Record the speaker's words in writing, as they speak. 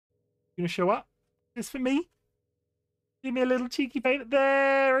You gonna show up? Just for me? Give me a little cheeky paint.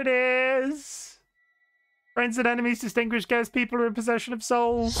 There it is. Friends and enemies distinguished as people who are in possession of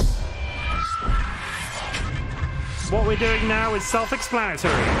souls. What we're doing now is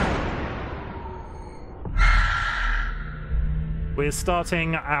self-explanatory. We're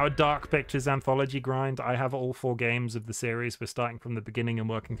starting our Dark Pictures Anthology grind. I have all 4 games of the series. We're starting from the beginning and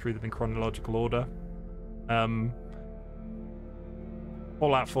working through them in chronological order.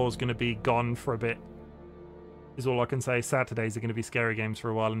 Fallout 4 is going to be gone for a bit, is all I can say. Saturdays are going to be scary games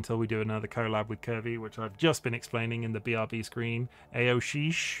for a while until we do another collab with Kirby, which I've just been explaining in the BRB screen. Ayo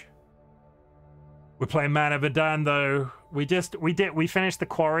sheesh. We're playing Man of Medan though. We finished the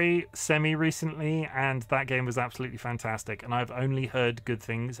Quarry semi recently, and that game was absolutely fantastic. And I've only heard good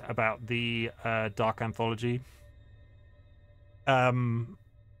things about the Dark Anthology,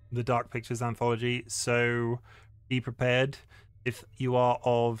 the Dark Pictures Anthology. So be prepared if you are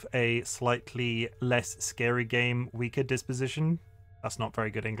of a slightly less scary game, weaker disposition. That's not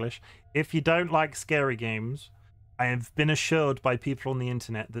very good English. If you don't like scary games, I have been assured by people on the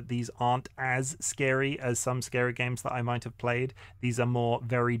internet that these aren't as scary as some scary games that I might have played. These are more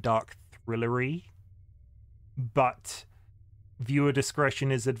very dark thrillery, but viewer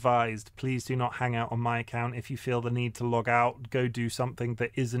discretion is advised. Please do not hang out on my account. If you feel the need to log out, go do something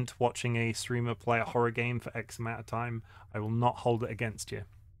that isn't watching a streamer play a horror game for X amount of time. I will not hold it against you.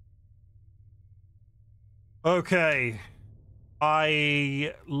 Okay.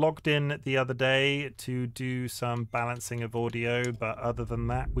 I logged in the other day to do some balancing of audio, but other than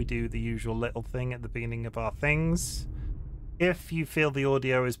that, we do the usual little thing at the beginning of our things. If you feel the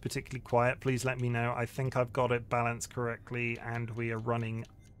audio is particularly quiet, please let me know. I think I've got it balanced correctly, and we are running.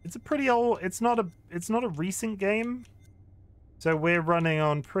 It's a pretty old. It's not a recent game, so we're running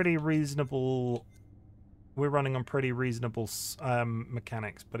on pretty reasonable. We're running on pretty reasonable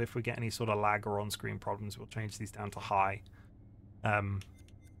mechanics. But if we get any sort of lag or on-screen problems, we'll change these down to high.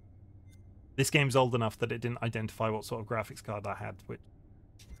 This game's old enough that it didn't identify what sort of graphics card I had, which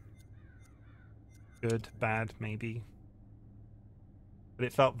good, bad, maybe. But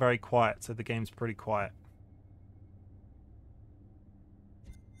it felt very quiet, so the game's pretty quiet.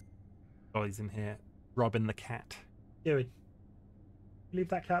 Oh, he's in here. Robin the cat. Joey, leave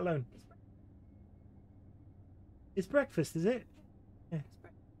that cat alone. It's breakfast, is it? Yeah, it's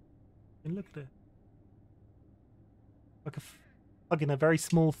breakfast. And look at her. Like a plug in a very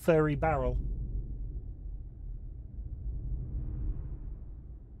small furry barrel.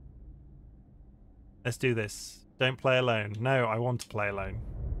 Let's do this. Don't play alone. No, I want to play alone.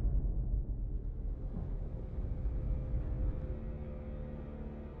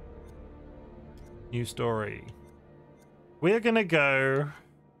 New story. We're gonna go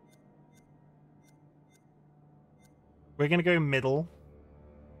middle.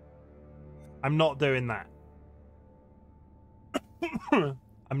 I'm not doing that.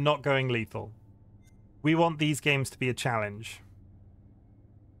 I'm not going lethal. We want these games to be a challenge.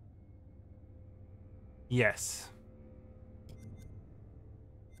 Yes.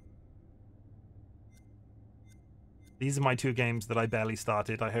 These are my 2 games that I barely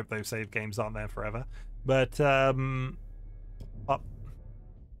started. I hope those save games aren't there forever. But, up.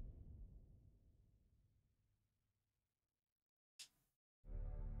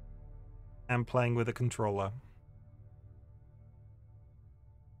 And playing with a controller.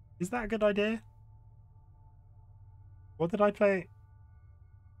 Is that a good idea? What did I play?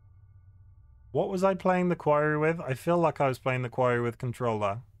 What was I playing the Quarry with? I feel like I was playing the Quarry with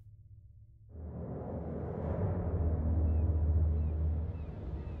controller.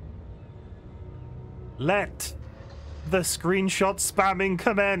 Let the screenshot spamming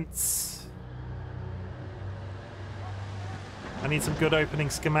commence. I need some good opening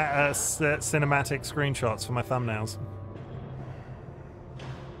cinematic screenshots for my thumbnails.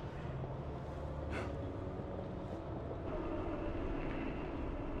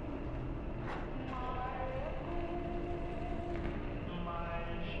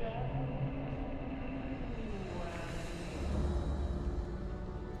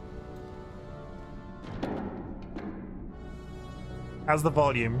 How's the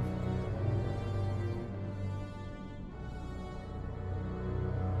volume?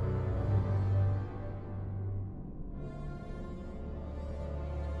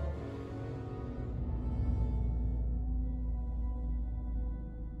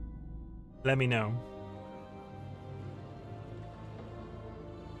 Let me know.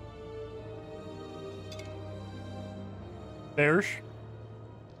 Bears?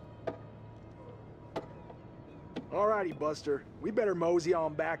 Alrighty, Buster. We better mosey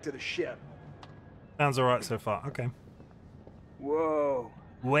on back to the ship. Sounds alright so far. Okay. Whoa.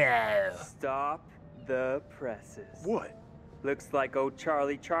 Well. Stop the presses. What? Looks like old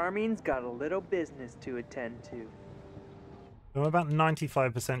Charlie Charming's got a little business to attend to. I'm about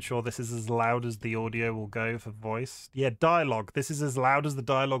 95% sure this is as loud as the audio will go for voice. Yeah, dialogue. This is as loud as the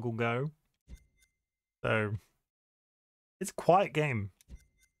dialogue will go. So, it's a quiet game.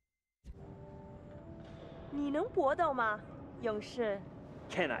 你能搏斗吗，勇士？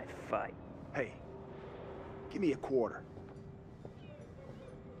 Can I fight? Hey, give me a quarter.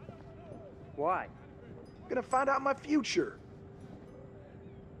 Why? Gonna find out my future.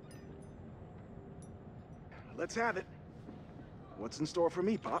 Let's have it. What's in store for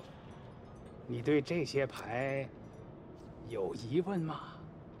me, Pop? 你对这些牌有疑问吗？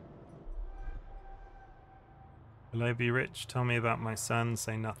 Will I be rich? Tell me about my son.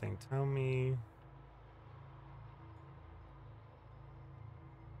 Say nothing. Tell me.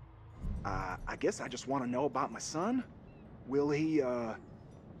 I guess I just want to know about my son. Will he,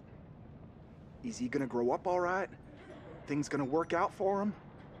 is he gonna grow up all right? Things gonna work out for him?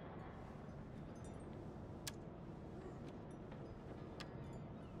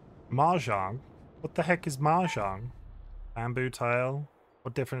 Mahjong? What the heck is Mahjong? Bamboo tile?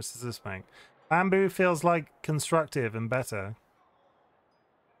 What difference does this make? Bamboo feels like constructive and better.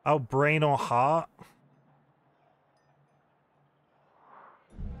 Oh, brain or heart?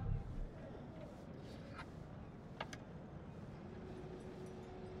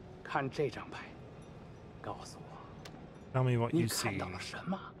 看这张牌，告诉我， Tell me what 你 you 看 see. 到了什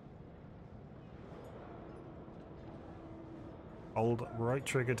么？ Hold right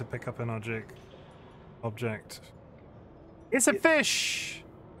trigger to pick up an object. It's a fish!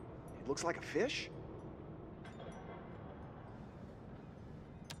 It looks like a fish?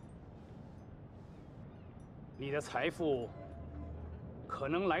 你的财富可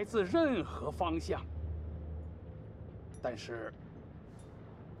能来自任何方向，但是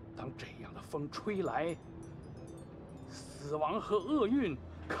当这样的风吹来，死亡和厄运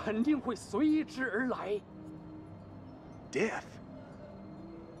肯定会随之而来。 Death?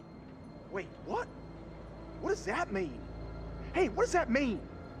 Wait, what? What does that mean? Hey, what does that mean?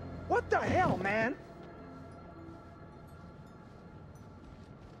 What the hell, man?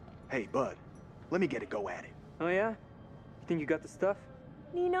 Hey, bud, let me get a go at it. Oh yeah? You think you got the stuff?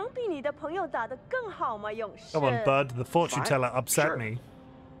 你能比你的朋友打得更好吗，勇士？ Come on, bud. The fortune Fine. teller upset Sure. me.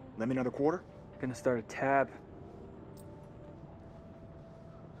 Let me another quarter? Gonna start a tab.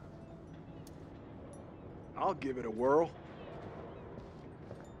 I'll give it a whirl.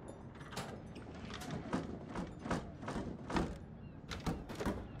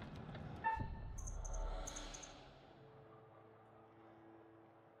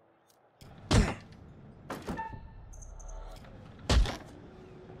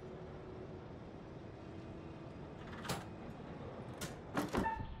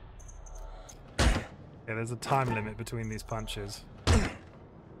 Yeah, there's a time limit between these punches.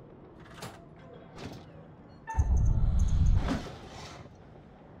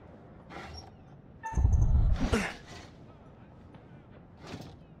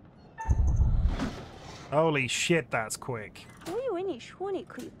 Holy shit, that's quick. 我以为你说你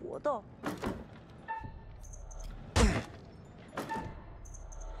可以搏斗。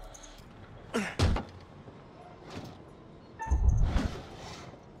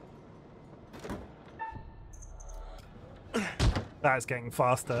 That's getting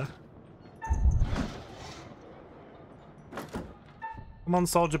faster. Come on,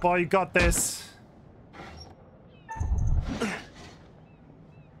 soldier boy, you got this.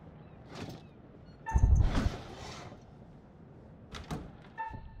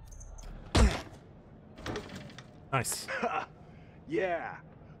 Nice. Yeah,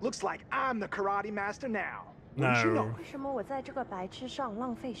 looks like I'm the karate master now. Wouldn't you No. know? 为什么我在这个白痴上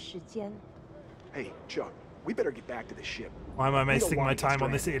浪费时间？ Hey, Chuck, we better get back to the ship. Why am I We don't wasting wanna my get time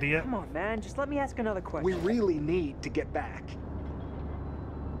on this stranded. idiot? Come on, man. Just let me ask another question. We really need to get back.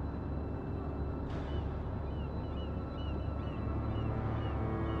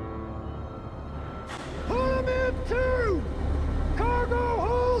 Pull 'em in two! Cargo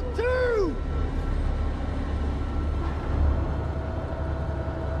hold two!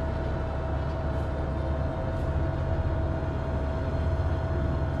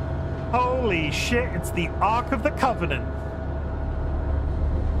 Holy shit, it's the Ark of the Covenant.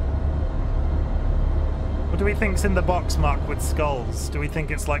 What do we think's in the box, Mark, with skulls? Do we think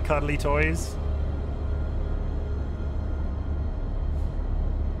it's like cuddly toys?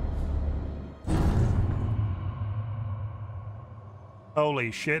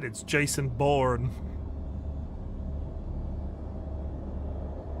 Holy shit, it's Jason Bourne.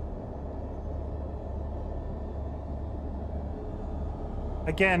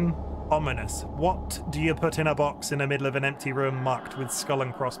 Again, ominous. What do you put in a box in the middle of an empty room marked with skull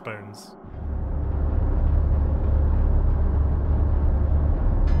and crossbones?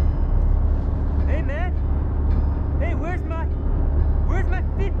 Hey, man. Hey, where's my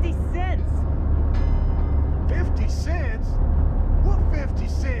 50 cents? 50 cents? What 50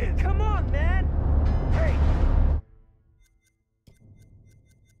 cents? Come on, man. Hey!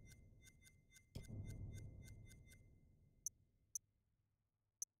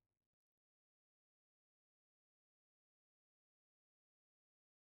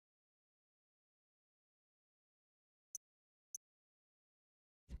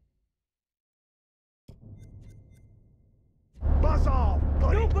 Buzz off,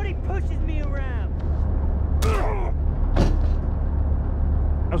 buddy! Nobody pushes me around.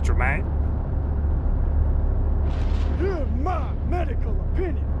 That was dramatic. In my medical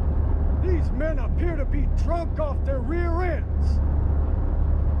opinion, these men appear to be drunk off their rear ends.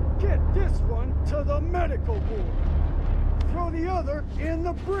 Get this one to the medical ward. Throw the other in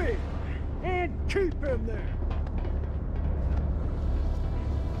the brig. And keep him there.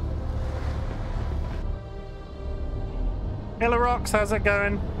 Killer Rocks, how's it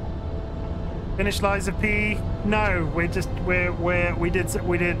going? Finished Liza P? No, we did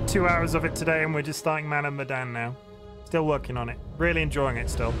 2 hours of it today, and we're just starting Man and Medan now. Still working on it. Really enjoying it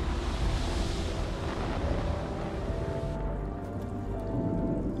still.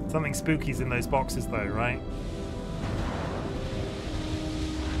 Something spooky's in those boxes though, right?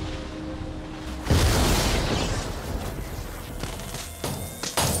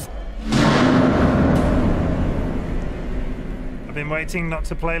 I've been waiting not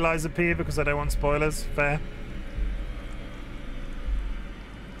to play Liza P because I don't want spoilers. Fair.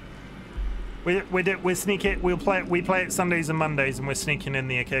 We sneak it. We play it Sundays and Mondays, and we're sneaking in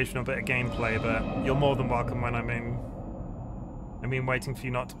the occasional bit of gameplay. But you're more than welcome when I mean waiting for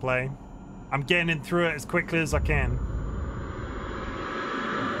you not to play. I'm getting in through it as quickly as I can.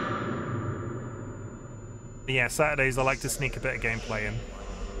 But yeah, Saturdays I like to sneak a bit of gameplay in.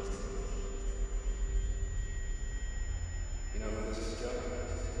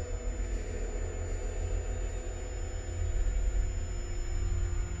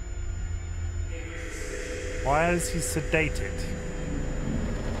 Why is he sedated?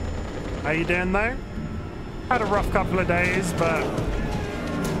 How you doing though? Had a rough couple of days, but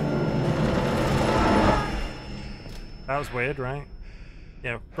that was weird, right?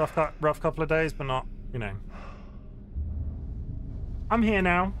 Yeah, rough couple of days, but not, you know. I'm here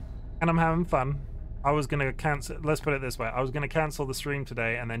now, and I'm having fun. I was gonna cancel. Let's put it this way: I was gonna cancel the stream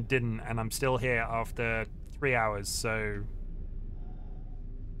today, and then didn't, and I'm still here after 3 hours. So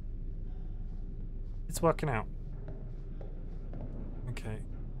it's working out. Okay.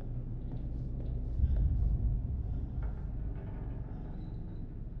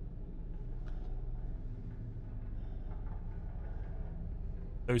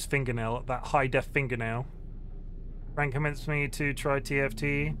 Those fingernail, that high-def fingernail. Frank convinced me to try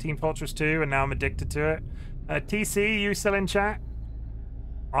TFT, Team Fortress 2, and now I'm addicted to it. TC, you still in chat?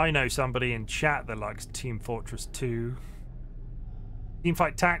 I know somebody in chat that likes Team Fortress 2.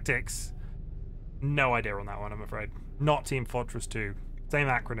 Teamfight Tactics. No idea on that one, I'm afraid. Not Team Fortress 2. Same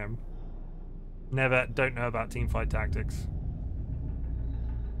acronym. Don't know about Teamfight Tactics.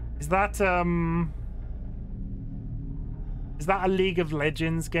 Is that a League of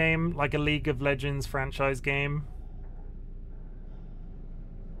Legends game? Like a League of Legends franchise game?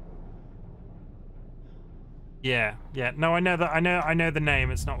 Yeah. No, I know that. I know the name.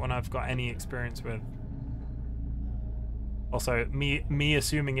 It's not one I've got any experience with. Also, me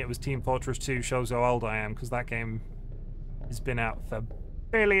assuming it was Team Fortress 2 shows how old I am, because that game has been out for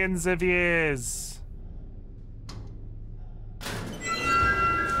billions of years.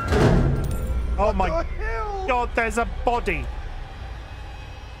 Oh my God, there's a body.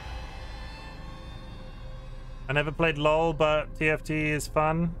 I never played LOL, but TFT is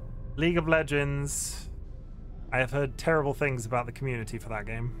fun. League of Legends. I have heard terrible things about the community for that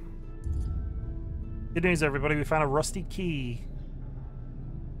game. Good news, everybody. We found a rusty key.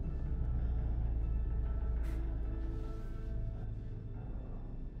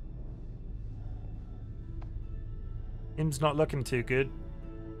 Him's not looking too good.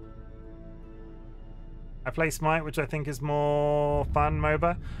 I play Smite, which I think is more fun,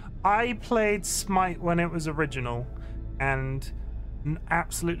 MOBA. I played Smite when it was original, and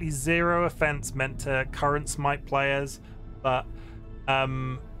absolutely zero offense meant to current Smite players, but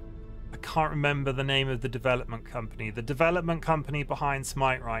I can't remember the name of the development company. The development company behind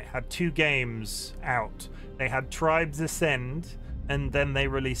Smite, right, had 2 games out. They had Tribes Ascend, and then they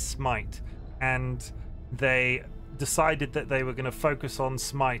released Smite. And they decided that they were going to focus on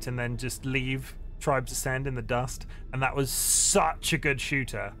Smite and then just leave Tribes Ascend in the dust, and that was such a good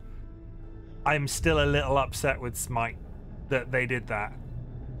shooter. I'm still a little upset with Smite that they did that.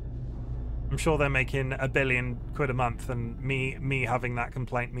 I'm sure they're making £1 billion a month, and me having that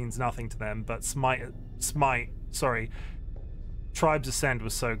complaint means nothing to them. But Tribes Ascend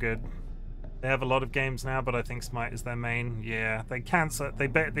was so good. They have a lot of games now, but I think Smite is their main. Yeah, they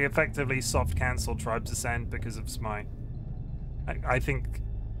effectively soft cancelled Tribes Ascend because of Smite. I think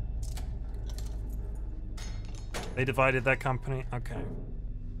they divided their company. Okay.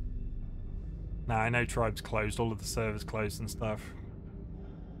 Nah, I know Tribes closed. All of the servers closed and stuff.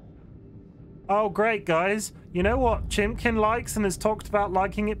 Oh, great, guys. You know what Chimken likes and has talked about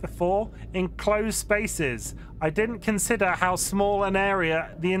liking it before? Enclosed spaces. I didn't consider how small an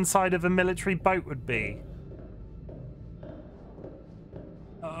area the inside of a military boat would be.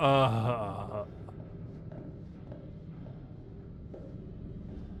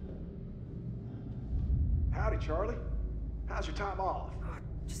 Howdy, Charlie. How's your time off? Oh,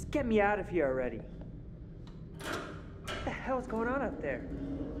 just get me out of here already. What the hell's going on out there?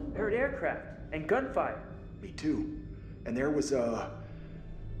 I heard aircraft and gunfire. Me too. And there was a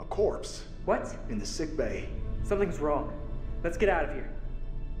corpse. What? In the sick bay. Something's wrong. Let's get out of here.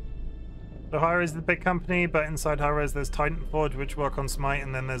 So Hi-Res is the big company, but inside Hi-Res there's Titan Forge, which work on Smite,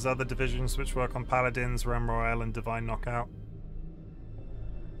 and then there's other divisions which work on Paladins, Realm Royale, and Divine Knockout.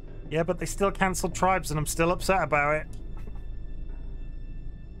 Yeah, but they still cancelled Tribes, and I'm still upset about it.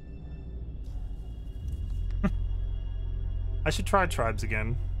 I should try Tribes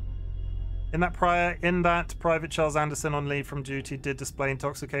again. In that Private Charles Anderson on leave from duty did display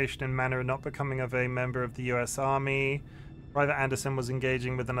intoxication in manner of not becoming of a member of the US Army. Private Anderson was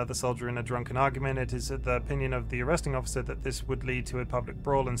engaging with another soldier in a drunken argument. It is the opinion of the arresting officer that this would lead to a public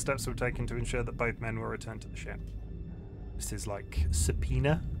brawl, and steps were taken to ensure that both men were returned to the ship. This is like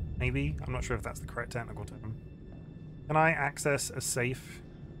subpoena, maybe? I'm not sure if that's the correct technical term. Can I access a safe?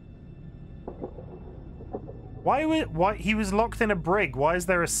 Why he was locked in a brig? Why is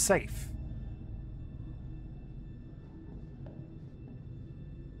there a safe?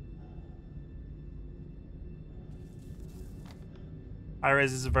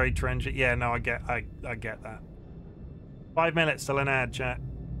 Hi-Res is a very trendy. Yeah, no, I get that. 5 minutes till an ad, chat.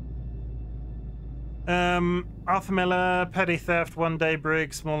 Arthur Miller, petty theft, 1 day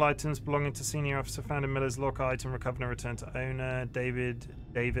brig, small items belonging to senior officer found in Miller's locker, item recovered and returned to owner. David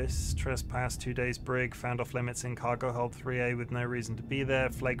Davis, trespass, 2 days brig, found off limits in cargo hold 3A with no reason to be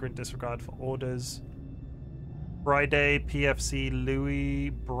there, flagrant disregard for orders. Friday, PFC Louis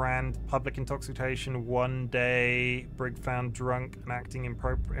Brand, public intoxication, 1 day, brig found drunk and acting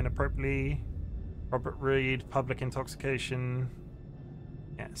inappropriately. Robert Reed, public intoxication.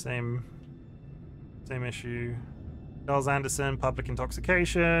 Yeah, same issue. Charles Anderson, public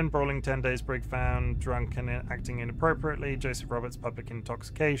intoxication. Brawling 10 days, brig found drunk and acting inappropriately. Joseph Roberts, public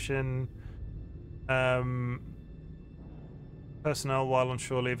intoxication. Personnel while on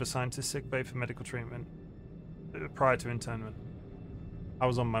shore leave assigned to sick bay for medical treatment prior to internment. I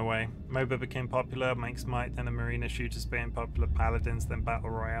was on my way. MOBA became popular, makes Smite, then a Marina shooters became popular, Paladins, then Battle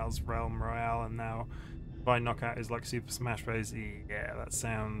Royales, Realm Royale, and now Divine Knockout is like Super Smash Bros. Yeah, that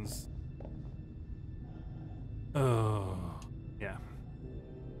sounds... Oh, yeah.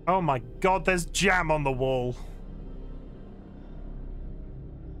 Oh my god, there's jam on the wall.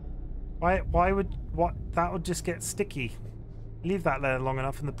 Why would... What? That would just get sticky. Leave that there long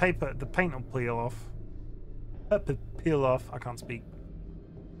enough and the paint will peel off. Peel off. I can't speak.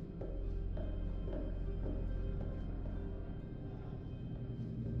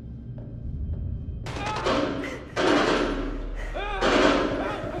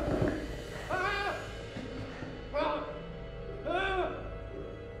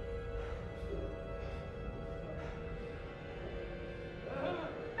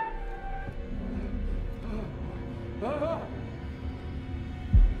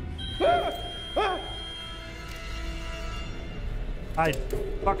 I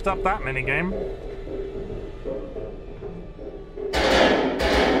fucked up that minigame.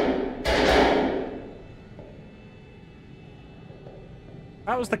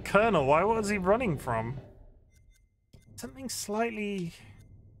 That was the Colonel. What was he running from? Something slightly...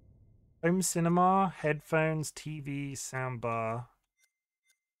 Home cinema, headphones, TV, soundbar.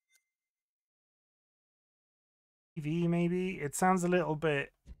 TV, maybe? It sounds a little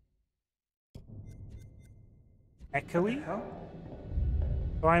bit... echoey?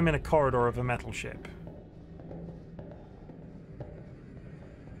 So I'm in a corridor of a metal ship.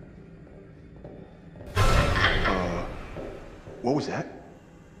 What was that?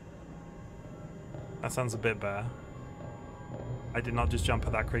 That sounds a bit better. I did not just jump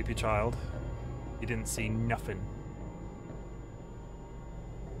at that creepy child. He didn't see nothing.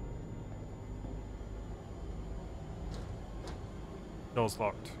 Door's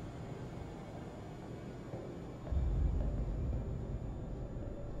locked.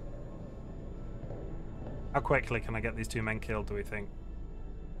 How quickly can I get these two men killed, do we think?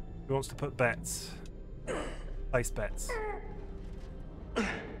 Who wants to put bets? Place bets.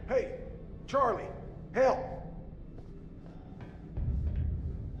 Hey, Charlie, help!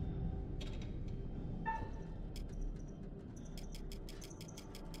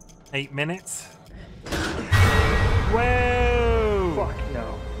 8 minutes. Whoa! Fuck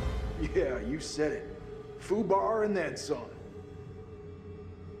no. Yeah, you said it. Foobar and then some.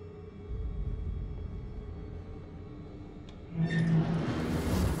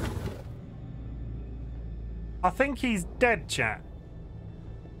 I think he's dead, chat.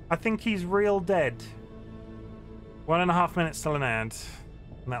 I think he's real dead. 1.5 minutes till an ad.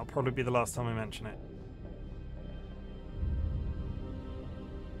 And that'll probably be the last time we mention it.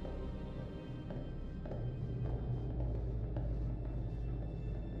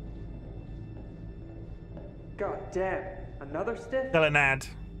 God damn. Another stiff? Till an ad.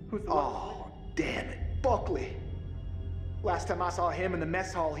 Who's the Oh, damn it. Buckley. Last time I saw him in the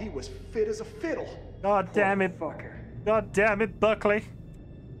mess hall, he was fit as a fiddle. God damn it. fucker? God damn it, Buckley.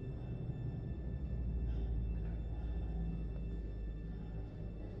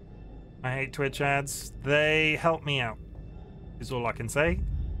 I hate Twitch ads. They help me out, is all I can say.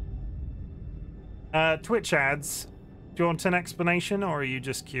 Twitch ads, do you want an explanation, or are you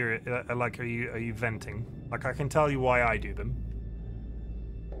just curious? Like, are you venting? Like, I can tell you why I do them.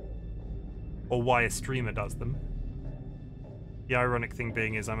 Or why a streamer does them. The ironic thing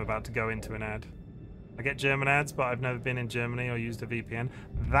being is I'm about to go into an ad. I get German ads, but I've never been in Germany or used a VPN.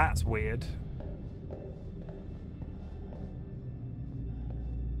 That's weird.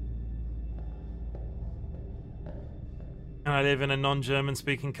 And I live in a non-German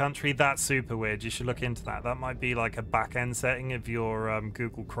speaking country. That's super weird. You should look into that. That might be like a back-end setting of your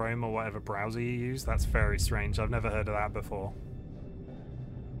Google Chrome or whatever browser you use. That's very strange. I've never heard of that before.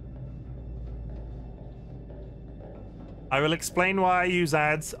 I will explain why I use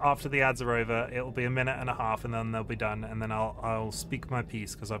ads after the ads are over. It'll be 1.5 minutes and then they'll be done. And then I'll speak my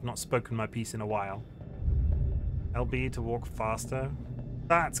piece because I've not spoken my piece in a while. LB to walk faster.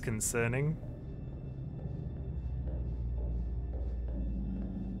 That's concerning.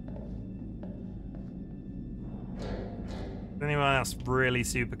 Is anyone else really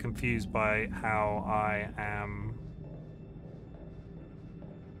super confused by how I am?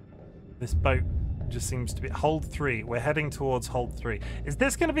 This boat just seems to be hold 3. We're heading towards hold 3. Is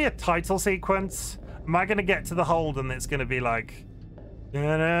this going to be a title sequence? Am I going to get to the hold and it's going to be like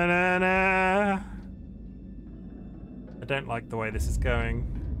na, na, na, na. I don't like the way this is going.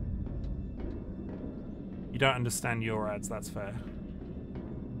 You don't understand your ads, that's fair.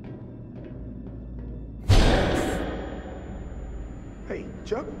 Hey,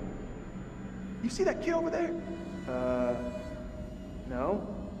 Chuck? You see that kid over there? No?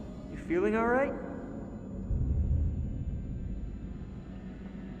 You feeling alright?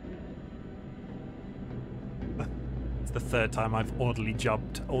 It's the 3rd time I've audibly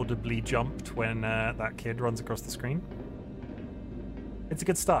jumped when that kid runs across the screen. It's a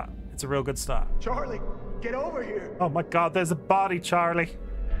good start. It's a real good start. Charlie, get over here. Oh my god, there's a body, Charlie.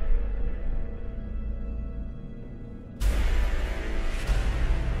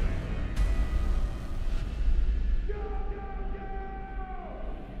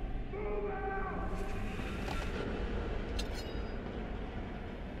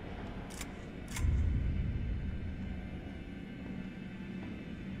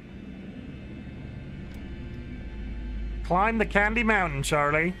 Climb the candy mountain,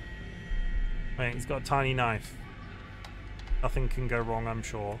 Charlie. Wait, he's got a tiny knife. Nothing can go wrong, I'm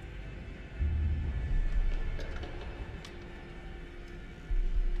sure.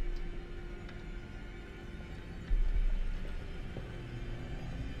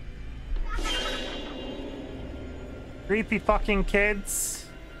 Creepy fucking kids.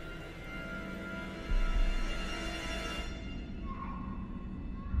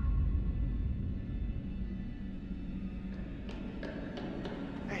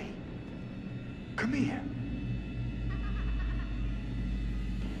 Come here.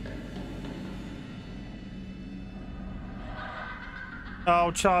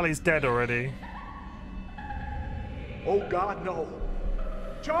 Oh, Charlie's dead already. Oh God, no.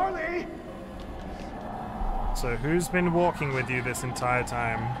 Charlie! So who's been walking with you this entire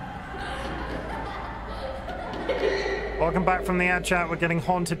time? Welcome back from the ad chat. We're getting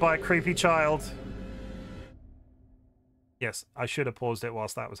haunted by a creepy child. Yes, I should have paused it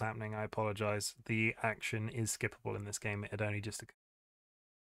whilst that was happening. I apologize. The action is skippable in this game. It had only just occurred.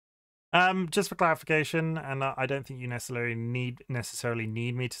 Just for clarification, and I don't think you necessarily need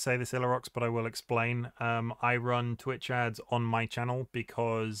me to say this, Illarox, but I will explain. I run Twitch ads on my channel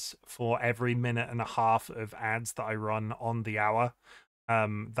because for every minute and a half of ads that I run on the hour,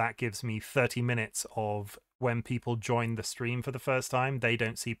 that gives me 30 minutes of when people join the stream for the first time, they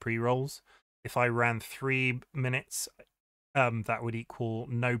don't see pre-rolls. If I ran 3 minutes, that would equal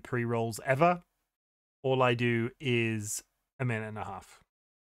no pre-rolls ever. All I do is a minute and a half.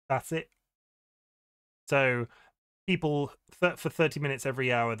 That's it. So people, for 30 minutes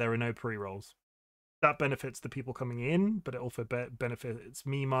every hour, there are no pre-rolls. That benefits the people coming in, but it also benefits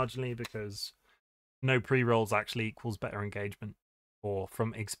me marginally because no pre-rolls actually equals better engagement. Or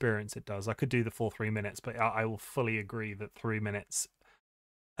from experience it does. I could do the full 3 minutes, but I will fully agree that 3 minutes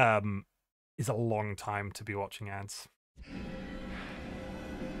is a long time to be watching ads.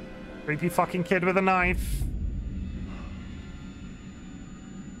 Creepy fucking kid with a knife.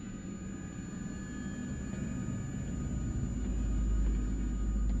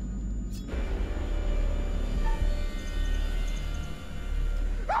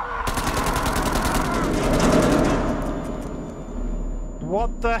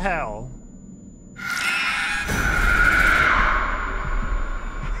 What the hell?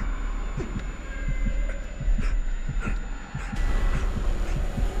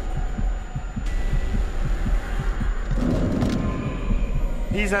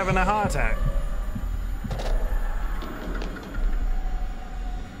 He's having a heart attack.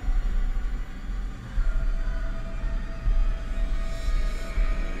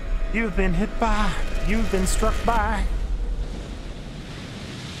 You've been hit by, you've been struck by.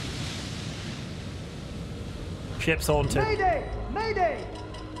 Ship's haunted. Mayday! Mayday!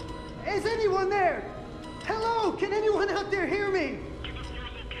 Is anyone there? Hello? Can anyone out there hear me?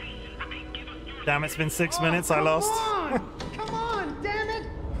 Damn, it's been 6 minutes. I lost. Come on, damn it!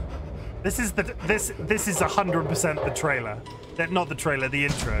 This is 100% the trailer. Not the trailer, the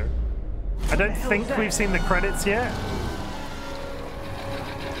intro. I don't think we've seen the credits yet.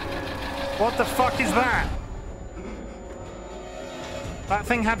 What the fuck is that? That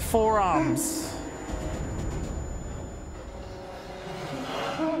thing had 4 arms.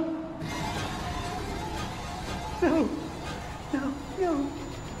 No, no, no.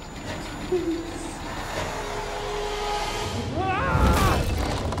 Please.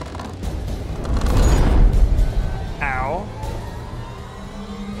 Ow.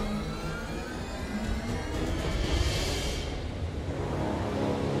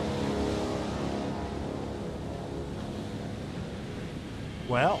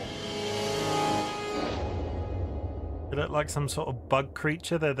 Well. It looked like some sort of bug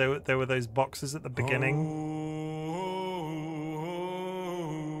creature. There were those boxes at the beginning.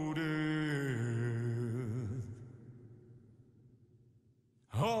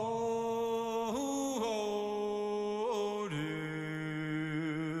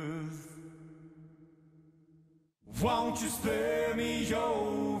 Won't you spare me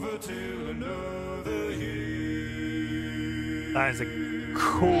over till another year? That is a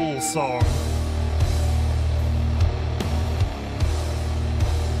cool song.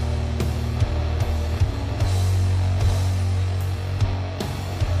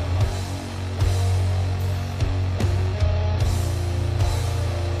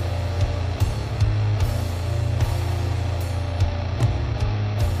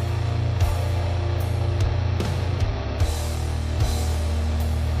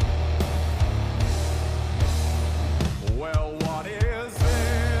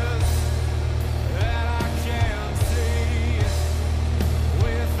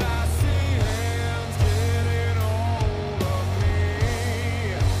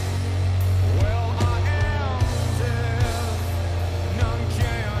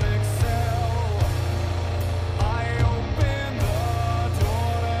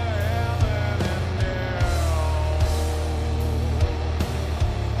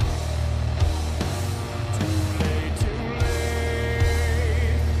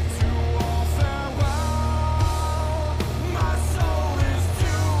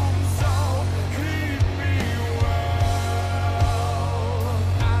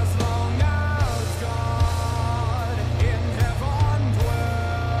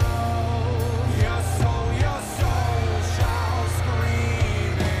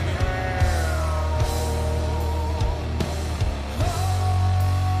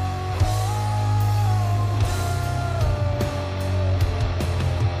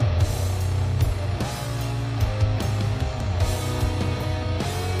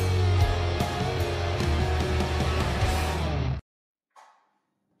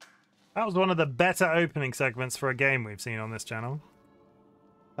 That was one of the better opening segments for a game we've seen on this channel.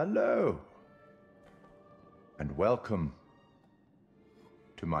 Hello. And welcome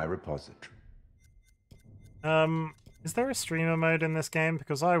to my repository. Is there a streamer mode in this game?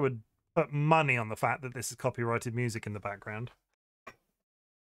 Because I would put money on the fact that this is copyrighted music in the background.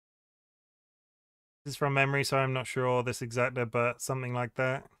 This is from memory, so I'm not sure this exactly, but something like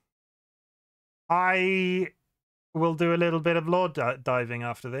that. I will do a little bit of lore diving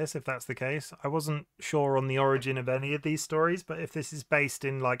after this, if that's the case. I wasn't sure on the origin of any of these stories, but if this is based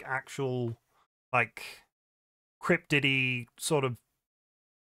in like actual, like, cryptidy sort of,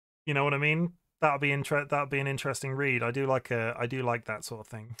 you know what I mean? That'll be an interesting read. I do like that sort of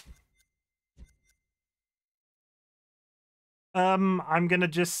thing. I'm gonna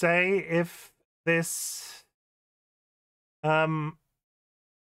just say if this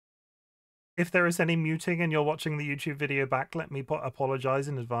if there is any muting and you're watching the YouTube video back, let me apologize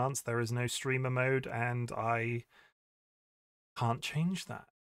in advance. There is no streamer mode and I can't change that.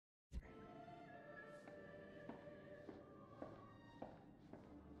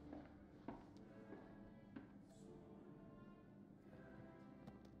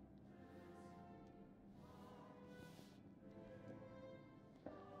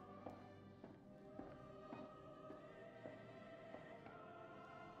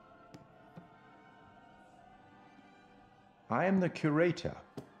 I am the curator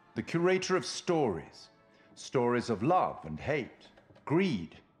of stories. Stories of love and hate,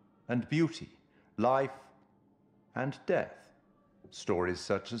 greed and beauty, life and death. Stories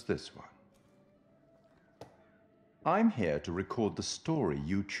such as this one. I'm here to record the story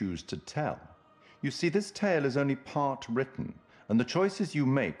you choose to tell. You see, this tale is only part written, and the choices you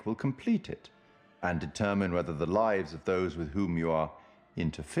make will complete it and determine whether the lives of those with whom you are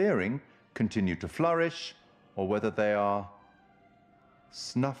interfering continue to flourish or whether they are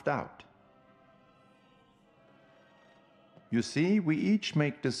snuffed out. You see, we each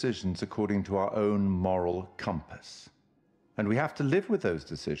make decisions according to our own moral compass. And we have to live with those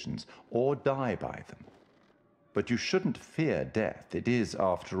decisions or die by them. But you shouldn't fear death. It is,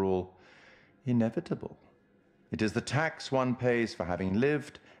 after all, inevitable. It is the tax one pays for having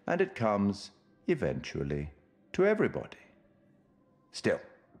lived, and it comes, eventually, to everybody. Still,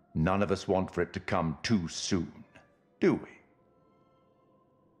 none of us want for it to come too soon, do we?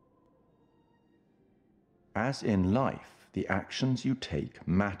 As in life, the actions you take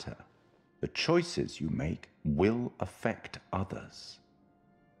matter. The choices you make will affect others.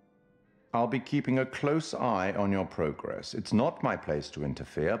 I'll be keeping a close eye on your progress. It's not my place to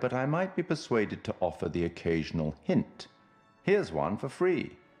interfere, but I might be persuaded to offer the occasional hint. Here's one for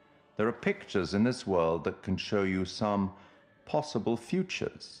free. There are pictures in this world that can show you some possible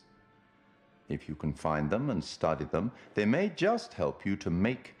futures. If you can find them and study them, they may just help you to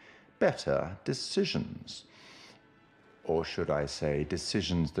make better decisions. Or should I say,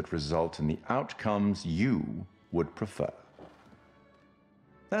 decisions that result in the outcomes you would prefer.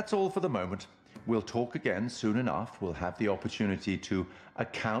 That's all for the moment. We'll talk again soon enough. We'll have the opportunity to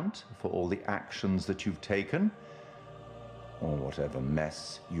account for all the actions that you've taken, or whatever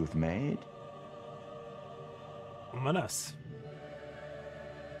mess you've made. Ominous.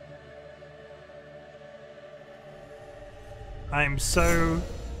 I'm so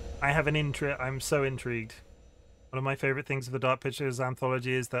intrigued. One of my favorite things of the Dark Pictures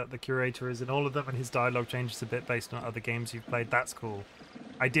Anthology is that the curator is in all of them and his dialogue changes a bit based on other games you've played. That's cool.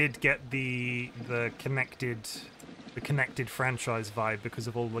 I did get the connected franchise vibe because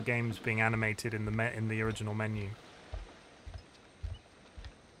of all the games being animated in the original menu.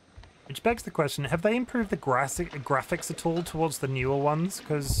 Which begs the question, have they improved the graphics at all towards the newer ones?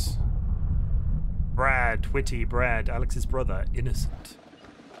 Because Witty Brad, Alex's brother, innocent.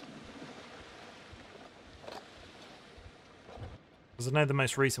 Because I know the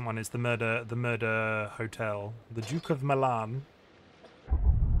most recent one is the murder hotel. The Duke of Milan.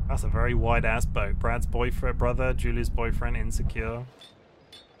 That's a very wide-ass boat. Brad's brother, Julia's boyfriend, Insecure.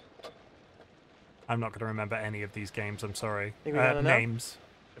 I'm not going to remember any of these games, I'm sorry. Names.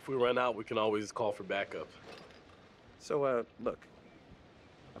 If we run out, we can always call for backup. So, look.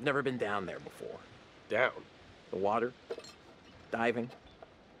 I've never been down there before. Down? The water. Diving.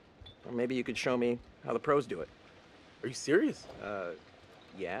 Or maybe you could show me how the pros do it. Are you serious?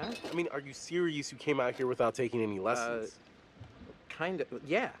 Yeah? I mean, are you serious you came out here without taking any lessons? Kind of,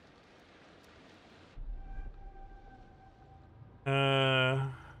 yeah.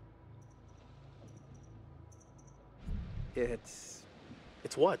 It's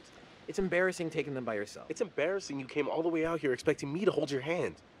what? It's embarrassing taking them by yourself. It's embarrassing you came all the way out here expecting me to hold your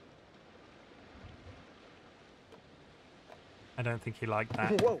hand. I don't think he liked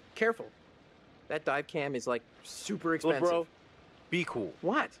that. Whoa, careful. That dive cam is like super expensive. Look, bro, be cool.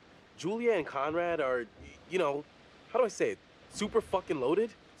 What? Julia and Conrad are, you know, how do I say it? Super fucking loaded.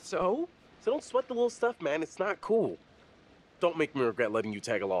 So? So don't sweat the little stuff, man. It's not cool. Don't make me regret letting you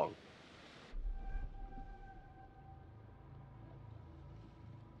tag along.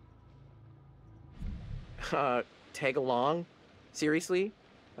 Tag along? Seriously?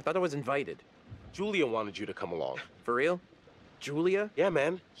 I thought I was invited. Julia wanted you to come along. For real? Julia? Yeah,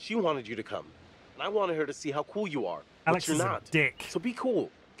 man. She wanted you to come. And I wanted her to see how cool you are. Alex but you're is not. a dick. So be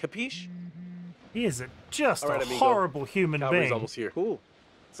cool. Capiche? He is just All right, a amigo. horrible human Calvary's being. almost here. Cool.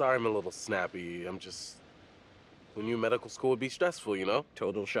 Sorry I'm a little snappy. I'm just... Who knew medical school would be stressful, you know?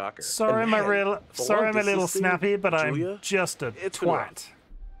 Total shocker. Sorry, I'm a little snappy, but Julia, I'm just a it's been rough. twat.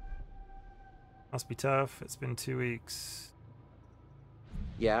 Must be tough. It's been 2 weeks.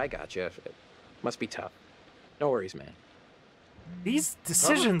 Yeah, I gotcha. It must be tough. No worries, man. These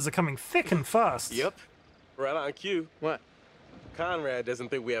decisions are coming thick and fast. Yep. Right on cue. What? Conrad doesn't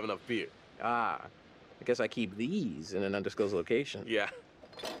think we have enough beer. Ah, I guess I keep these in an undisclosed location. Yeah.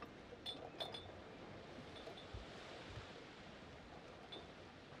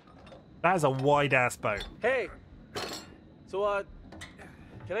 That is a wide-ass boat. Hey! So,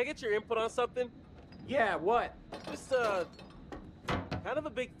 can I get your input on something? Yeah, what? Just, kind of a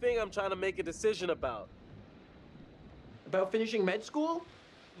big thing I'm trying to make a decision about. About finishing med school?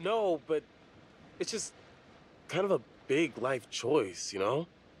 No, but it's just kind of a big life choice, you know?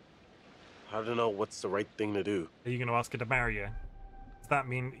 I don't know what's the right thing to do. Are you going to ask her to marry you? Does that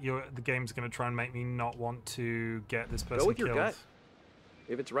mean the game's going to try and make me not want to get this person Go with killed? your gut.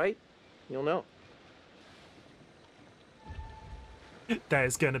 If it's right, you'll know.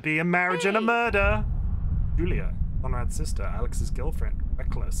 There's going to be a marriage and a murder. Julia, Conrad's sister, Alex's girlfriend,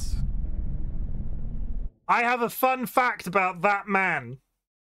 reckless. I have a fun fact about that man.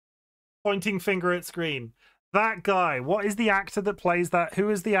 Pointing finger at screen. That guy. What is the actor that plays that? Who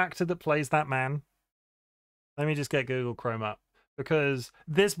is the actor that plays that man? Let me just get Google Chrome up. Because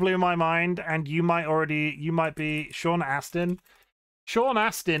this blew my mind, and you might be Sean Astin. Sean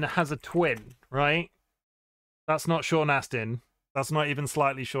Astin has a twin, right? That's not Sean Astin. That's not even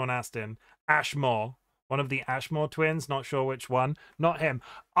slightly Sean Astin. Ashmore. One of the Ashmore twins, not sure which one. Not him.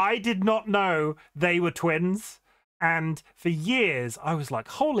 I did not know they were twins. And for years, I was like,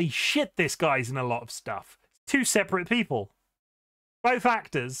 holy shit, this guy's in a lot of stuff. Two separate people. Both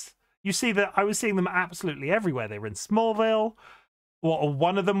actors. You see that I was seeing them absolutely everywhere. They were in Smallville. Or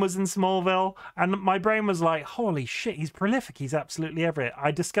one of them was in Smallville. And my brain was like, holy shit, he's prolific. He's absolutely everywhere.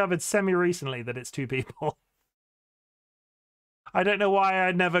 I discovered semi-recently that it's two people. I don't know why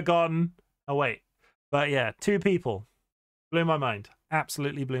I'd never gone... Oh, wait. But yeah, two people. Blew my mind.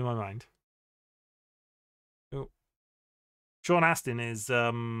 Absolutely blew my mind. Oh. Sean Astin is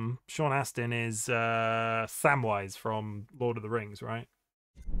Samwise from Lord of the Rings, right?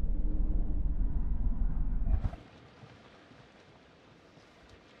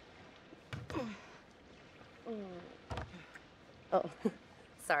 Oh,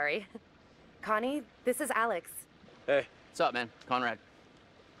 sorry. Connie, this is Alex. Hey. What's up, man? Conrad.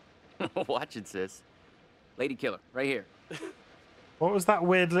 Watch it, sis. Lady killer, right here. What was that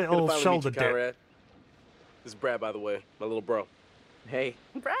weird little shoulder dip? Conrad. This is Brad, by the way, my little bro. Hey.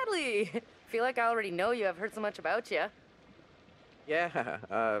 Bradley! Feel like I already know you. I've heard so much about you. Yeah,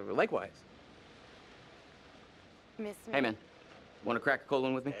 likewise. Miss me? Hey, man. Want to crack a cold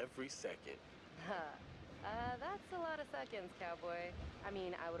one with me? Every second. That's a lot of seconds, cowboy. I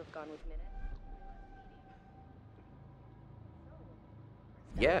mean, I would have gone with minutes.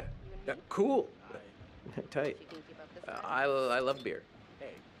 Yeah, cool. Tight. I love beer.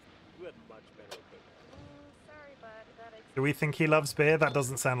 Hey, you had much better equipment. Sorry, bud. Do we think he loves beer? That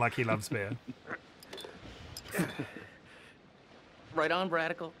doesn't sound like he loves beer. Right on,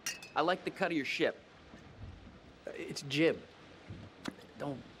 Bradical. I like the cut of your ship. It's jib.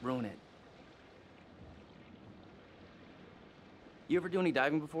 Don't ruin it. You ever do any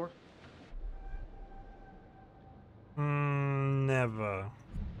diving before? Never.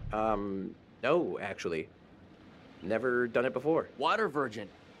 No, actually. Never done it before. Water virgin.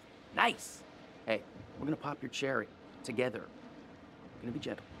 Nice. Hey, we're gonna pop your cherry. Together. Gonna be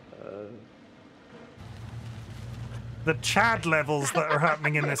gentle. The Chad levels that are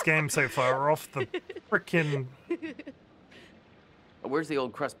happening in this game so far are off the frickin'... Where's the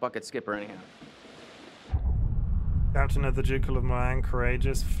old crust bucket skipper, anyhow? Captain of the Ducal of Milan,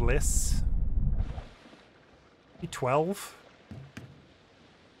 courageous, Fliss. You 12?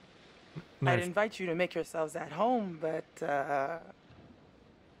 No. I'd invite you to make yourselves at home, but,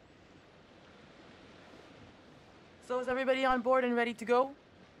 So is everybody on board and ready to go?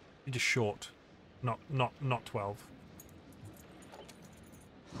 You're just short. Not 12.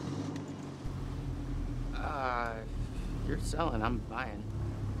 You're selling, I'm buying.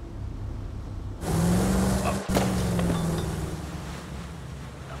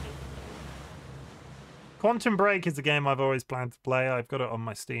 Quantum Break is a game I've always planned to play. I've got it on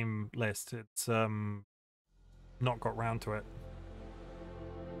my Steam list. It's not got round to it.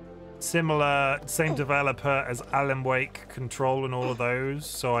 Similar, same developer as Alan Wake, Control, and all of those.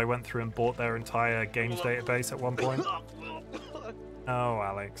 So I went through and bought their entire games database at one point. Oh,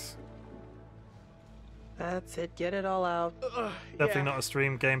 Alex. That's it. Get it all out. Definitely not a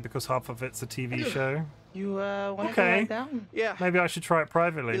stream game because half of it's a TV show. You want to Okay. lie down? Yeah. Maybe I should try it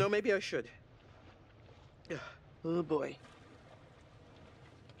privately. You know, maybe I should. Oh boy.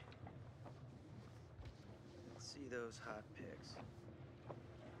 Let's see those hot pics.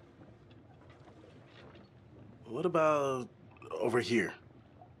 What about over here?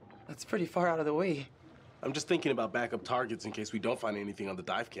 That's pretty far out of the way. I'm just thinking about backup targets in case we don't find anything on the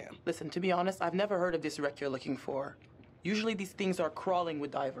dive cam. Listen, to be honest, I've never heard of this wreck you're looking for. Usually these things are crawling with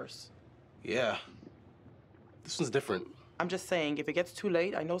divers. Yeah. This one's different. I'm just saying, if it gets too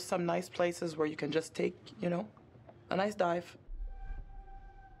late, I know some nice places where you can just take, you know, a nice dive.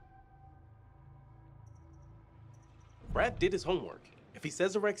 Brad did his homework. If he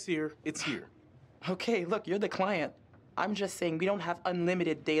says the wreck's here, it's here. Okay, look, you're the client. I'm just saying we don't have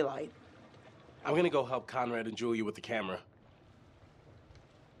unlimited daylight. I'm gonna go help Conrad and Julia with the camera.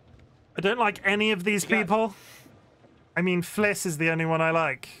 I don't like any of these people. I mean, Fliss is the only one I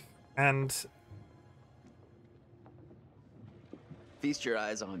like. And Feast your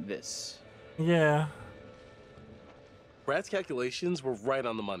eyes on this. yeah. Brad's calculations were right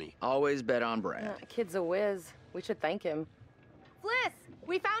on the money. Always bet on Brad. Kid's a whiz. We should thank him. Fliss,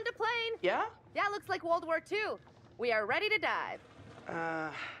 we found a plane. Yeah? Yeah, looks like World War II. We are ready to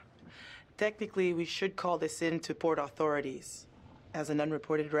dive. Technically, we should call this in to port authorities as an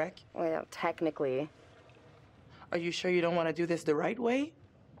unreported wreck. Well, technically. Are you sure you don't want to do this the right way?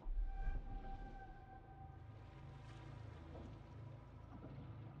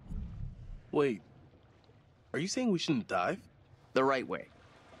 Wait, are you saying we shouldn't dive? The right way.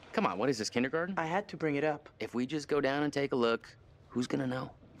 Come on, what is this, kindergarten? I had to bring it up. If we just go down and take a look, who's gonna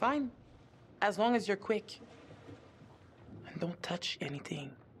know? Fine. As long as you're quick. And don't touch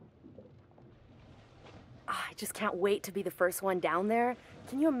anything. I just can't wait to be the first one down there.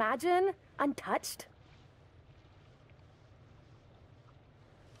 Can you imagine? Untouched?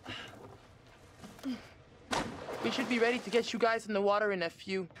 We should be ready to get you guys in the water in a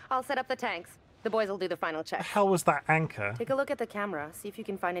few. I'll set up the tanks. The boys will do the final The check. hell was that anchor? Take a look at the camera. See if you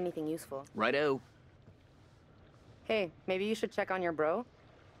can find anything useful. Righto. Hey, maybe you should check on your bro.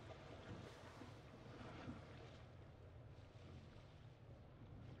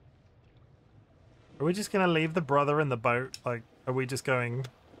 Are we just gonna leave the brother in the boat? Like, are we just going?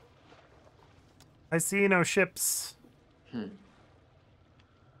 I see no ships.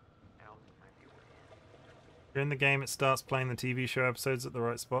 During the game, it starts playing the TV show episodes at the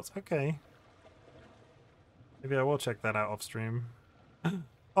right spots. Okay. Maybe I will check that out off stream.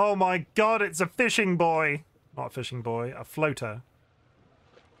 Oh my god, it's a fishing boy! Not a fishing boy, a floater.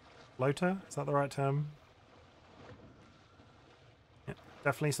 Floater? Is that the right term? Yeah,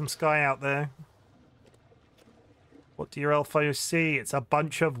 definitely some sky out there. What do your elfos see? It's a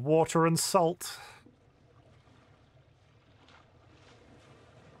bunch of water and salt.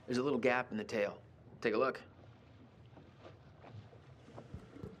 There's a little gap in the tail. Take a look.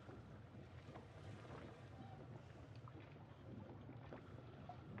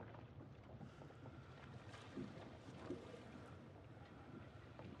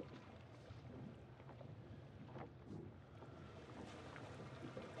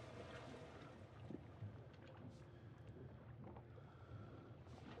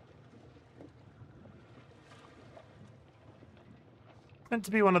 Meant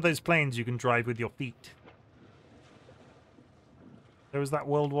to be one of those planes you can drive with your feet. There was that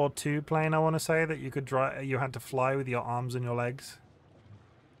World War II plane, I want to say, that you could drive. You had to fly with your arms and your legs.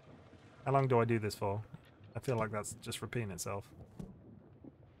 How long do I do this for? I feel like that's just repeating itself.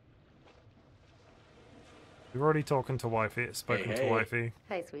 We're already talking to wifey. Spoken to wifey.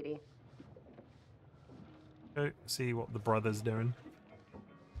 Hey, sweetie. Go see what the brother's doing.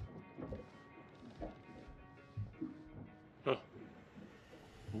 Huh.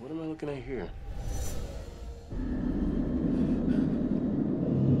 What am I looking at here?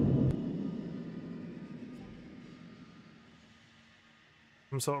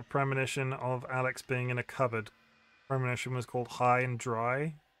 Some sort of premonition of Alex being in a cupboard. Premonition was called High and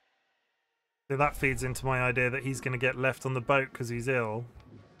Dry. So that feeds into my idea that he's going to get left on the boat because he's ill.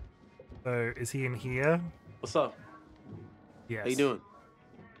 So is he in here? What's up? Yes. How you doing?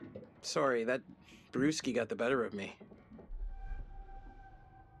 Sorry, that brewski got the better of me.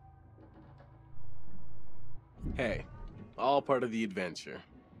 Hey, all part of the adventure.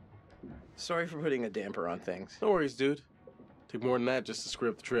 Sorry for putting a damper on things. No worries, dude. Took more than that just to screw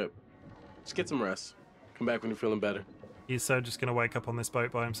up the trip. Just get some rest. Come back when you're feeling better. He's so just going to wake up on this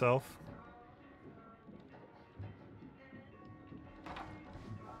boat by himself.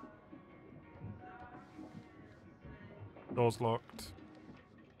 Door's locked.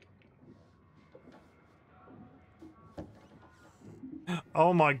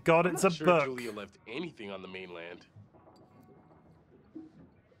 Oh my god, it's I'm a not sure book. Julia left anything on the mainland.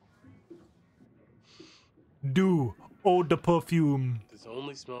 Do eau de perfume. This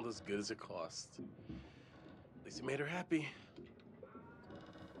only smelled as good as it cost. At least it made her happy.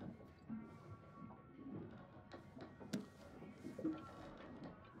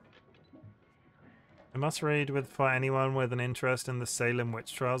 I must read for anyone with an interest in the Salem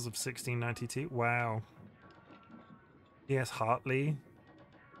witch trials of 1692. Wow. Yes, Hartley.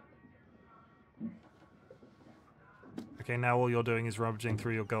 Okay, now all you're doing is rummaging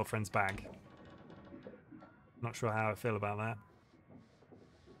through your girlfriend's bag. Not sure how I feel about that.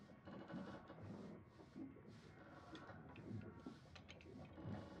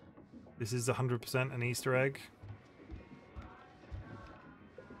 This is 100% an Easter egg.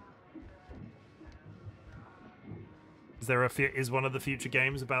 Is one of the future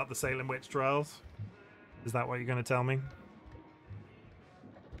games about the Salem witch trials? Is that what you're going to tell me?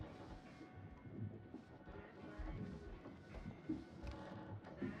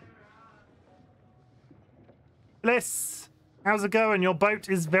 Bliss, how's it going? Your boat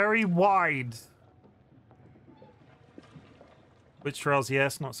is very wide. Witch trials,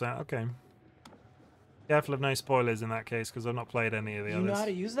 yes, not so. Okay. Careful of no spoilers in that case, because I've not played any of the others. You know how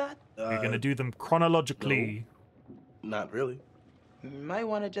to use that? You're going to do them chronologically. No, not really. You might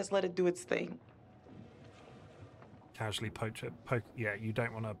want to just let it do its thing. Casually poke. Yeah, you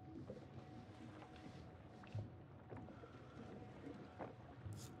don't want to.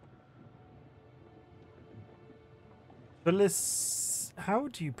 How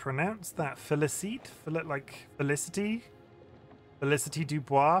do you pronounce that? Felicite? Like Felicity? Felicity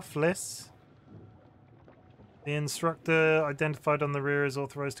Dubois? Fliss? The instructor identified on the rear is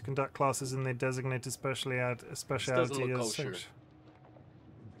authorized to conduct classes in the designated specialty Doesn't look as kosher. such.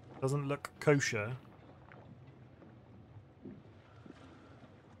 Doesn't look kosher.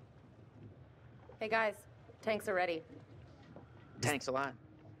 Hey guys, tanks are ready. Thanks a lot.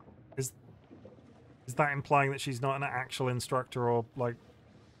 Is that implying that she's not an actual instructor or, like,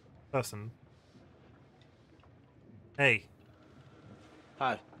 person? Hey.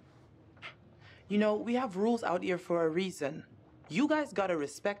 Hi. You know, we have rules out here for a reason. You guys gotta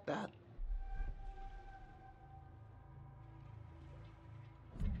respect that.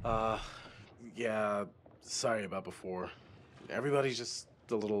 Yeah, sorry about before. Everybody's just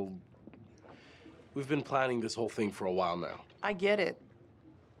a little... We've been planning this whole thing for a while now. I get it.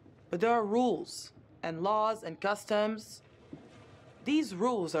 But there are rules, and laws, and customs. These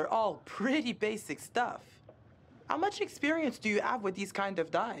rules are all pretty basic stuff. How much experience do you have with these kind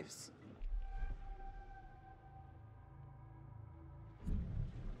of dives?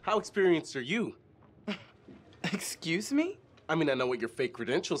 How experienced are you? Excuse me? I mean, I know what your fake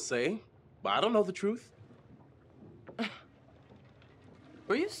credentials say, but I don't know the truth.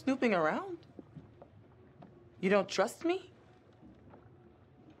 Were you snooping around? You don't trust me?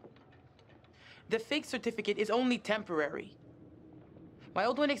 The fake certificate is only temporary. My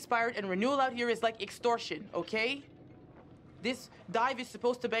old one expired and renewal out here is like extortion, okay? This dive is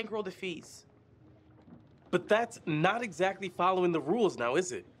supposed to bankroll the fees. But that's not exactly following the rules now,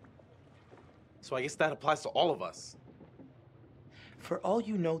 is it? So I guess that applies to all of us. For all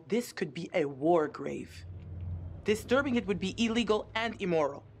you know, this could be a war grave. Disturbing it would be illegal and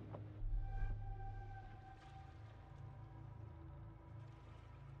immoral.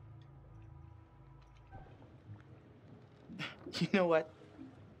 You know what?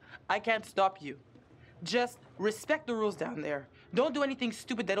 I can't stop you. Just respect the rules down there. Don't do anything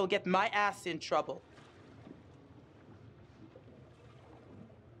stupid that'll get my ass in trouble.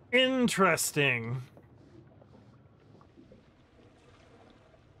 Interesting.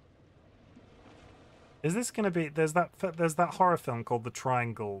 Is this going to be... There's that horror film called The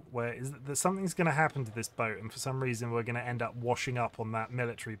Triangle where something's going to happen to this boat and for some reason we're going to end up washing up on that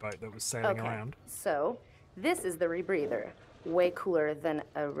military boat that was sailing around. So, this is the rebreather. Way cooler than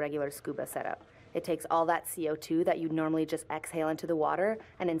a regular scuba setup. It takes all that CO2 that you'd normally just exhale into the water,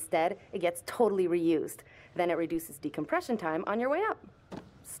 and instead, it gets totally reused. Then it reduces decompression time on your way up.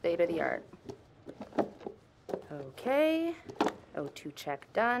 State of the art. Okay, O2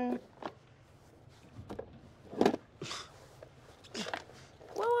 check done.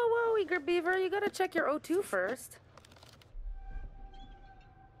 Whoa, eager beaver, you gotta check your O2 first.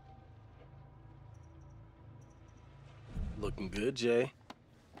 Looking good, Jay.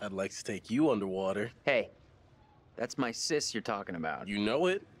 I'd like to take you underwater. Hey, that's my sis you're talking about. You know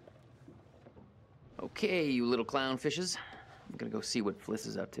it. Okay, you little clownfishes. I'm gonna go see what Fliss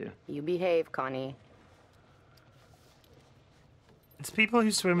is up to. You behave, Connie. It's people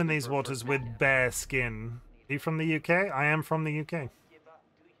who swim in these waters with bare skin. Are you from the UK? I am from the UK.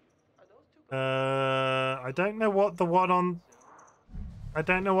 I don't know what the one on... I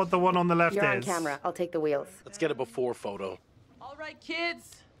don't know what the one on the left You're is. on camera. I'll take the wheels. Let's get a before photo. All right,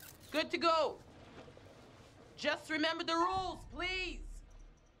 kids. Good to go. Just remember the rules, please.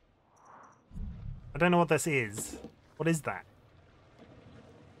 I don't know what this is. What is that?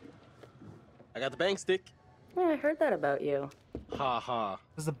 I got the bang stick. Yeah, I heard that about you. Ha ha.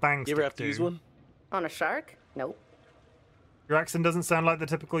 Does a bang stick You ever have to do? use one? On a shark? Nope. Your accent doesn't sound like the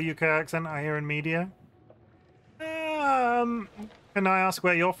typical UK accent I hear in media. Can I ask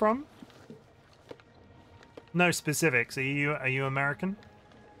where you're from? No specifics. Are you American?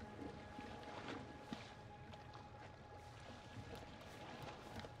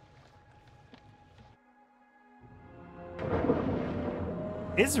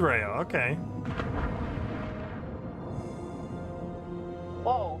 Israel, okay.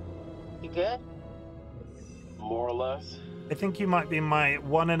 Whoa. You good? More or less. I think you might be my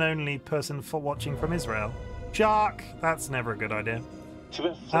one and only person for watching from Israel. Shark! That's never a good idea. Too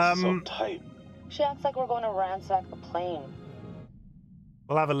bad Fliss is so tight. She acts like we're going to ransack the plane.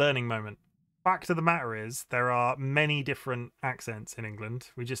 We'll have a learning moment. Fact of the matter is, there are many different accents in England.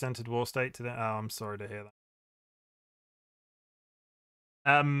 We just entered War State today. Oh, I'm sorry to hear that.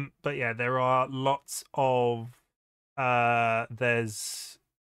 But yeah, there are lots of there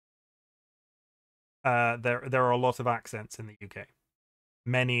are a lot of accents in the UK.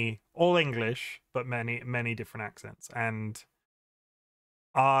 Many, all English, but many different accents. And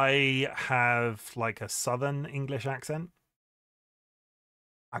I have like a Southern English accent.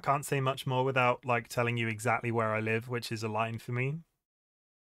 I can't say much more without like telling you exactly where I live, which is a line for me.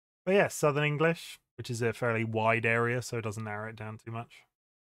 But yeah, Southern English, which is a fairly wide area, so it doesn't narrow it down too much.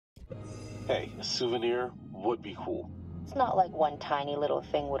 Hey, a souvenir would be cool. It's not like one tiny little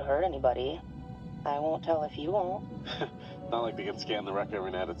thing would hurt anybody. I won't tell if you won't. Not like they can scan the wreck every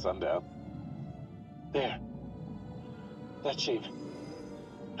night at sundown. There. That shape.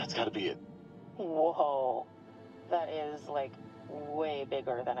 That's gotta be it. Whoa. That is, like, way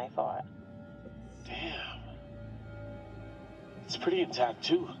bigger than I thought. Damn. It's pretty intact,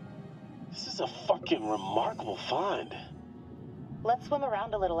 too. This is a fucking remarkable find. Let's swim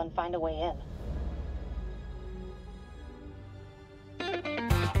around a little and find a way in.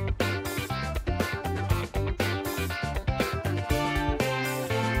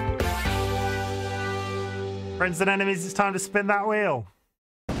 Friends and enemies, it's time to spin that wheel.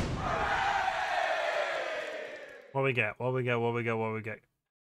 What we get? What we get? What we get? What we get?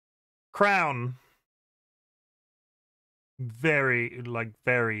 Crown. Very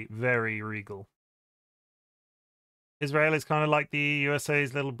regal. Israel is kind of like the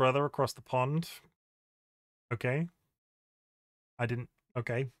USA's little brother across the pond. Okay.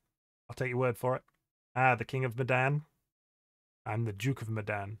 Okay. I'll take your word for it. Ah, the King of Medan. I'm the Duke of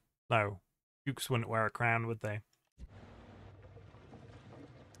Medan. No. Dukes wouldn't wear a crown, would they?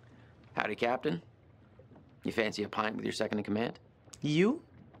 Howdy, Captain. You fancy a pint with your second in command? You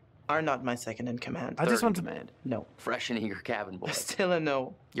are not my second in command. I just want to... command. No. Fresh and eager cabin boy. Still a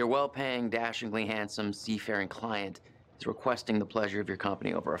no. Your well-paying, dashingly handsome, seafaring client is requesting the pleasure of your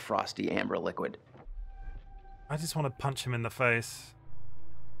company over a frosty amber liquid. I just want to punch him in the face.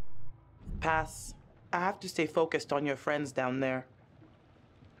 Pass. I have to stay focused on your friends down there.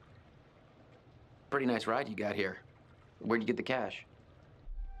 Pretty nice ride you got here. Where'd you get the cash?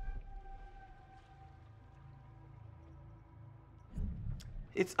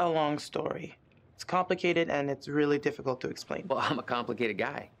 It's a long story. It's complicated and it's really difficult to explain. Well, I'm a complicated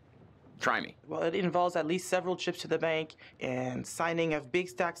guy. Try me. Well, it involves at least several trips to the bank and signing of big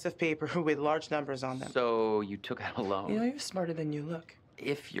stacks of paper with large numbers on them. So you took out a loan? You know, you're smarter than you look.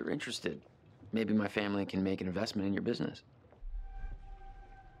 If you're interested, maybe my family can make an investment in your business.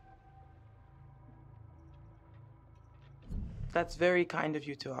 That's very kind of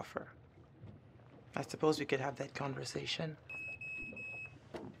you to offer. I suppose we could have that conversation.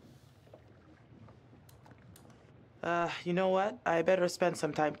 You know what? I better spend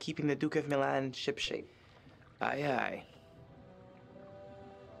some time keeping the Duke of Milan shipshape. Aye, aye.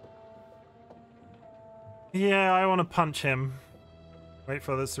 Yeah, I want to punch him. Wait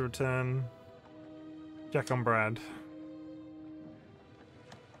for this to return. Check on Brad.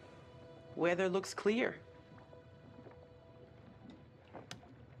 Weather looks clear.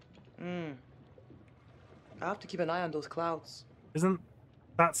 I'll have to keep an eye on those clouds. Isn't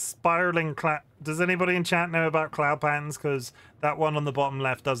that spiraling cloud... Does anybody in chat know about cloud patterns? Because that one on the bottom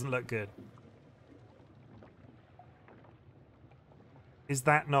left doesn't look good. Is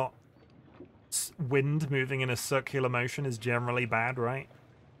that not... Wind moving in a circular motion is generally bad, right?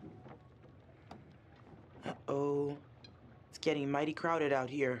 Uh-oh. It's getting mighty crowded out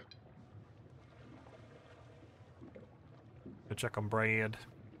here. Go check on Brad.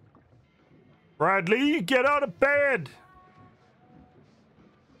 Bradley, get out of bed!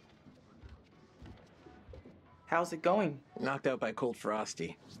 How's it going? Knocked out by cold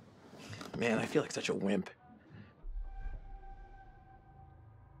frosty. Man, I feel like such a wimp.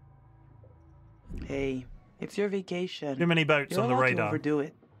 Hey, it's your vacation. Too many boats You're on the allowed to radar. overdo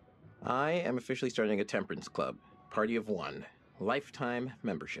it. I am officially starting a temperance club. Party of one. Lifetime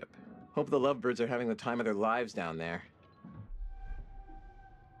membership. Hope the lovebirds are having the time of their lives down there.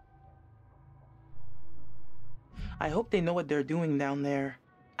 I hope they know what they're doing down there.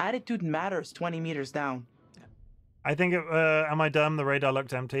 Attitude matters 20 meters down. I think, am I dumb? The radar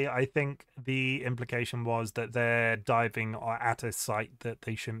looked empty. I think the implication was that they're diving at a site that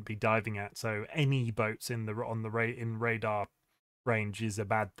they shouldn't be diving at. So any boats in in radar range is a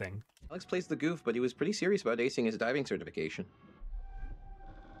bad thing. Alex plays the goof, but he was pretty serious about acing his diving certification.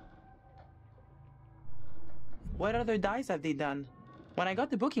 What other dives have they done? When I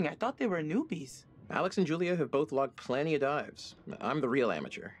got the booking, I thought they were newbies. Alex and Julia have both logged plenty of dives. I'm the real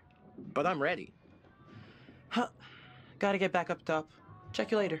amateur. But I'm ready. Huh. Gotta get back up top.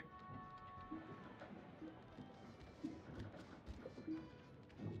 Check you later.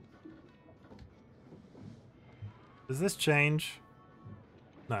 Does this change?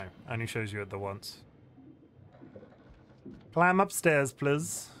 No, only shows you it the once. Climb upstairs,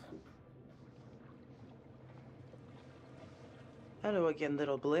 please. Hello again,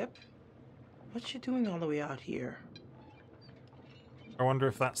 little blip. What you doing all the way out here? I wonder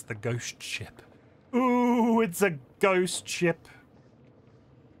if that's the ghost ship. Ooh, it's a ghost ship.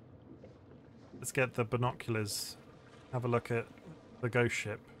 Let's get the binoculars. Have a look at the ghost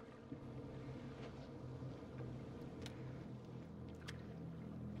ship.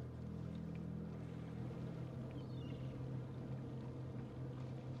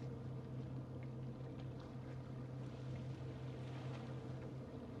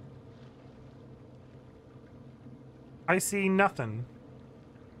 I see nothing.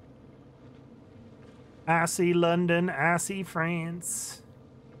 I see London, I see France.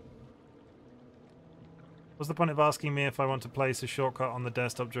 What's the point of asking me if I want to place a shortcut on the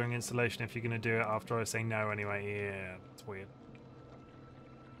desktop during installation if you're going to do it after I say no anyway? Yeah, that's weird.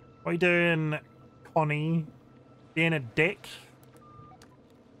 What are you doing, Connie? Being a dick?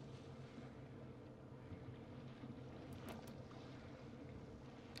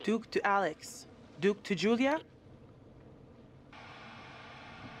 Duke to Alex. Duke to Julia?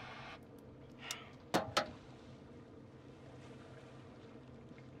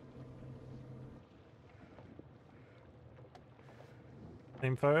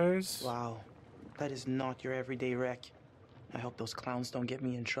 Same photos? Wow, that is not your everyday wreck. I hope those clowns don't get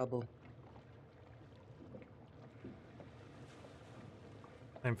me in trouble.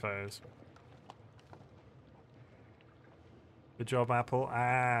 Same photos. Good job, Apple.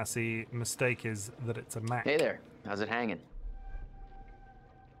 Ah, see, mistake is that it's a Mac. Hey there, how's it hanging?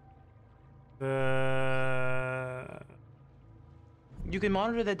 You can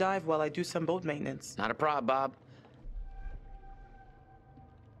monitor the dive while I do some boat maintenance. Not a prob, Bob.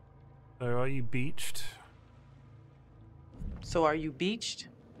 So are you beached? So are you beached?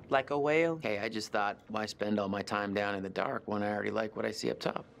 Like a whale? Hey, I just thought, why spend all my time down in the dark when I already like what I see up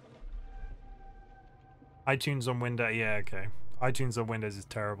top? iTunes on Windows, yeah, okay. iTunes on Windows is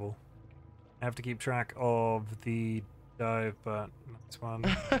terrible. I have to keep track of the dive, but next one.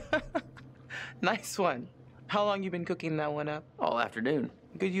 Nice one. How long you been cooking that one up? All afternoon.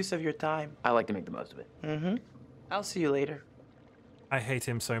 Good use of your time. I like to make the most of it. Mm-hmm. I'll see you later. I hate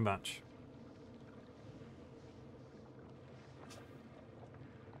him so much.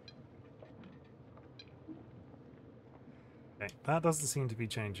 Okay, that doesn't seem to be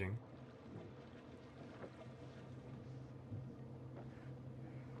changing.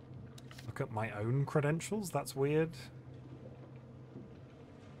 Look at my own credentials? That's weird.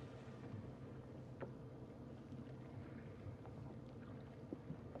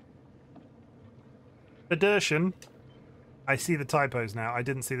 Federation. I see the typos now. I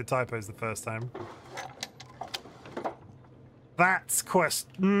didn't see the typos the first time. That's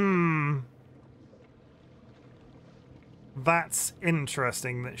That's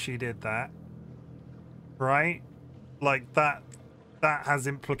interesting that she did that. Right? Like, that has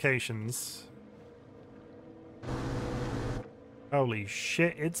implications. Holy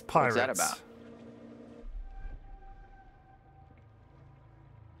shit, it's pirates. What's that about?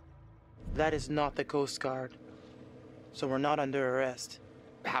 That is not the Coast Guard. So we're not under arrest.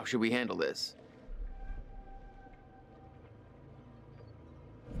 How should we handle this?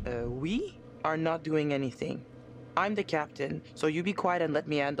 We are not doing anything. I'm the captain, so you be quiet and let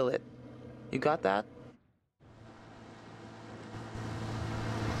me handle it. You got that?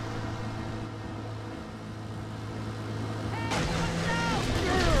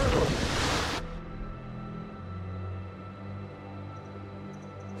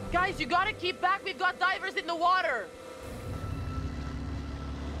 Guys, you gotta keep back. We've got divers in the water.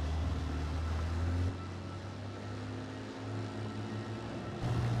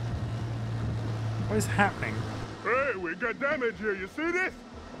 What is happening? Hey, we got damage here. You see this?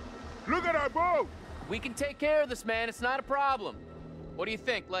 Look at our boat. We can take care of this, man. It's not a problem. What do you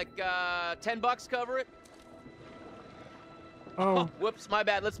think? Like, $10 cover it? Oh. Whoops, my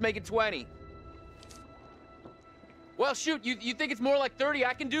bad. Let's make it 20. Well, shoot, you think it's more like 30?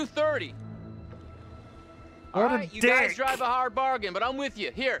 I can do 30. All right, you guys drive a hard bargain, but I'm with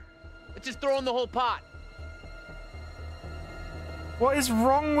you. Here, let's just throw in the whole pot. What is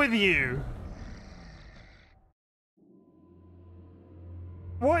wrong with you?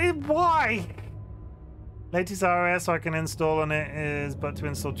 Why? Latest iOS I can install on it is, but to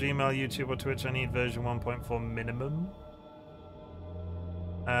install Gmail, YouTube, or Twitch, I need version 1.4 minimum.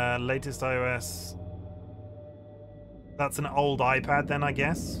 Latest iOS. That's an old iPad then, I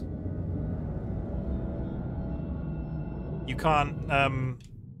guess. You can't,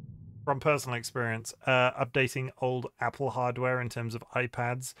 from personal experience, updating old Apple hardware in terms of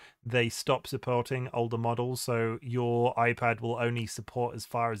iPads, they stop supporting older models, so your iPad will only support as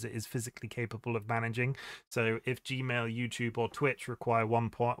far as it is physically capable of managing. So if Gmail, YouTube, or Twitch require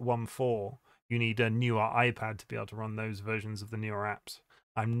 1.14, you need a newer iPad to be able to run those versions of the newer apps.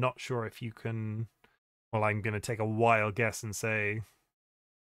 I'm not sure if you can... Well, I'm going to take a wild guess and say...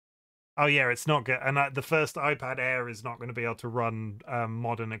 Oh yeah, it's not good. And the first iPad Air is not going to be able to run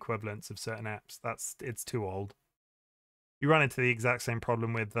modern equivalents of certain apps. It's too old. You run into the exact same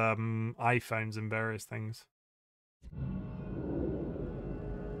problem with iPhones and various things.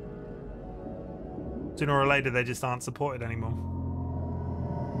 Sooner or later, they just aren't supported anymore.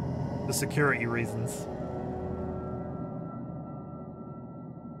 For security reasons.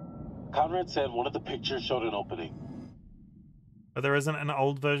 Conrad said one of the pictures showed an opening. But there isn't an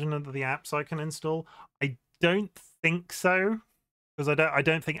old version of the apps I can install? I don't think so, because I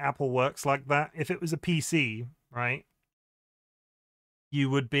don't think Apple works like that. If it was a PC, right, you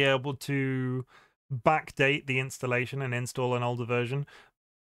would be able to backdate the installation and install an older version.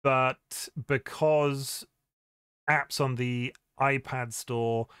 But because apps on the iPad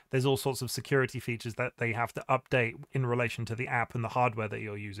store, there's all sorts of security features that they have to update in relation to the app and the hardware that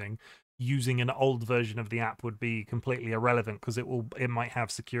you're using. Using an old version of the app would be completely irrelevant because it might have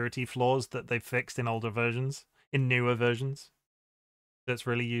security flaws that they've fixed in older versions, in newer versions. That's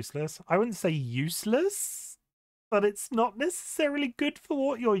really useless. I wouldn't say useless, but it's not necessarily good for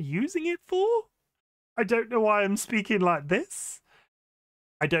what you're using it for. I don't know why I'm speaking like this.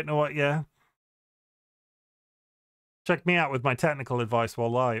 I don't know what, yeah. Check me out with my technical advice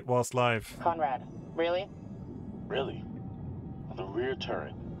whilst live. Conrad, really? Really? On the rear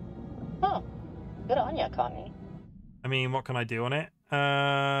turret. Huh. Good on ya, Connie. I mean, what can I do on it?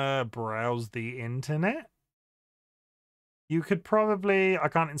 Browse the internet? You could probably... I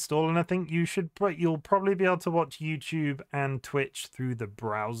can't install anything. You'll probably be able to watch YouTube and Twitch through the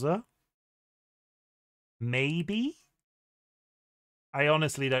browser. Maybe? I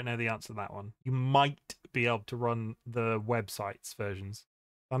honestly don't know the answer to that one. You might be able to run the websites versions.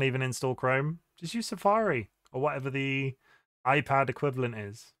 Can't even install Chrome. Just use Safari or whatever the iPad equivalent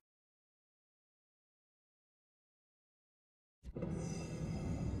is.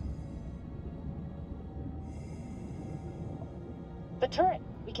 The turret.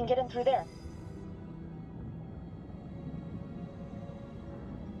 We can get in through there.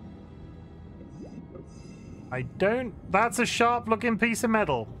 I don't... That's a sharp-looking piece of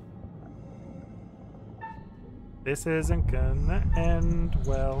metal. This isn't gonna end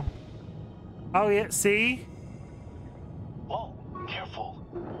well. Oh, yeah, see? Whoa, careful.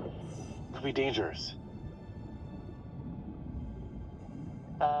 Could be dangerous.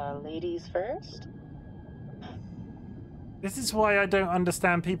 Ladies first? This is why I don't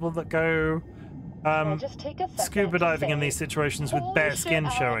understand people that go just take a second scuba to diving in say, these situations with "Holy bare shit, skin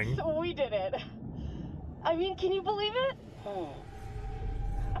Alex, showing. We did it. I mean, can you believe it?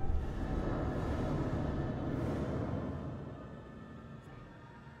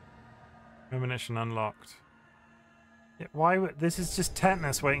 Premonition unlocked. Yeah, why would this is just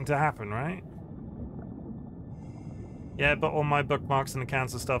tetanus waiting to happen, right? Yeah, but all my bookmarks and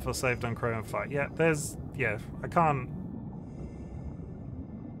accounts and stuff are saved on Chrome Fight. Yeah, I can't.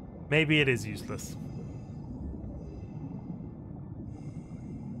 Maybe it is useless.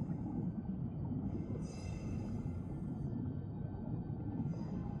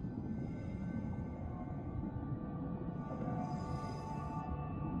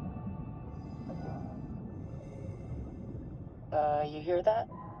 You hear that?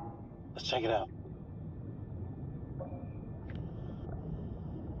 Let's check it out.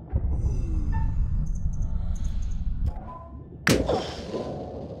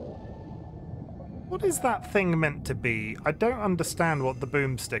 What is that thing meant to be? I don't understand what the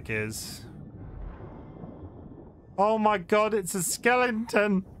boomstick is. Oh my god, it's a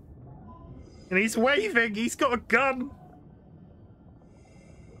skeleton! And he's waving! He's got a gun!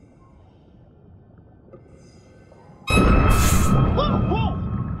 Whoa, whoa!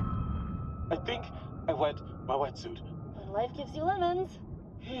 I think I wet my wetsuit. Life gives you lemons.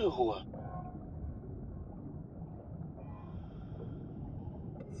 Ew.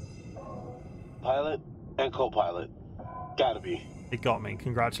 Pilot and co-pilot. Gotta be. It got me.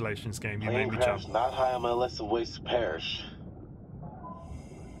 Congratulations, game. You Plane made me crash jump. not high on my list of ways to perish.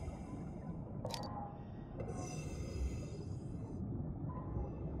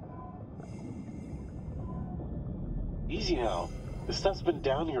 Easy now. This stuff's been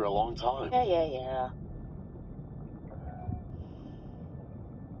down here a long time. Yeah.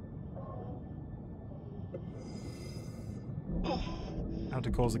 How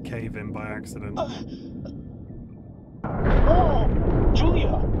to cause a cave-in by accident. Oh, Julia!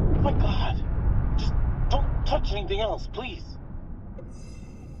 Oh my god! Just don't touch anything else, please.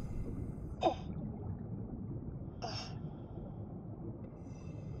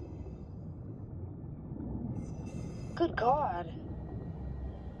 Good God.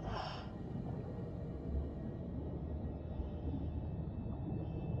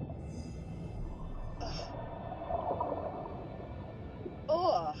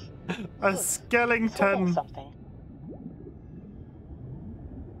 Ugh. A skeleton! Something.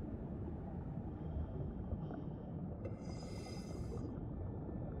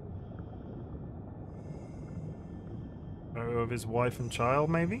 Photo of his wife and child,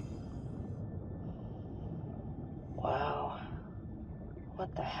 maybe? Wow.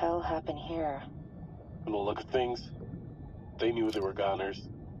 What the hell happened here? From the look of things, they knew they were goners.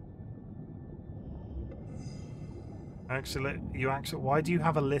 Actually, why do you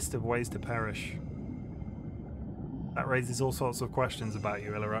have a list of ways to perish? That raises all sorts of questions about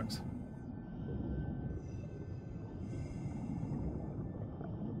you, Illarux.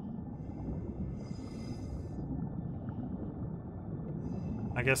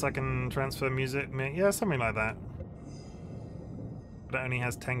 I guess I can transfer music. Yeah, something like that. But it only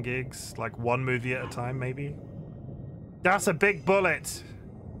has 10 gigs, like one movie at a time, maybe. That's a big bullet.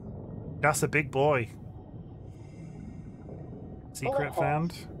 That's a big boy. Secret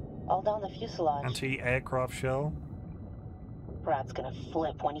found. All down the fuselage. Anti-aircraft shell. Brad's gonna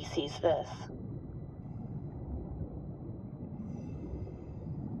flip when he sees this.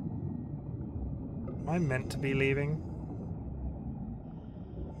 Am I meant to be leaving?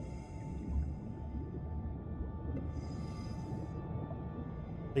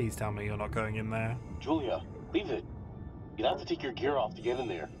 Please tell me you're not going in there. Julia, leave it. You'd have to take your gear off to get in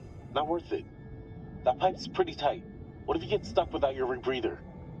there. Not worth it. That pipe's pretty tight. What if you get stuck without your rebreather?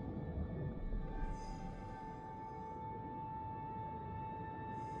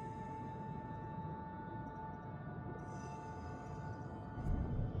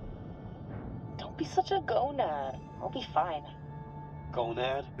 Don't be such a gonad. I'll be fine.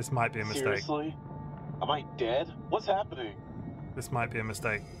 Gonad? This might be a mistake. Seriously? Am I dead? What's happening? This might be a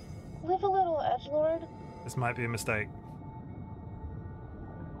mistake. Live a little, edgelord. This might be a mistake.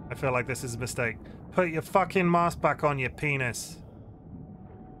 I feel like this is a mistake. Put your fucking mask back on, you penis.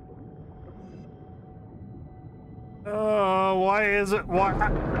 Oh, why is it? Why?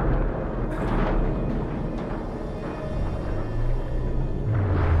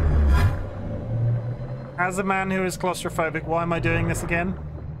 As a man who is claustrophobic, why am I doing this again?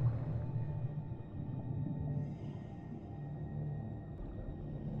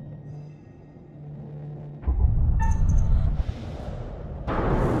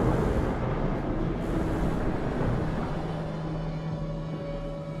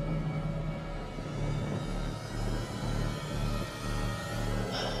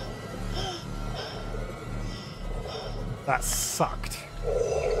 That sucked.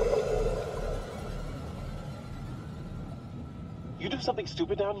 You do something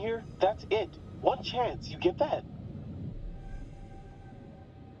stupid down here, that's it. One chance, you get that?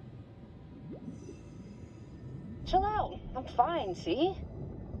 Chill out. I'm fine, see?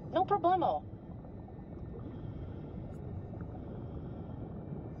 No problemo.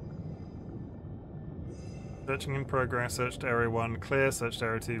 Searching in progress. Searched area 1 clear. Searched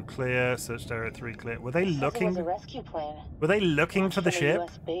area 2 clear. Searched area 3 clear. Were they looking? It was a rescue plane. Were they looking for the ship?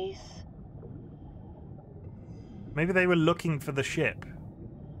 US base. Maybe they were looking for the ship.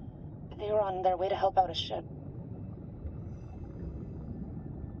 They were on their way to help out a ship.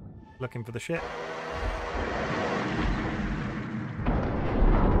 Looking for the ship.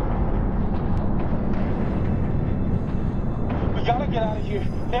 We gotta get out of here,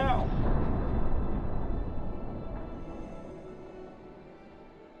 now!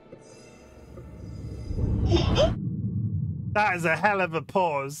 That is a hell of a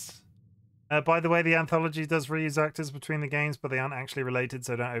pause. By the way, the anthology does reuse actors between the games, but they aren't actually related,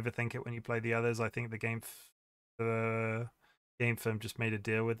 so don't overthink it when you play the others. I think the game firm just made a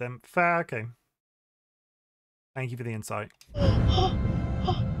deal with them. Fair, okay. Thank you for the insight.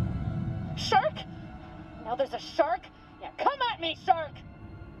 Shark? Now there's a shark? Yeah, come at me, shark!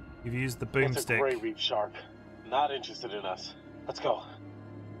 You've used the It's a boomstick. gray reef shark. Not interested in us. Let's go.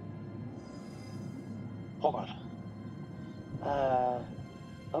 Hold on. Oh,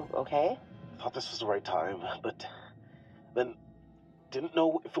 okay. Thought this was the right time, but then didn't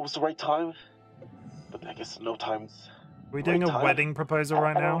know if it was the right time. But I guess no time's. Are we doing a wedding proposal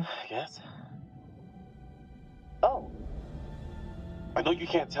right now? I guess. Oh. I know you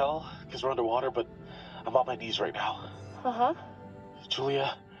can't tell because we're underwater, but I'm on my knees right now. Uh-huh.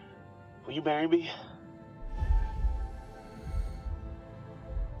 Julia, will you marry me?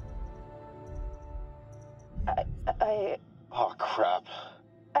 Oh, crap.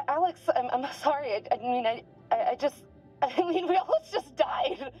 Alex, I'm sorry. I mean, we almost just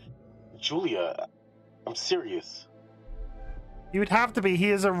died. Julia, I'm serious. You would have to be. He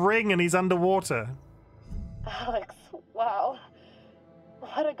has a ring and he's underwater. Alex, wow.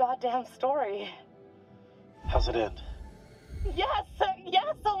 What a goddamn story. How's it end? Yes,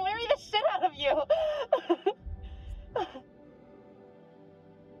 I'll marry the shit out of you.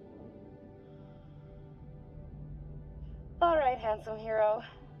 All right, handsome hero.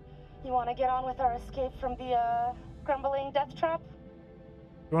 You want to get on with our escape from the, crumbling death trap?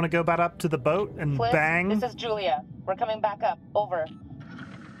 You want to go back up to the boat and Flip, bang? this is Julia. We're coming back up. Over.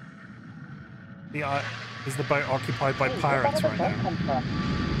 Is the boat occupied by pirates right now?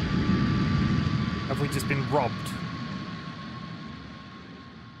 Have we just been robbed?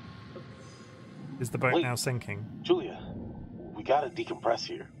 Is the boat now sinking? Julia, we gotta decompress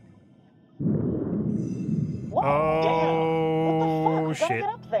here. What? Oh, Damn. What the fuck? We shit. gotta get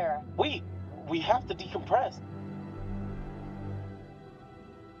up there. Wait, we have to decompress.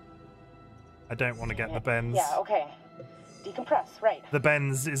 I don't want to get the bends. Yeah, okay. Decompress, right. The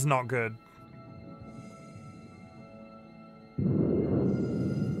bends is not good.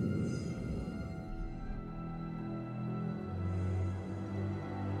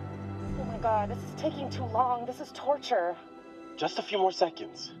 Oh my god, this is taking too long. This is torture. Just a few more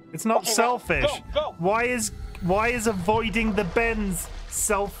seconds. It's not Okay, selfish. Go! Why is avoiding the bends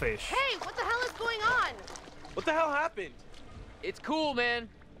selfish? Hey, what the hell is going on? What the hell happened? It's cool, man.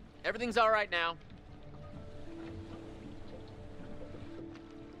 Everything's all right now.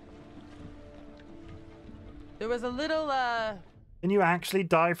 There was a little, Can you actually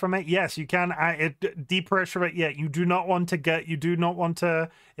die from it? Yes, you can. Depressure it. Yeah, you do not want to get. You do not want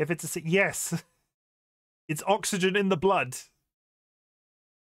to. If it's a yes, it's oxygen in the blood.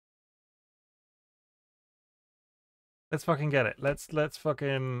 Let's fucking get it. Let's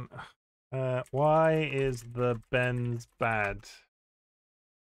fucking. Why is the bends bad?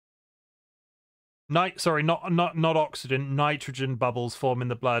 Sorry, not oxygen. Nitrogen bubbles form in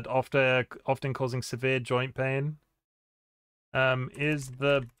the blood, often causing severe joint pain. Is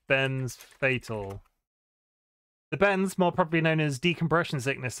the bends fatal? The bends, more properly known as decompression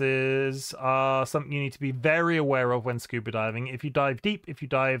sicknesses, are something you need to be very aware of when scuba diving. If you dive deep, if you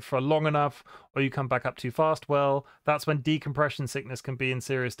dive for long enough, or you come back up too fast, well, that's when decompression sickness can be in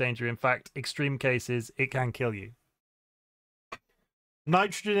serious danger. In fact, extreme cases, it can kill you.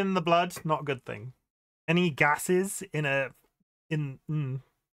 Nitrogen in the blood, not a good thing. Any gases not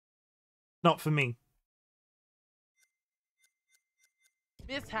for me.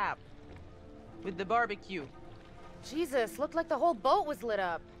 mishap with the barbecue. Jesus, looked like the whole boat was lit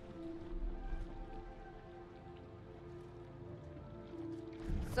up.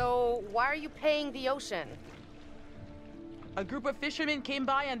 So, why are you paying the ocean? A group of fishermen came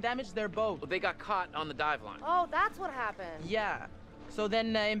by and damaged their boat. Well, they got caught on the dive line. Oh, that's what happened. Yeah. So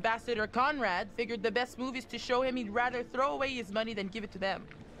then Ambassador Conrad figured the best move is to show him he'd rather throw away his money than give it to them.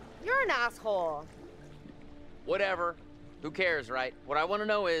 You're an asshole. Whatever. Who cares, right? What I want to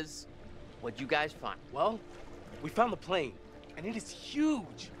know is, what'd you guys find? Well, we found the plane, and it is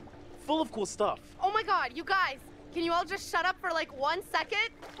huge, full of cool stuff. Oh my god, you guys, can you all just shut up for like 1 second?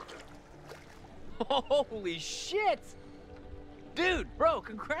 Holy shit! Dude, bro,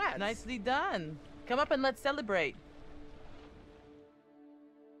 congrats! Nicely done. Come up and let's celebrate.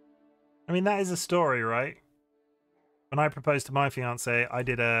 I mean, that is a story, right? When I proposed to my fiance, I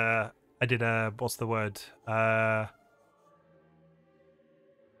did a what's the word? Oh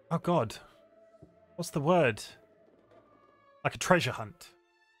god. What's the word? Like a treasure hunt.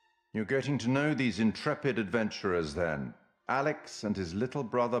 You're getting to know these intrepid adventurers then. Alex and his little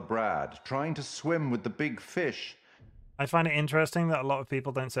brother Brad, trying to swim with the big fish. I find it interesting that a lot of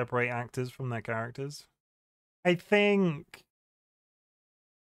people don't separate actors from their characters. I think,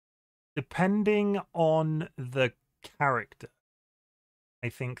 depending on the character, I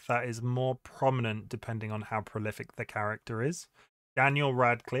think that is more prominent depending on how prolific the character is. Daniel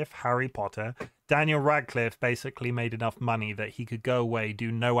Radcliffe, Harry Potter. Daniel Radcliffe basically made enough money that he could go away,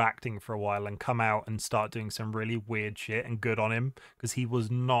 do no acting for a while, and come out and start doing some really weird shit, and good on him, because he was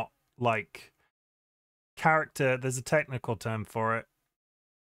not like character. There's a technical term for it.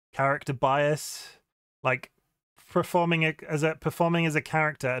 Character bias, like performing as a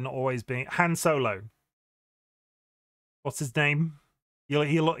character and always being Han Solo. What's his name?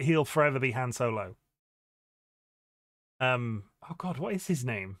 He'll forever be Han Solo. Oh god, what is his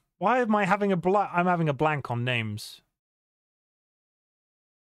name? Why am I having I'm having a blank on names.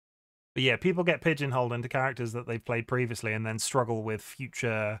 But yeah, people get pigeonholed into characters that they've played previously and then struggle with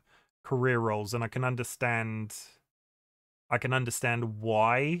future career roles, and I can understand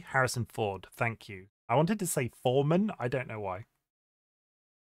why. Harrison Ford, thank you. I wanted to say Foreman, I don't know why.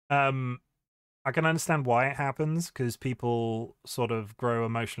 I can understand why it happens, because people sort of grow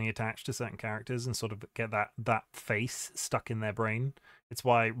emotionally attached to certain characters and sort of get that face stuck in their brain. It's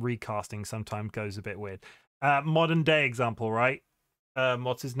why recasting sometimes goes a bit weird. Modern day example, right?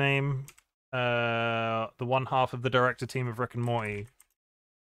 What's his name? The one half of the director team of Rick and Morty.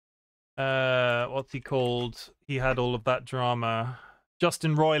 What's he called? He had all of that drama.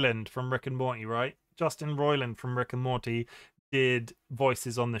 Justin Roiland from Rick and Morty, right? Justin Roiland from Rick and Morty did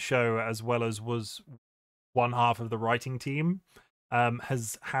voices on the show, as well as was one half of the writing team.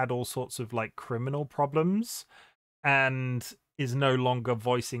 Has had all sorts of like criminal problems and is no longer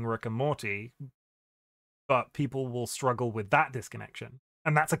voicing Rick and Morty, but people will struggle with that disconnection,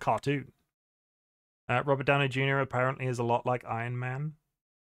 and that's a cartoon. Robert Downey Jr. apparently is a lot like Iron Man.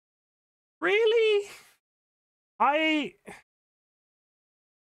 Really? I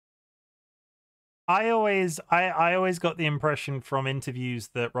always got the impression from interviews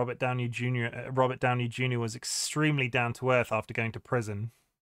that Robert Downey Jr. was extremely down to earth after going to prison.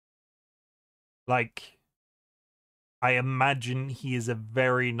 Like, I imagine he is a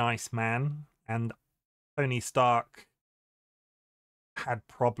very nice man, and Tony Stark had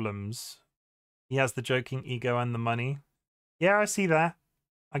problems. He has the joking ego and the money. Yeah, I see that.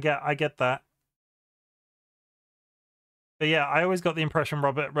 I get that. But yeah, I always got the impression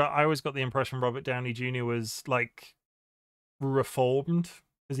Robert Downey Jr. was like reformed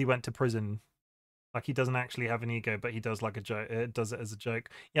because he went to prison. Like, he doesn't actually have an ego, but he does like a joke. Does it as a joke.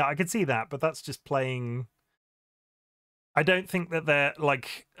 Yeah, I could see that, but that's just playing. I don't think that they're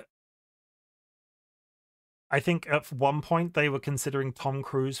like. I think at one point they were considering Tom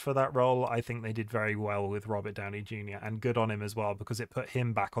Cruise for that role. I think they did very well with Robert Downey Jr. and good on him as well, because it put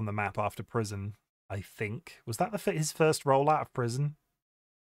him back on the map after prison. I think. Was that his first role out of prison?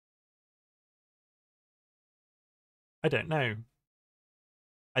 I don't know.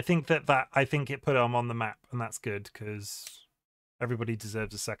 I think I think it put him on the map, and that's good, because everybody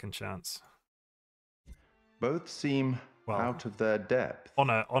deserves a second chance. Both seem out of their depth. On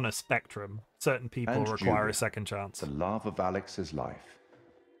a spectrum. Certain people And require Julia, a second chance. The love of Alex's life,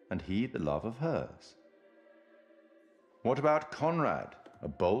 and he the love of hers. What about Conrad? A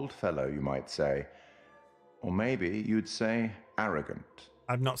bold fellow, you might say. Or maybe you'd say arrogant.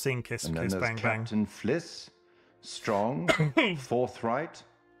 I've not seen Kiss And then Kiss there's Bang Bang. Captain Fliss, strong, forthright,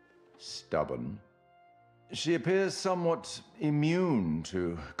 stubborn. She appears somewhat immune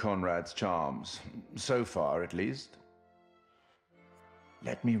to Conrad's charms, so far at least.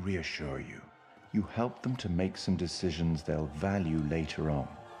 Let me reassure you, you help them to make some decisions they'll value later on.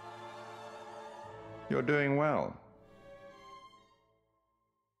 You're doing well.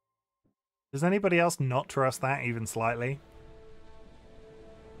 Does anybody else not trust that even slightly?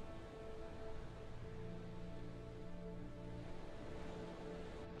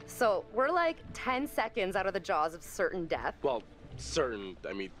 So we're like 10 seconds out of the jaws of certain death. Well, certain,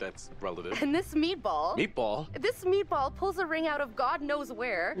 I mean, that's relative. And this meatball... Meatball? This meatball pulls a ring out of God knows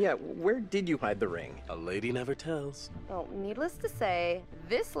where. Yeah, where did you hide the ring? A lady never tells. Well, needless to say,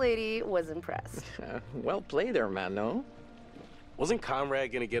 this lady was impressed. Well played there, man, no? Wasn't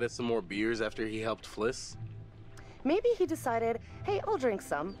Conrad gonna get us some more beers after he helped Fliss? Maybe he decided, hey, I'll drink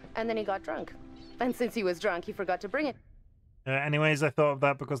some, and then he got drunk. And since he was drunk, he forgot to bring it. Anyways, I thought of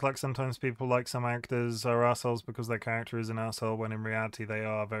that because, like, sometimes people, like, some actors are assholes because their character is an asshole, when in reality they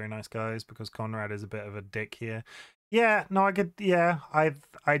are very nice guys, because Conrad is a bit of a dick here. Yeah, no, I could, yeah,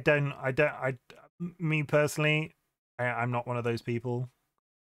 me personally, I'm not one of those people.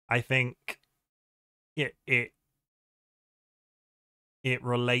 I think it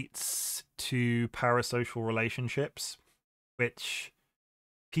relates to parasocial relationships, which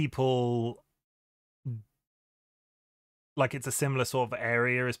people... Like, it's a similar sort of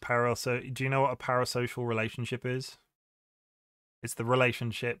area as do you know what a parasocial relationship is? It's the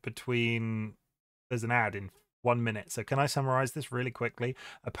relationship between... There's an ad in 1 minute, so can I summarize this really quickly?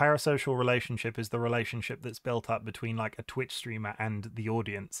 A parasocial relationship is the relationship that's built up between, like, a Twitch streamer and the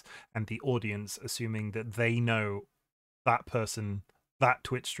audience assuming that they know that person, that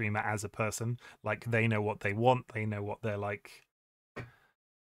Twitch streamer as a person. Like, they know what they want, they know what they're like...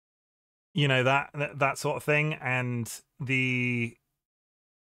 You know, that sort of thing, and it's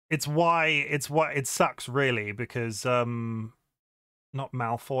why it sucks, really, because not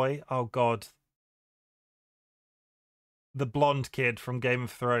Malfoy, oh god, the blonde kid from Game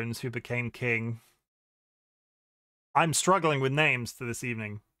of Thrones who became king. I'm struggling with names to this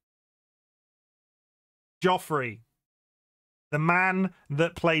evening. Joffrey. The man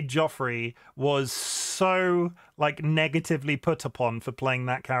that played Joffrey was so, like, negatively put upon for playing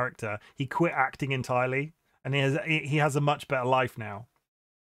that character. He quit acting entirely, and he has a much better life now.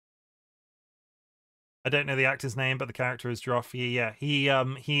 I don't know the actor's name, but the character is Joffrey. Yeah, he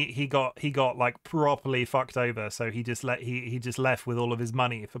got like properly fucked over, so he just left with all of his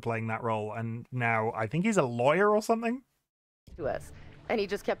money for playing that role, and now I think he's a lawyer or something. To us. And he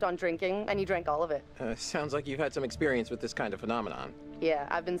just kept on drinking, and he drank all of it. Sounds like you've had some experience with this kind of phenomenon. Yeah,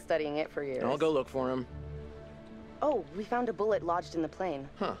 I've been studying it for years. I'll go look for him. Oh, we found a bullet lodged in the plane.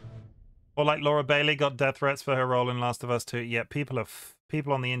 Huh. Or like Laura Bailey got death threats for her role in Last of Us 2. Yeah, people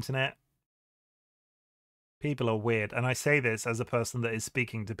on the internet. People are weird, and I say this as a person that is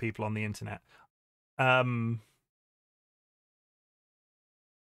speaking to people on the internet.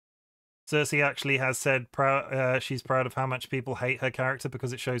 Cersei actually has said she's proud of how much people hate her character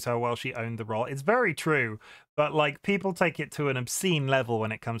because it shows how well she owned the role. It's very true, but like people take it to an obscene level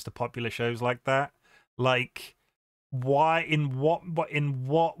when it comes to popular shows like that. Like, why, in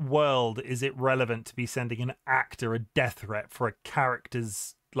what world is it relevant to be sending an actor a death threat for a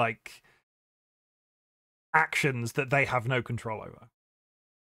character's like actions that they have no control over?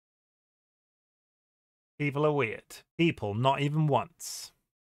 People are weird. People, not even once.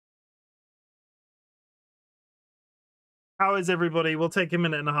 How is everybody? We'll take a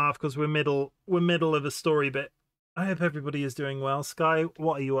minute and a half because we're middle of a story bit. I hope everybody is doing well. Sky,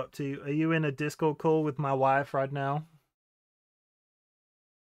 what are you up to? Are you in a Discord call with my wife right now?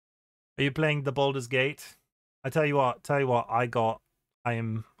 Are you playing the Baldur's Gate? I tell you what,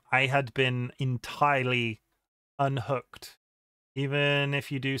 I had been entirely unhooked. Even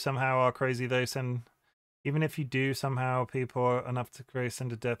if you do somehow are crazy though, even if you do somehow people are enough to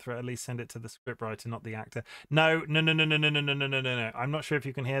send a death threat, at least send it to the scriptwriter, not the actor. No. I'm not sure if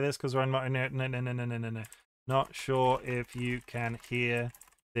you can hear this because we're no. Not sure if you can hear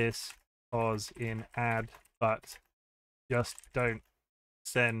this pause in ad, but just don't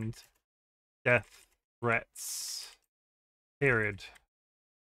send death threats. Period.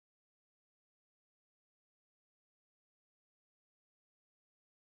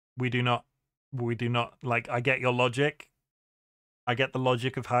 We do not, like, I get your logic. I get the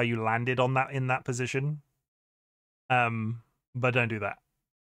logic of how you landed on that, in that position. But don't do that.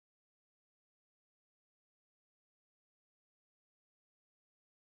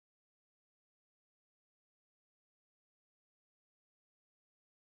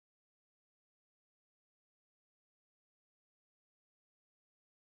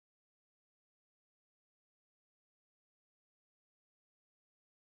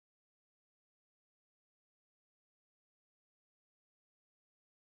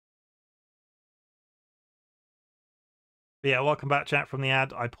 But yeah, welcome back, chat, from the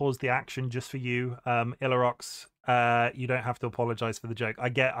ad. I paused the action just for you. Ilarox, you don't have to apologize for the joke. I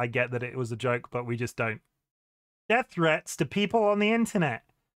get that it was a joke, but we just don't. Death threats to people on the internet.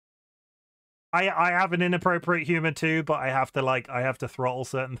 I have an inappropriate humor too, but I have to throttle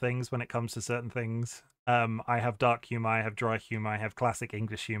certain things when it comes to certain things. I have dark humor, I have dry humor, I have classic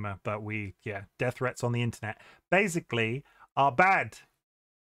English humor, but death threats on the internet basically are bad.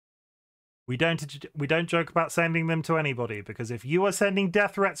 We don't joke about sending them to anybody, because if you are sending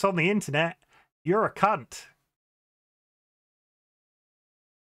death threats on the internet, you're a cunt.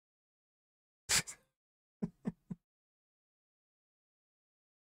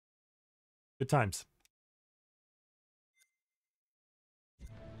 Good times.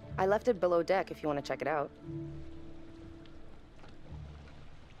 I left it below deck if you want to check it out.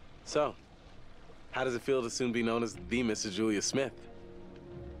 So, how does it feel to soon be known as the Mrs. Julia Smith?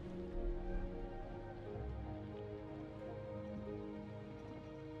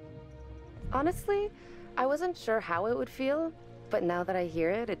 Honestly, I wasn't sure how it would feel, but now that I hear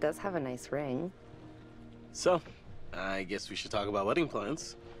it, it does have a nice ring. So, I guess we should talk about wedding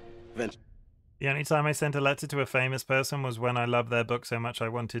plans. The only time I sent a letter to a famous person was when I loved their book so much I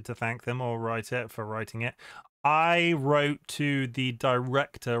wanted to thank them or write it for writing it. I wrote to the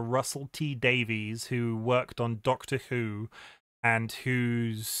director, Russell T. Davies, who worked on Doctor Who and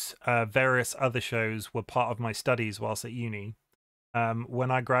whose various other shows were part of my studies whilst at uni. When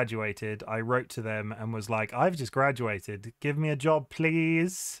I graduated, I wrote to them and was like, I've just graduated. Give me a job,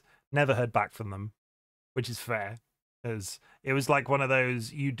 please. Never heard back from them, which is fair. Because it was like one of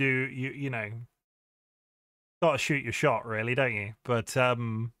those, you know, gotta shoot your shot, really, don't you? But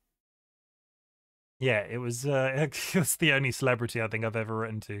yeah, it was the only celebrity I think I've ever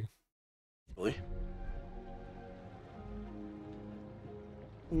written to. Really?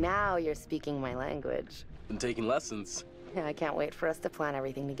 Now you're speaking my language. Been taking lessons. Yeah, I can't wait for us to plan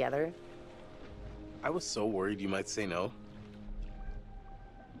everything together. I was so worried you might say no.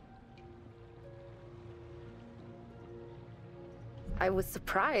 I was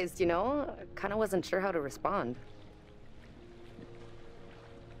surprised, you know? I kind of wasn't sure how to respond.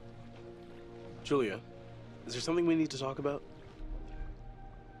 Julia, is there something we need to talk about?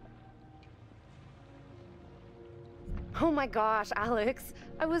 Oh my gosh, Alex.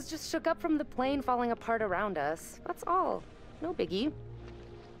 I was just shook up from the plane falling apart around us. That's all. No biggie.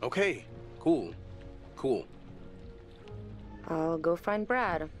 Okay, cool. Cool. I'll go find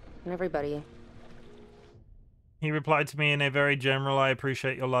Brad and everybody. He replied to me in a very general, I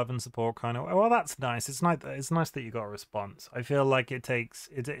appreciate your love and support kind of way. Well, that's nice. It's nice that you got a response. I feel like it takes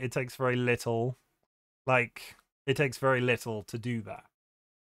very little. Like, it takes very little to do that.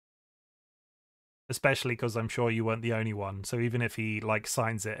 Especially because I'm sure you weren't the only one. So even if he like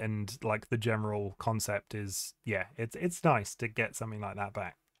signs it and like the general concept is, yeah, it's nice to get something like that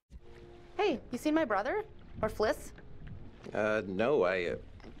back. Hey, you seen my brother? Or Fliss? No, I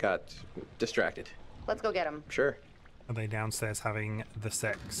got distracted. Let's go get him. Sure. Are they downstairs having the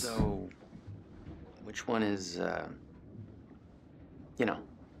sex? So, which one is, you know,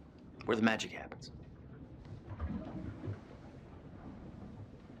 where the magic happens?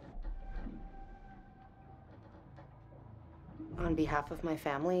 On behalf of my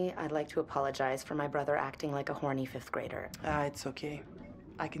family, I'd like to apologize for my brother acting like a horny 5th grader. It's okay.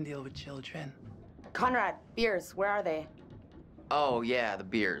 I can deal with children. Conrad, beers, where are they? Oh, yeah, the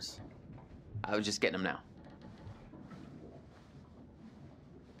beers. I was just getting them now.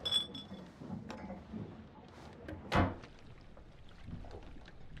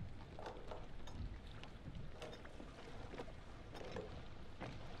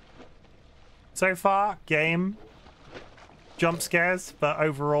 So far, game, jump scares, but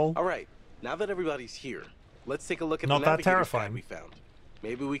overall, all right. Now that everybody's here, let's take a look at not the that navigator's terrifying. pad we found.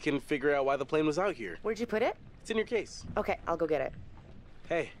 Maybe we can figure out why the plane was out here. Where'd you put it? It's in your case. Okay, I'll go get it.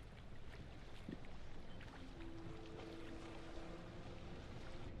 Hey.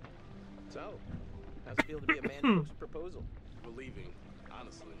 So, how's it feel to be a man post-proposal? Relieving,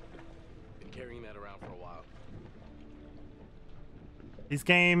 honestly. Been carrying that around for a while. These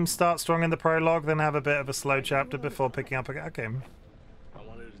games start strong in the prologue, then have a bit of a slow chapter before picking up a game. I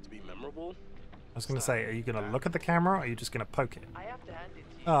wanted it to be memorable. I was going to say, are you going to look at the camera, or are you just going to poke it? I have to hand it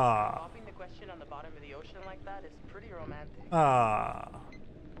to you. Ah. Popping the question on the bottom of the ocean like that is pretty romantic.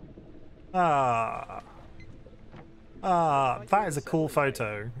 That is a cool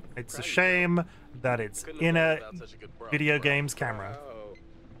photo. It's a shame that it's in a video game's camera. Oh.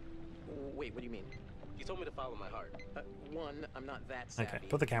 Wait, what do you mean? You told me to follow my heart. One, I'm not that savvy. Okay,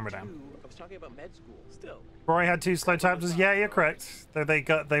 put the camera down. Two, I was talking about med school. Still. Roy had 2 slow chapters. Yeah, you're correct.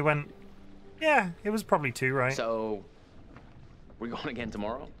 They went. Yeah, it was probably 2, right? So, we're going again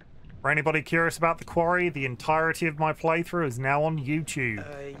tomorrow? For anybody curious about the quarry, the entirety of my playthrough is now on YouTube.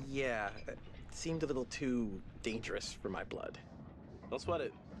 Yeah. It seemed a little too dangerous for my blood. Don't sweat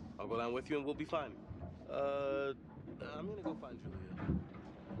it. I'll go down with you and we'll be fine. I'm gonna go find Julia.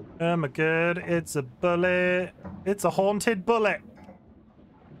 Oh my god, it's a bullet. It's a haunted bullet.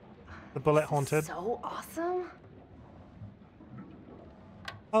 The bullet haunted. So awesome.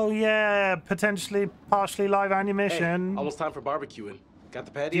 Oh yeah, potentially partially live animation. Hey, almost time for barbecuing. Got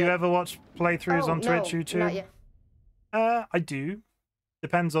the pad Do yet? you ever watch playthroughs on Twitch, No, YouTube? not yet. I do.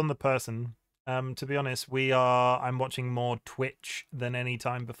 Depends on the person. To be honest, I'm watching more Twitch than any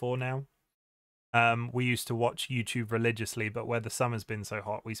time before now. We used to watch YouTube religiously, but where the summer's been so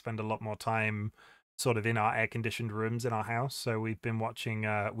hot, we spend a lot more time sort of in our air-conditioned rooms in our house. So we've been watching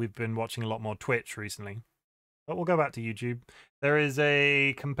a lot more Twitch recently. But we'll go back to YouTube. There is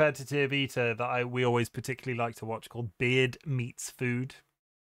a competitive eater that we always particularly like to watch called Beard Meets Food.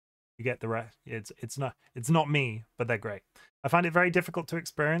 You get the rest. It's not me, but they're great. I find it very difficult to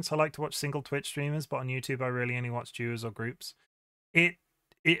experience. I like to watch single Twitch streamers, but on YouTube I really only watch duos or groups. It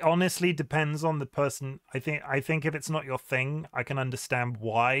honestly depends on the person. I think if it's not your thing, I can understand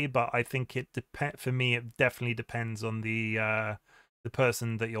why, but I think for me it definitely depends on the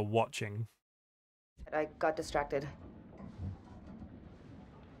person that you're watching. I got distracted.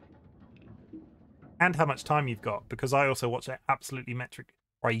 And how much time you've got, because I also watch an absolutely metric,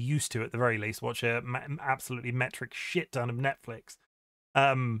 or I used to at the very least watch a absolutely metric shit ton of Netflix.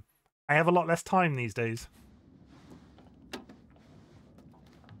 I have a lot less time these days.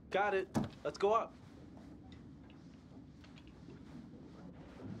 Got it. Let's go up.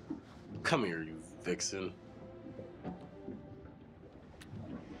 Come here, you vixen.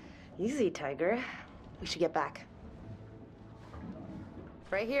 Easy, Tiger. We should get back.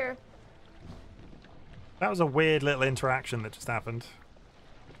 Right here. That was a weird little interaction that just happened.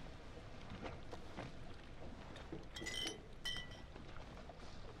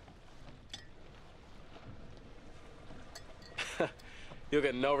 You'll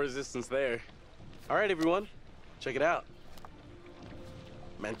get no resistance there. All right, everyone, check it out.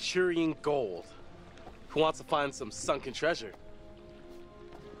 Manchurian gold. Who wants to find some sunken treasure?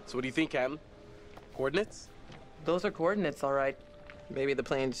 So what do you think, Captain? Coordinates? Those are coordinates, all right. Maybe the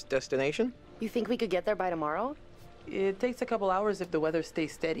plane's destination? You think we could get there by tomorrow? It takes a couple hours if the weather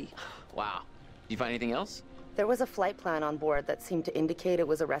stays steady. Wow. You find anything else? There was a flight plan on board that seemed to indicate it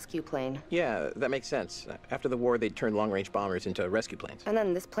was a rescue plane. Yeah, that makes sense. After the war, they'd turned long-range bombers into rescue planes. And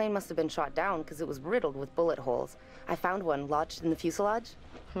then this plane must have been shot down because it was riddled with bullet holes. I found one lodged in the fuselage.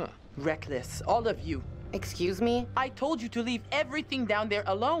 Huh. Reckless, all of you. Excuse me? I told you to leave everything down there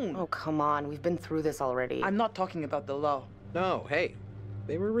alone. Oh, come on. We've been through this already. I'm not talking about the law. No, hey,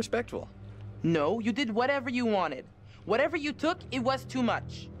 they were respectful. No, you did whatever you wanted. Whatever you took, it was too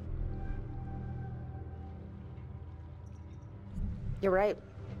much. You're right.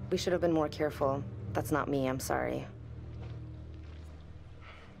 We should have been more careful. That's not me, I'm sorry.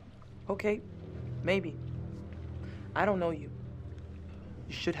 Okay, maybe. I don't know you.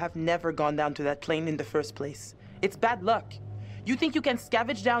 You should have never gone down to that plane in the first place. It's bad luck. You think you can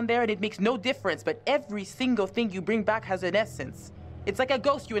scavenge down there and it makes no difference, but every single thing you bring back has an essence. It's like a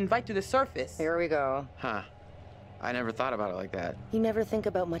ghost you invite to the surface. Here we go. Huh. I never thought about it like that. You never think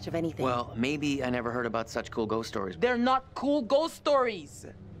about much of anything. Well, maybe I never heard about such cool ghost stories. They're not cool ghost stories.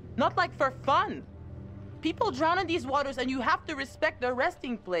 Not like for fun. People drown in these waters and you have to respect their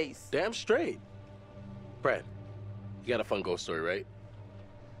resting place. Damn straight. Brad, you got a fun ghost story, right?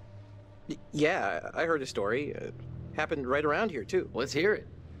 Yeah, I heard a story. Happened right around here, too. Let's hear it.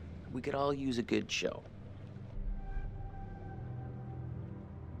 We could all use a good show.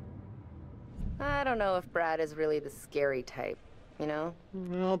 I don't know if Brad is really the scary type, you know?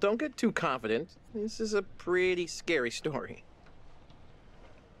 Well, don't get too confident. This is a pretty scary story.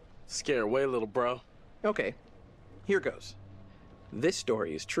 Scare away, little bro. Okay, here goes. This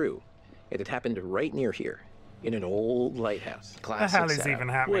story is true. It had happened right near here, in an old lighthouse. What the hell is even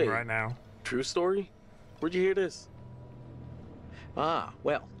happening right now? True story? Where'd you hear this? Ah,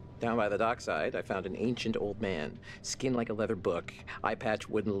 well, down by the dockside, I found an ancient old man, skin like a leather book, eye patch,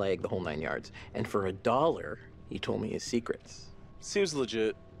 wooden leg, the whole 9 yards. And for $1, he told me his secrets. Seems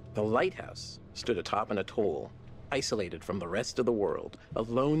legit. The lighthouse stood atop an atoll, isolated from the rest of the world, a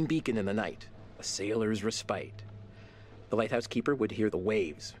lone beacon in the night, a sailor's respite. The lighthouse keeper would hear the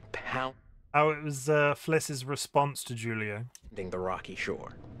waves pounding Oh, it was Fliss's response to Julia. The rocky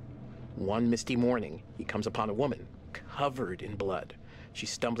shore. One misty morning, he comes upon a woman, covered in blood. She's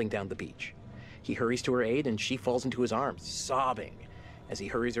stumbling down the beach. He hurries to her aid, and she falls into his arms, sobbing. As he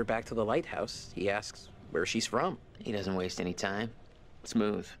hurries her back to the lighthouse, he asks where she's from. He doesn't waste any time.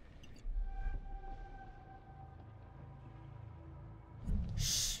 Smooth.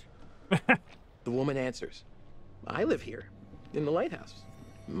 The woman answers, I live here, in the lighthouse.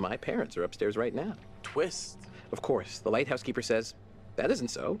 My parents are upstairs right now. Twist. Of course, the lighthouse keeper says, that isn't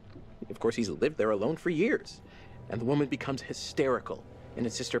so. Of course, he's lived there alone for years. And the woman becomes hysterical and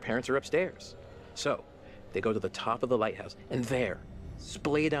insists her parents are upstairs. So, they go to the top of the lighthouse, and there,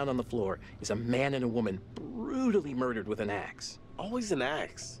 splayed out on the floor, is a man and a woman brutally murdered with an axe. Always an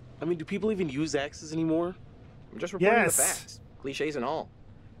axe. I mean, do people even use axes anymore? I'm just reporting the facts, cliches and all.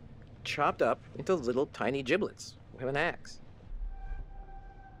 Chopped up into little tiny giblets with an axe.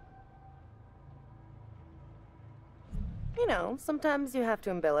 You know, sometimes you have to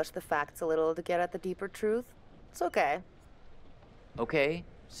embellish the facts a little to get at the deeper truth. It's okay. Okay,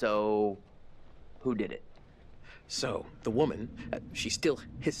 so who did it? So, the woman, she's still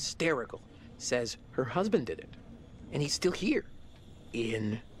hysterical, says her husband did it. And he's still here,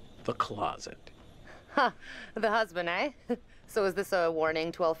 in the closet. Ha! The husband, eh? So is this a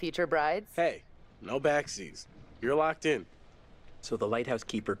warning to all future brides? Hey, no backseas. You're locked in. So the lighthouse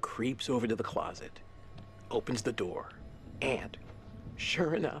keeper creeps over to the closet, opens the door, and,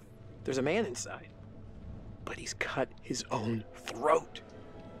 sure enough, there's a man inside. But he's cut his own throat.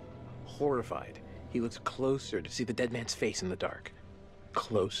 Horrified, he looks closer to see the dead man's face in the dark.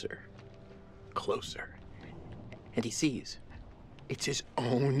 Closer. Closer. And he sees it's his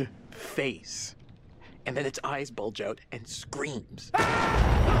own face. And then its eyes bulge out and screams.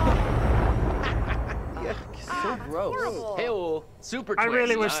 Yeah, so gross. Hey, super twist. I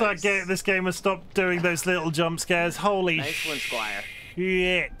really wish this game would stop doing those little jump scares. Holy nice one, Squire.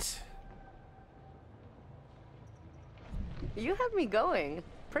 Shit. You have me going.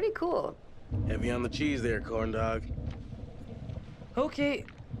 Pretty cool. Heavy on the cheese there, corn dog. Okay,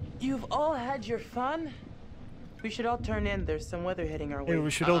 you've all had your fun. We should all turn in. There's some weather hitting our way. Yeah, we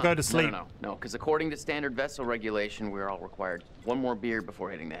should all go to sleep. No, because according to standard vessel regulation, we're all required one more beer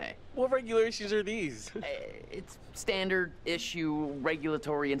before hitting the hay. What regulations are these? It's standard issue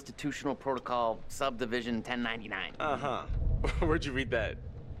regulatory institutional protocol subdivision 1099. Uh-huh. Where'd you read that?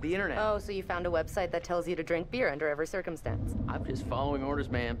 The internet. Oh, so you found a website that tells you to drink beer under every circumstance. I'm just following orders,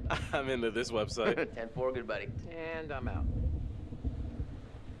 ma'am. I'm into this website. 10-4, good buddy. And I'm out.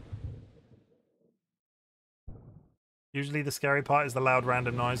 Usually the scary part is the loud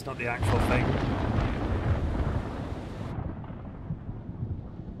random noise, not the actual thing.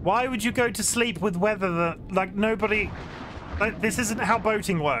 Why would you go to sleep with weather that, like, nobody... Like, this isn't how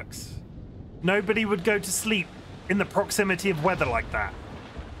boating works. Nobody would go to sleep in the proximity of weather like that.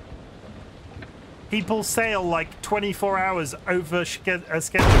 People sail, like, 24 hours over a schedule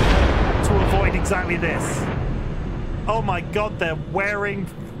to avoid exactly this. Oh my god, they're wearing...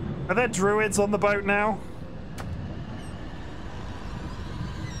 Are there druids on the boat now?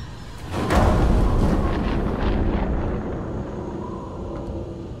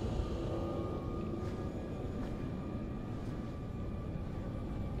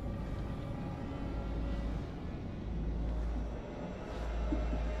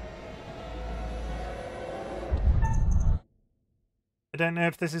 I don't know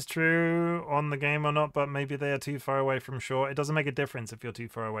if this is true on the game or not, but maybe they are too far away from shore. It doesn't make a difference if you're too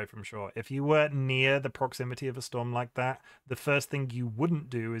far away from shore. If you were near the proximity of a storm like that, the first thing you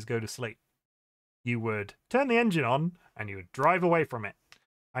wouldn't do is go to sleep. You would turn the engine on and you would drive away from it.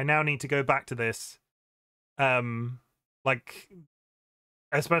 I now need to go back to this. Like,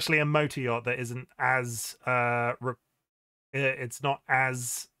 especially a motor yacht that isn't as it's not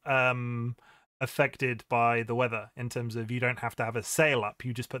as affected by the weather in terms of you don't have to have a sail up,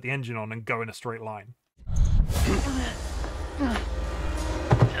 you just put the engine on and go in a straight line.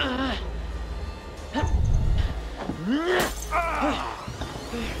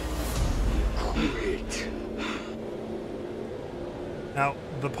 Now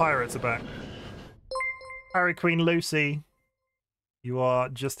the pirates are back. Harry Queen Lucy, you are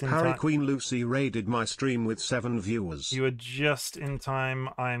just in time. Harry Queen Lucy raided my stream with 7 viewers. You are just in time.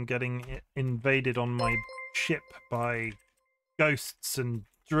 I am getting invaded on my ship by ghosts and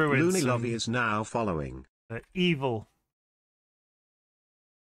druids. Looney Lobby is now following. They're evil.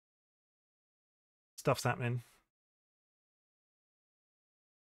 Stuff's happening.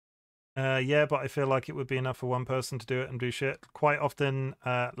 Yeah, but I feel like it would be enough for one person to do it and do shit. Quite often,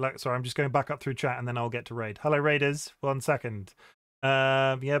 sorry, I'm just going back up through chat and then I'll get to raid. Hello, raiders. 1 second.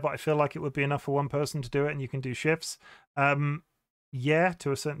 Yeah, but I feel like it would be enough for one person to do it and you can do shifts. Yeah,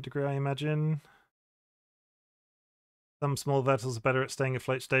 to a certain degree, I imagine. Some small vessels are better at staying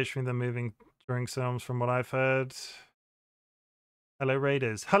afloat stationary than moving during storms, from what I've heard. Hello,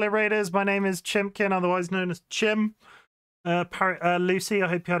 raiders. Hello, raiders. My name is Chimken, otherwise known as Chim. Lucy, I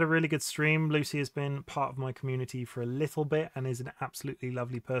hope you had a really good stream. Lucy has been part of my community for a little bit and is an absolutely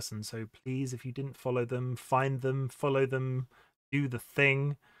lovely person. So please, if you didn't follow them, find them, follow them, Do the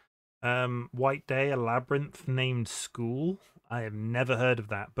Thing. White Day, a labyrinth named School. I have never heard of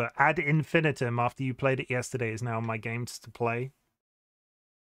that, but Ad Infinitum, after you played it yesterday, is now on my games to play.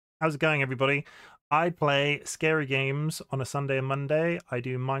 How's it going, everybody? I play scary games on a Sunday and Monday. I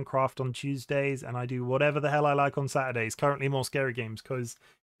do Minecraft on Tuesdays, and I do whatever the hell I like on Saturdays. Currently more scary games, because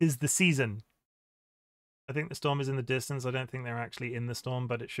it's the season. I think the storm is in the distance. I don't think they're actually in the storm,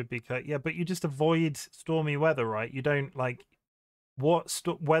 but it should be. Yeah, but you just avoid stormy weather, right? You don't, like,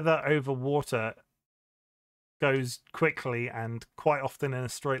 weather over water goes quickly and quite often in a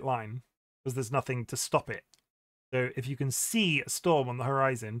straight line because there's nothing to stop it. So if you can see a storm on the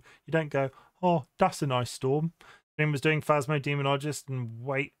horizon, you don't go, oh, that's a nice storm. Jim was doing Phasmo Demonologist and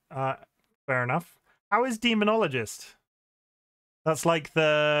wait, fair enough. How is Demonologist? That's like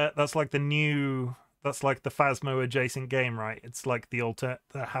the Phasmo adjacent game, right? It's like the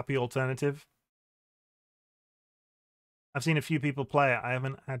happy alternative. I've seen a few people play it. I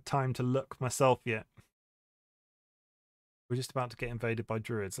haven't had time to look myself yet. We're just about to get invaded by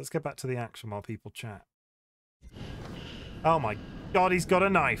druids. Let's get back to the action while people chat. Oh my god, he's got a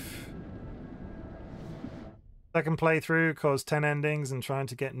knife. Second playthrough, caused 10 endings and trying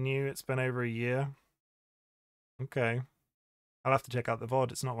to get new. It's been over a year. Okay. I'll have to check out the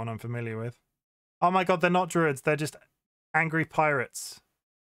VOD. It's not one I'm familiar with. Oh my god, they're not druids. They're just angry pirates.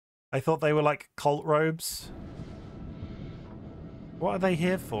 I thought they were like cult robes. What are they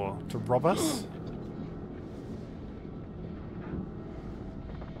here for? To rob us?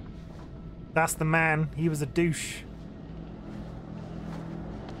 That's the man. He was a douche.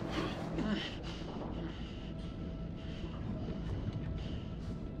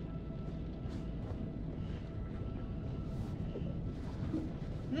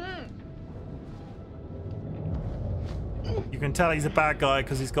 You can tell he's a bad guy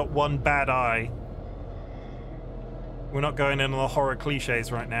because he's got one bad eye. We're not going in on the horror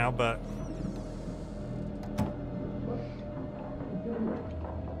cliches right now, but...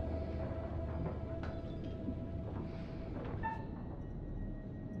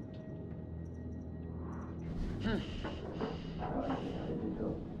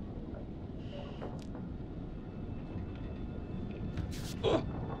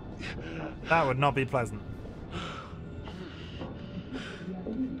 That would not be pleasant.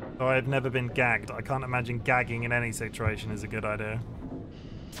 So I've never been gagged. I can't imagine gagging in any situation is a good idea.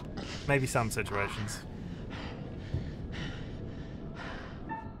 Maybe some situations.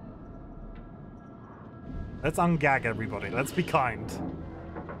 Let's ungag everybody. Let's be kind.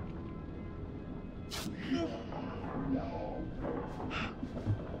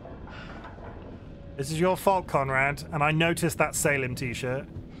 This is your fault, Conrad, and I noticed that Salem t-shirt.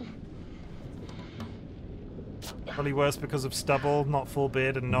 Probably worse because of stubble, not full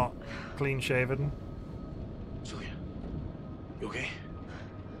beard, and not clean shaven. Julia, you okay?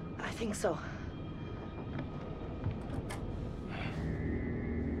 I think so.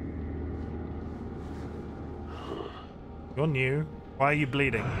 You're new. Why are you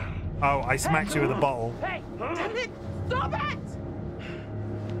bleeding? Oh, I smacked you with a bottle. Hey! Damn it! Stop it!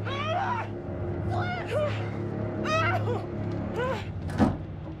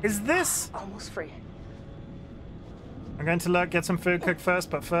 Is this? Almost free. I'm going to get some food cooked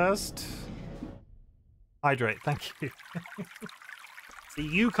first, but first... hydrate, thank you. See,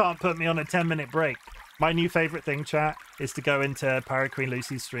 you can't put me on a 10-minute break. My new favourite thing, chat, is to go into Pirate Queen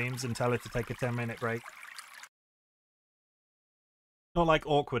Lucy's streams and tell her to take a 10-minute break. Not like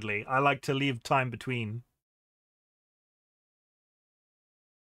awkwardly. I like to leave time between.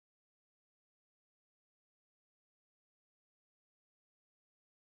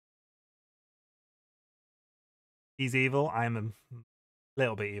 He's evil. I'm a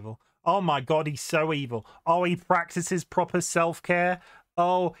little bit evil. Oh my god, he's so evil. Oh, he practices proper self-care.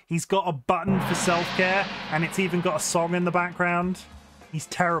 Oh, he's got a button for self-care, and it's even got a song in the background. He's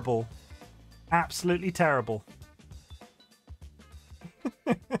terrible. Absolutely terrible.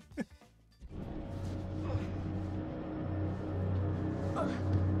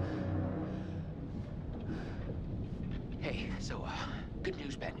 Hey, so, good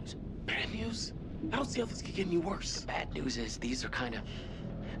news, bad news. Bad news? I don't see how this could get any worse. The bad news is these are kind of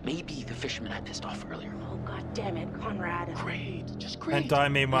maybe the fishermen I pissed off earlier. Oh, god damn it, Conrad. Great, just great. And die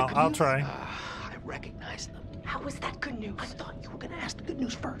meanwhile. I'll try. I recognize them. How is that good news? I thought you were gonna ask the good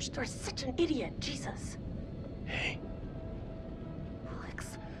news first. You're such an idiot, Jesus. Hey.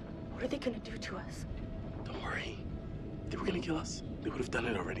 Alex, what are they gonna do to us? Don't worry. If they were gonna kill us, they would have done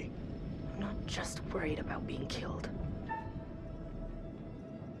it already. I'm not just worried about being killed.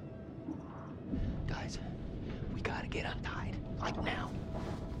 Guys, we gotta get untied. Like now.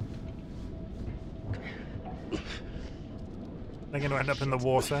 They're going to end up in the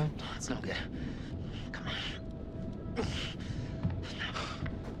water. It's no good. Come on.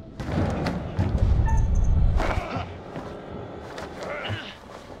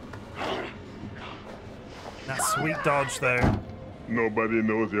 That sweet dodge, though. Nobody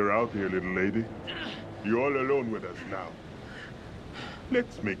knows you're out here, little lady. You're all alone with us now.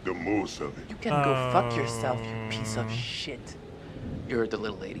 Let's make the most of it. You can go fuck yourself, you piece of shit. You're the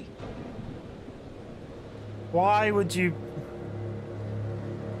little lady. Why would you...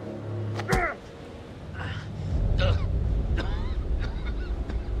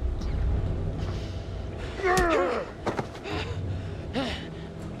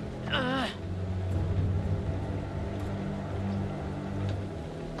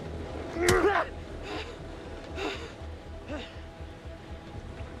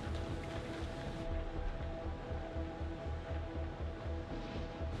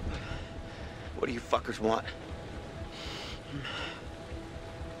 What do you fuckers want?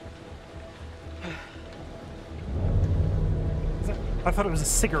 I thought it was a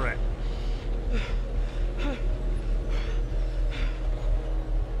cigarette.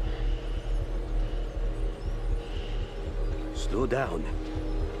 Slow down.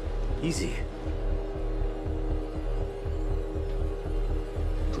 Easy.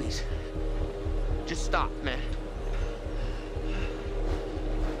 Please. Just stop, man.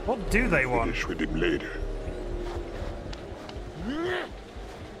 What do they want? Finish with him later.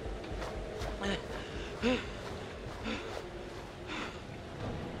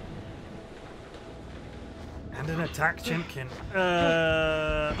 And an attack, Chimken.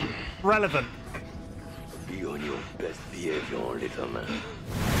 Relevant. Be on your best behavior, little man.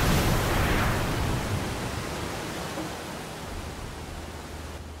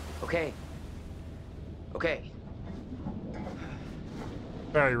 Okay. Okay.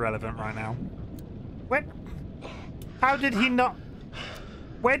 Very relevant right now. When? How did he not?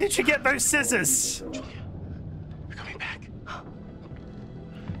 Where did you get those scissors? Julia, you're coming back.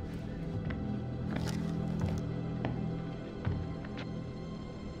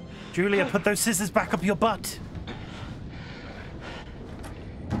 Julia, put those scissors back up your butt.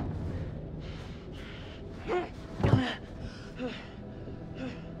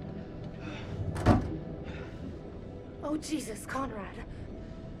 Oh, Jesus, Conrad.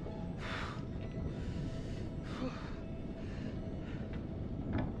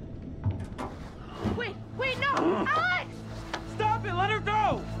 Wait, no! Alex! Stop it! Let her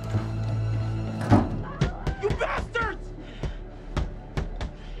go! You bastards!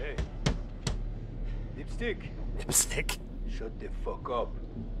 Hey. Lipstick. Lipstick. Shut the fuck up.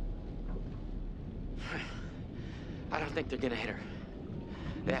 I don't think they're gonna hit her.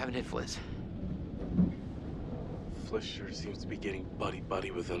 They haven't hit Fliss. Fliss sure seems to be getting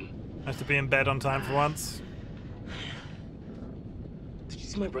buddy-buddy with him. Nice to be in bed on time for once. Did you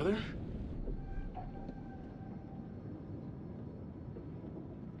see my brother?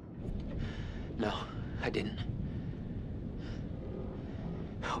 No, I didn't.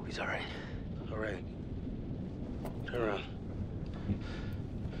 I hope he's alright. Alright. Turn around.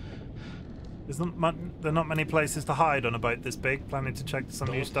 There are not many places to hide on a boat this big. Planning to check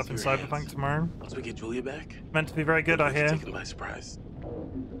some new stuff in Cyberpunk tomorrow. Once we get Julia back, meant to be very good, I hear. Taken by surprise.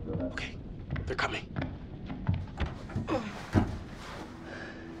 Okay, they're coming.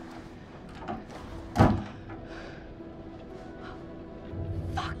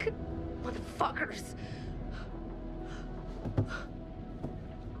 Fuck. Motherfuckers.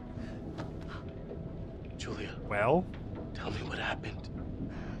 Julia. Well? Tell me what happened.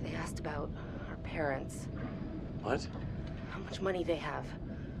 They asked about our parents. What? How much money they have.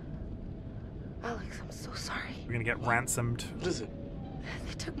 Alex, I'm so sorry. We're gonna get ransomed. What is it?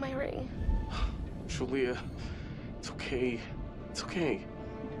 They took my ring. Julia, it's okay. It's okay.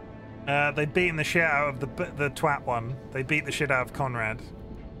 They'd beaten the shit out of the twat one. They beat the shit out of Conrad.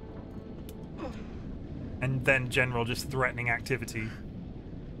 And then general just threatening activity.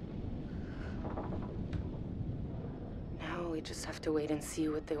 Now we just have to wait and see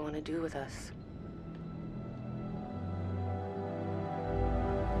what they want to do with us.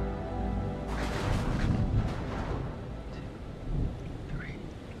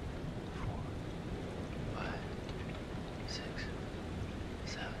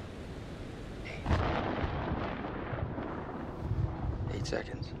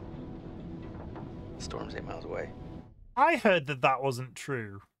 Seconds. The storm's 8 miles away. I heard that wasn't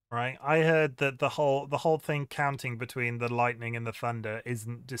true, right? I heard that the whole thing counting between the lightning and the thunder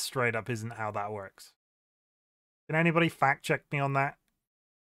isn't just straight up isn't how that works. Can anybody fact check me on that?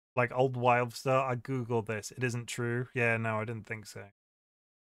 Like old Wildstar, I googled this. It isn't true. Yeah, no, I didn't think so.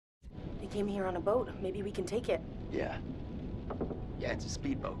 They came here on a boat. Maybe we can take it. Yeah. Yeah, it's a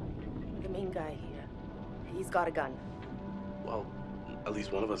speedboat. The main guy here. He's got a gun. Well, at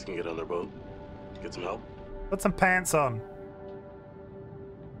least one of us can get on their boat. Get some help. Put some pants on.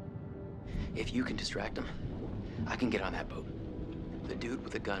 If you can distract him, I can get on that boat. The dude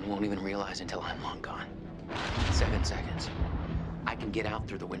with the gun won't even realize until I'm long gone. 7 seconds. I can get out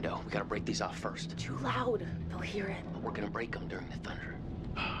through the window. We gotta break these off first. Too loud. They'll hear it. We're gonna break them during the thunder.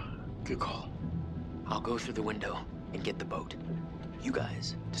 Good call. I'll go through the window and get the boat. You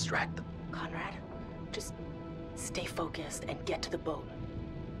guys distract them. Conrad, just stay focused and get to the boat.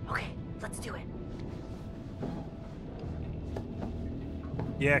 Okay, let's do it.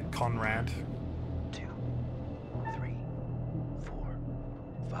 Yeah, Conrad. 2, 3, 4,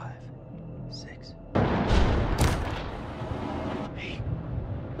 5, 6. Hey,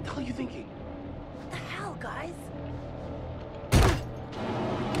 what the hell are you thinking? What the hell, guys?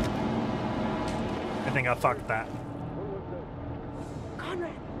 I think I fucked that.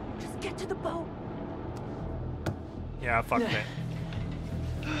 Conrad, just get to the boat. Yeah, I fucked it.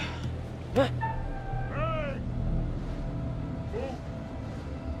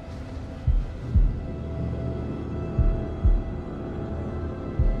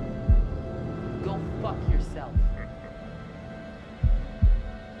 Go fuck yourself.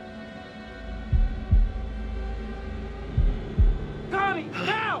 Tommy,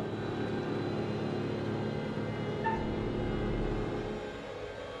 now!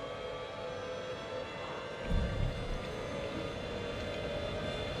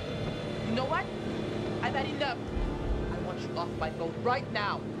 You know what? I've had enough. I want you off my boat right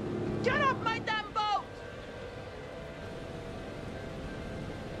now. Get off my damn boat!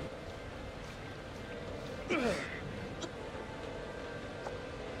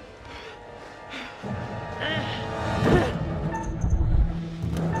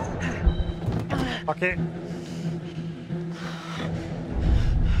 Okay.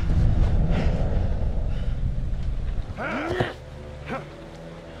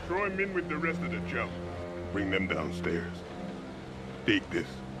 Throw him in with the rest of the jump. Bring them downstairs. Take this.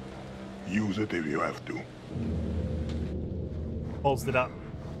 Use it if you have to. Holds it up.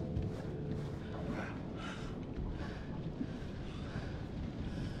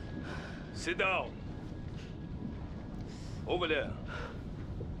 Sit down. Over there.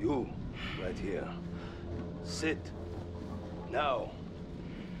 You, right here. Sit. Now.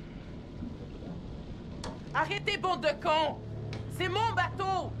 Arrêtez, bande de cons! C'est mon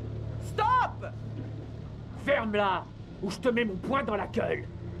bateau! Stop! Ferme-la, ou je te mets mon poing dans la gueule.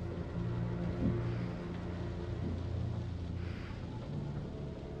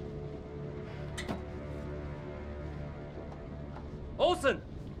 Olsen!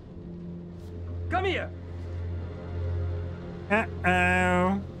 Come here!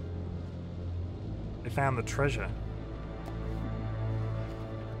 Uh-oh. They found the treasure.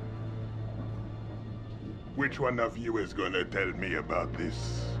 Which one of you is gonna tell me about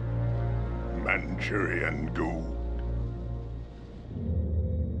this Manchurian gold?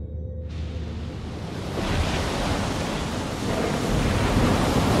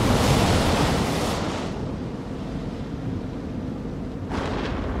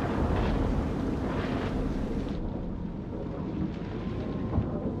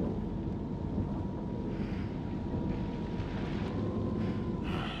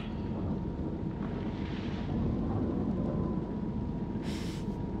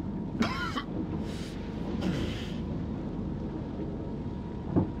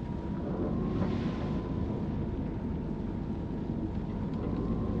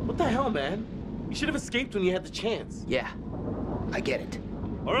 What the hell, man? You should have escaped when you had the chance. Yeah, I get it.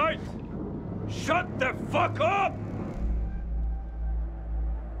 All right. Shut the fuck up!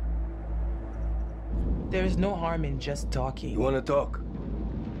 There's no harm in just talking. You wanna talk?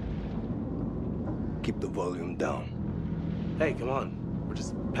 Keep the volume down. Hey, come on. We're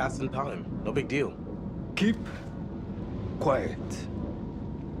just passing time. No big deal. Keep quiet.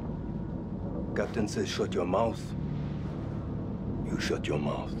 Captain says shut your mouth. You shut your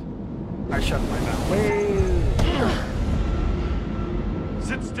mouth. I shut my mouth.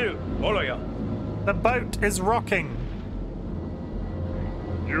 Sit still, all of you. The boat is rocking.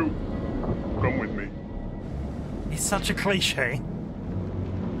 You, come with me. He's such a cliche.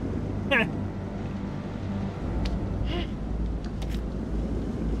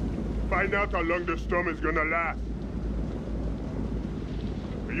 Find out how long the storm is gonna last.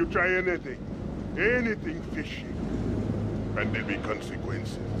 If you try anything fishy, and there'll be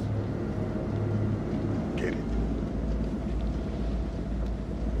consequences. Get it?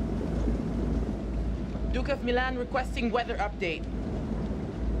 Duke of Milan requesting weather update.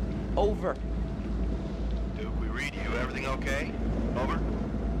 Over. Duke, we read you. Everything okay? Over.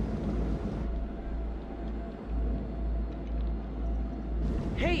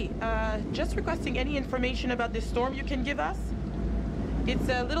 Hey, just requesting any information about this storm you can give us? It's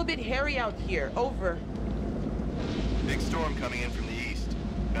a little bit hairy out here. Over. Big storm coming in from the east.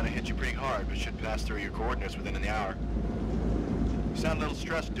 Gonna hit you pretty hard, but should pass through your coordinates within an hour. You sound a little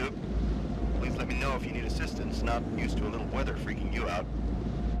stressed, Duke. Please let me know if you need assistance. Not used to a little weather freaking you out.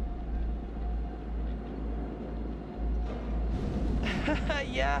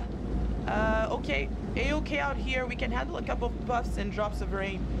 Yeah. Okay. A-okay out here. We can handle a couple of puffs and drops of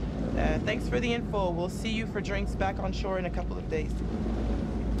rain. Thanks for the info. We'll see you for drinks back on shore in a couple of days.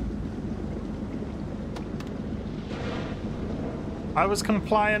 I was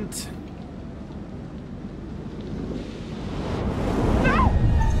compliant.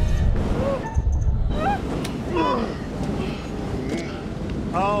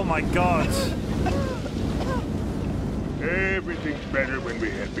 Oh my god. Everything's better when we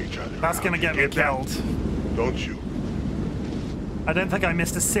help each other. That's gonna get me killed. Don't you? I don't think I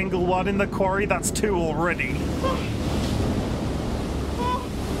missed a single one in the quarry. That's 2 already.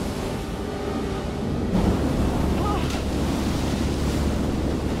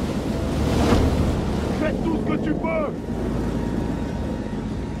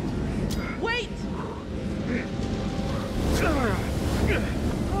 Wait!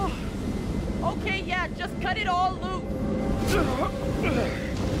 Okay, yeah, just cut it all loose.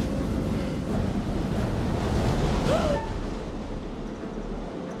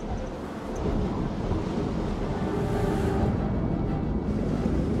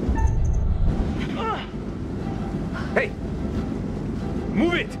 Hey!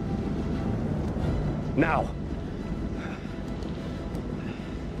 Move it! Now!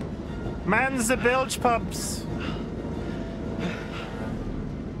 Man's the bilge pumps.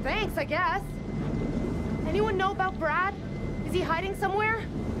 Thanks, I guess. Anyone know about Brad? Is he hiding somewhere?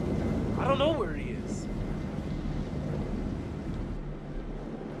 I don't know where he is.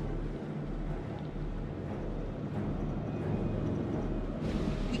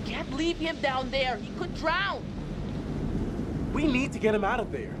 We can't leave him down there. He could drown. We need to get him out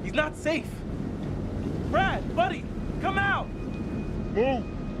of there. He's not safe. Brad, buddy, come out! Move!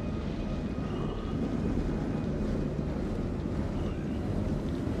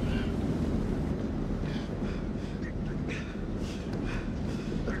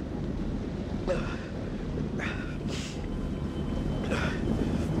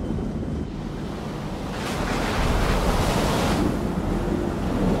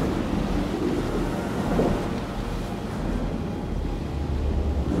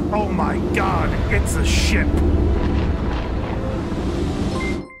 Oh my god, it's a ship.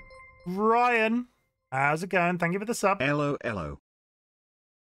 Ryan, how's it going? Thank you for the sub. LOLO.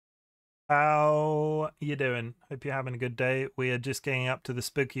 How you doing? Hope you're having a good day. We are just getting up to the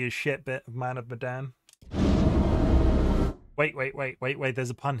spooky as shit bit of Man of Medan. Wait, there's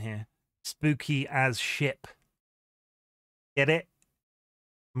a pun here. Spooky as ship. Get it?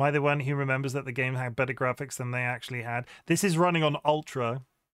 Am I the one who remembers that the game had better graphics than they actually had? This is running on Ultra.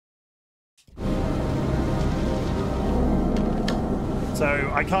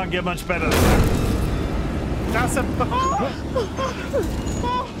 So I can't get much better than that. That's a...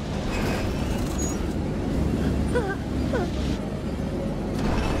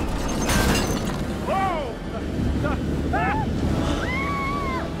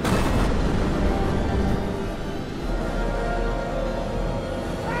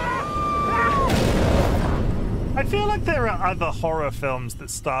 I feel like there are other horror films that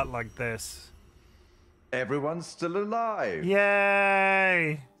start like this. Everyone's still alive.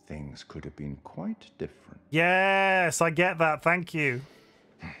 Yay! Things could have been quite different. Yes, I get that. Thank you.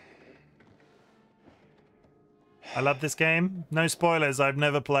 I love this game. No spoilers. I've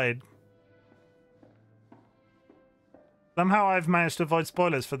never played. Somehow I've managed to avoid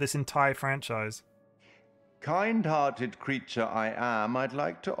spoilers for this entire franchise. Kind-hearted creature I am, I'd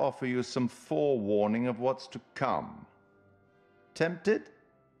like to offer you some forewarning of what's to come. Tempted?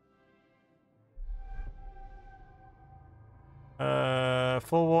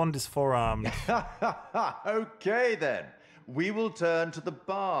 Forewarned is forearmed. Okay then. We will turn to the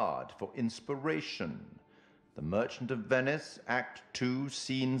Bard for inspiration. The Merchant of Venice, Act 2,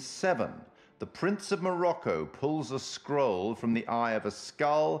 Scene 7. The Prince of Morocco pulls a scroll from the eye of a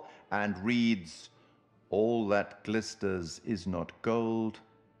skull and reads, "All that glisters is not gold.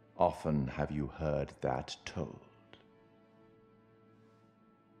 Often have you heard that told."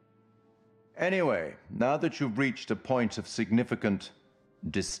 Anyway, now that you've reached a point of significant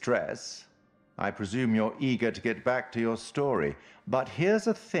distress, I presume you're eager to get back to your story. But here's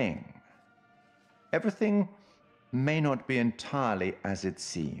a thing. Everything may not be entirely as it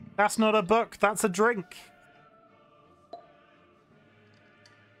seems. That's not a book, that's a drink.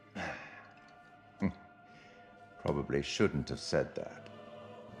 Probably shouldn't have said that.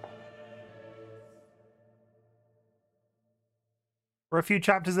 We're a few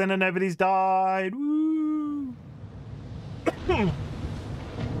chapters in and nobody's died. Woo!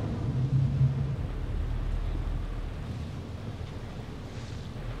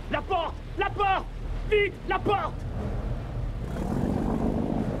 La porte! La porte! Vite! La porte!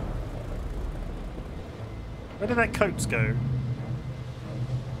 Where did their coats go?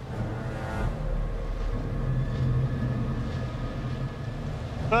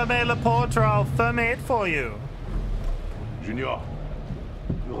 Fermez la porte or I'll fermer it for you. Junior,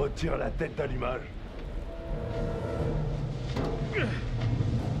 retire la tête d'allumage.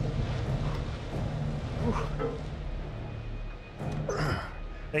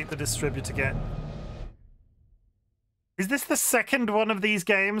 Take the distributor get. Is this the second one of these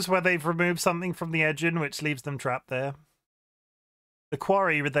games where they've removed something from the engine which leaves them trapped there? The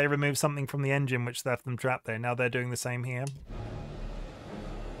Quarry, they removed something from the engine which left them trapped there. Now they're doing the same here.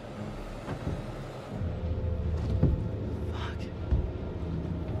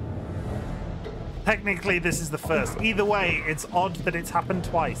 Technically, this is the first. Either way, it's odd that it's happened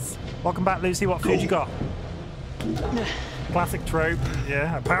twice. Welcome back, Lucy. What food you got? Classic trope.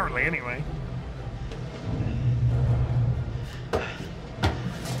 Yeah, apparently, anyway.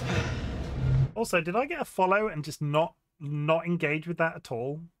 Also, did I get a follow and just not engage with that at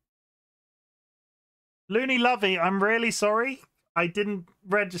all? Looney Lovey, I'm really sorry. I didn't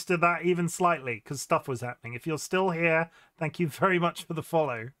register that even slightly because stuff was happening. If you're still here, thank you very much for the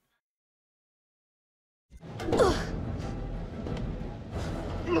follow.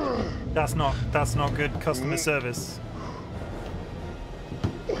 That's not good customer service.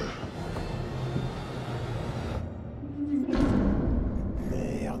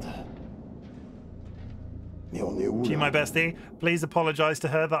 Gee, my bestie, please apologize to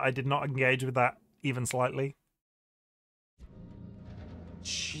her that I did not engage with that even slightly.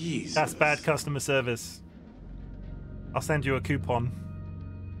 Jesus. That's bad customer service. I'll send you a coupon.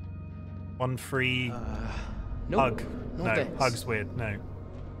 One free hug. No, thanks. hug's weird. No.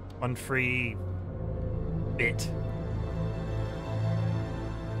 One free bit.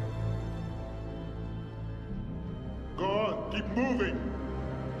 Go on, keep moving.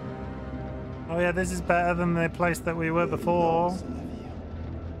 Oh yeah, this is better than the place that we were before.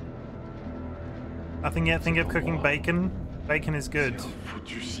 Nothing yet. Think of cooking bacon. Bacon is good.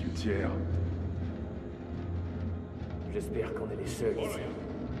 J'espère qu'on est les seuls ici.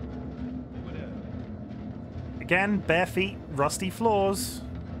 Again, bare feet, rusty floors.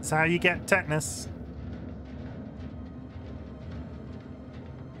 That's how you get tetanus.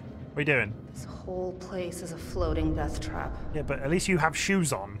 What are you doing? This whole place is a floating death trap. Yeah, but at least you have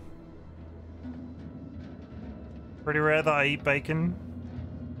shoes on. Pretty rare that I eat bacon.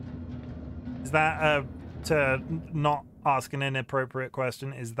 Is that to not ask an inappropriate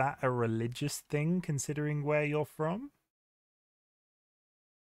question, is that a religious thing considering where you're from?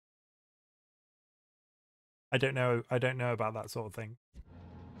 I don't know about that sort of thing.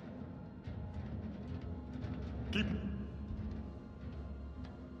 Keep.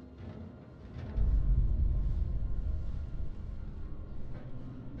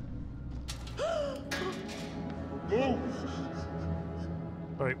 Move.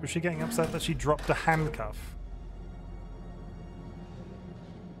 Wait, was she getting upset that she dropped a handcuff?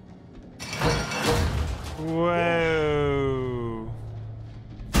 Whoa.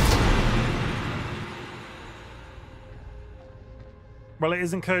 Well, it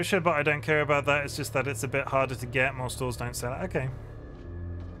isn't kosher, but I don't care about that. It's just that it's a bit harder to get. Most stores don't sell it. Okay.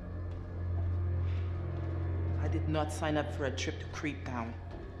 I did not sign up for a trip to Creep Town.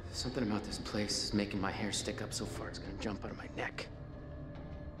 Something about this place is making my hair stick up so far it's gonna jump out of my neck.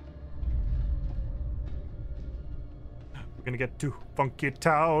 We're gonna get to Funky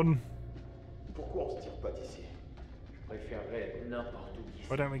Town. Pourquoi on se tire pas d'ici? Je préférerais être n'importe où d'ici.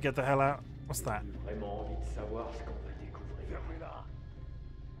 Why don't we get the hell out? What's that? J'ai vraiment envie de savoir ce qu'on va découvrir. Fermez-la.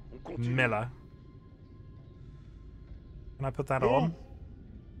 On continue. Miller. Can I put that on?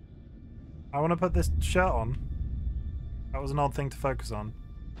 I want to put this shirt on. That was an odd thing to focus on.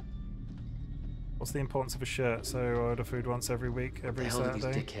 What's the importance of a shirt? So I order food once every week, every Saturday. What the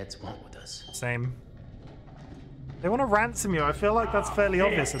hell do these dickheads want with us? Same. They want to ransom you. I feel like that's fairly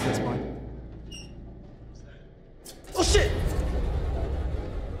obvious at this point. Oh shit!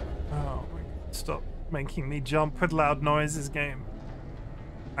 Oh, stop making me jump with loud noises, game.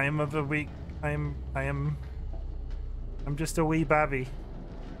 I am of a weak. I'm just a wee babby.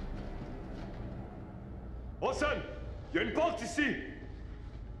 Hassan, il y a une porte ici.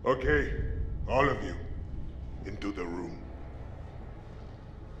 Okay, all of you, into the room.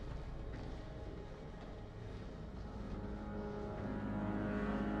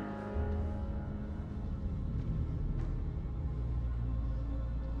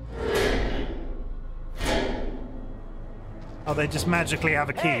 Oh, they just magically have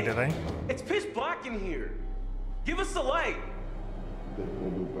a key, Hey, do they? It's pitch black in here. Give us the light.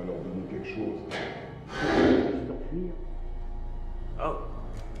 Oh.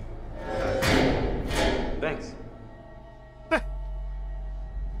 Thanks. I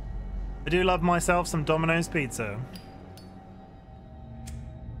do love myself some Domino's pizza.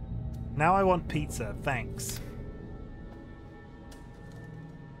 Now I want pizza, thanks.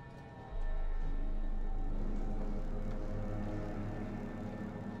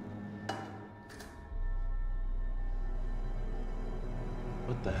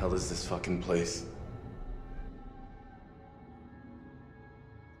 What the hell is this fucking place?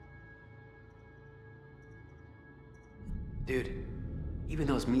 Dude, even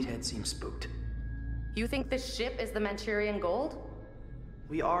those meatheads seem spooked. You think this ship is the Manchurian gold?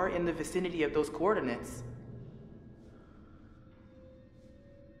 We are in the vicinity of those coordinates.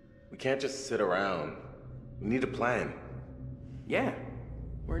 We can't just sit around. We need a plan. Yeah.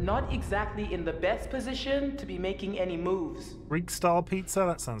 We're not exactly in the best position to be making any moves. Greek-style pizza?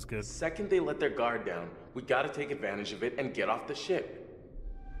 That sounds good. The second they let their guard down, we gotta take advantage of it and get off the ship.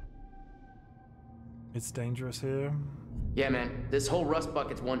 It's dangerous here. Yeah, man. This whole rust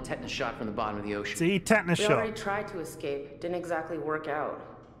bucket's one tetanus shot from the bottom of the ocean. See, tetanus We shot. already tried to escape. Didn't exactly work out.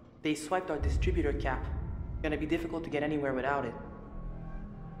 They swiped our distributor cap. Gonna be difficult to get anywhere without it.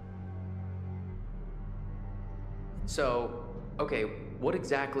 So, okay, what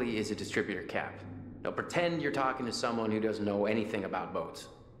exactly is a distributor cap? Now pretend you're talking to someone who doesn't know anything about boats.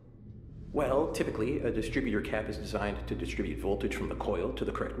 Well, typically, a distributor cap is designed to distribute voltage from the coil to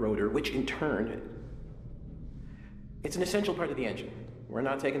the correct rotor, which in turn... It's an essential part of the engine. We're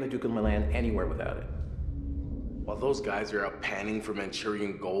not taking the Duke of Milan anywhere without it. While those guys are out panning for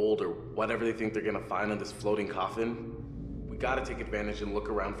Manchurian gold or whatever they think they're gonna find on this floating coffin, we gotta take advantage and look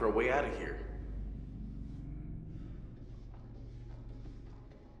around for a way out of here.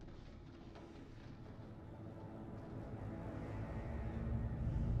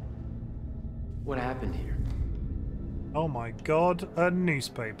 What happened here? Oh my god, a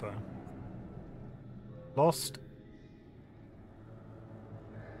newspaper. Lost.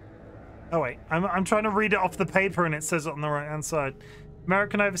 Oh wait, I'm trying to read it off the paper and it says it on the right hand side.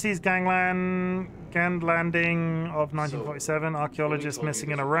 American overseas ganglanding of 1947. Archaeologists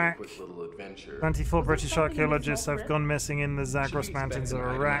missing in Iraq. 24 British archaeologists have gone missing in the Zagros Mountains of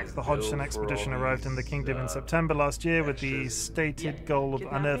Iraq. The Hodgson expedition arrived in the kingdom in September last year with the stated goal of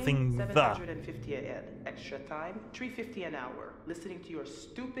unearthing the... 750 a head. Extra time, $350 an hour. Listening to your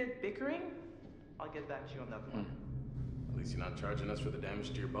stupid bickering? I'll get back to you on that one. At least you're not charging us for the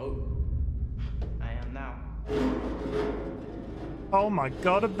damage to your boat. I am now. Oh my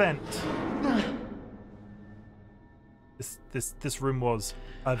god, a vent. This room was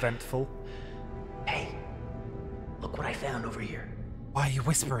eventful. Hey, look what I found over here. Why are you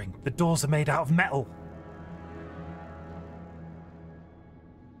whispering? The doors are made out of metal.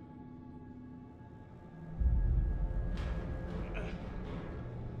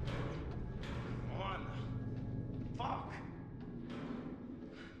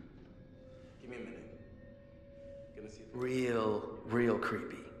 Real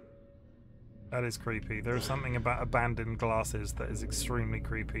creepy. That is creepy. There is something about abandoned glasses that is extremely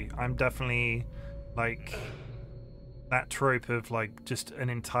creepy. I'm definitely like that trope of like just an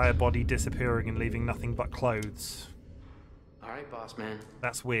entire body disappearing and leaving nothing but clothes. All right, boss man.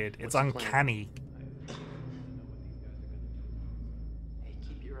 That's weird. What's It's the plan? uncanny. Hey,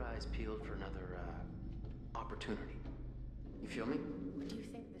 keep your eyes peeled for another opportunity. You feel me? What do you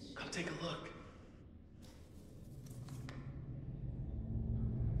think this Come take a look.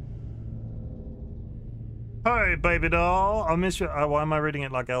 Hi, baby doll. I miss you. Oh, why am I reading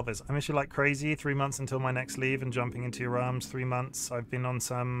it like Elvis? I miss you like crazy. 3 months until my next leave and jumping into your arms. 3 months. I've been on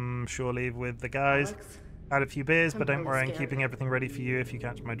some shore leave with the guys. Alex, Had a few beers, but I'm don't really worry, I'm scared. keeping everything ready for you if you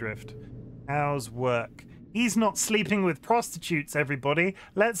catch my drift. How's work? He's not sleeping with prostitutes, everybody.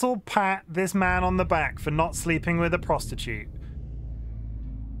 Let's all pat this man on the back for not sleeping with a prostitute.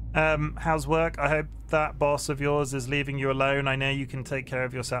 How's work? I hope that boss of yours is leaving you alone. I know you can take care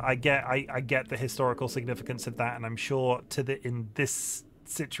of yourself. I get the historical significance of that, and I'm sure in this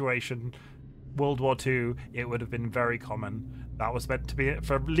situation, World War II, it would have been very common. That was meant to be,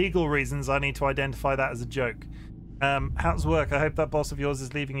 for legal reasons, I need to identify that as a joke. How's work? I hope that boss of yours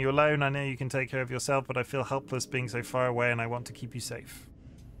is leaving you alone. I know you can take care of yourself, but I feel helpless being so far away and I want to keep you safe.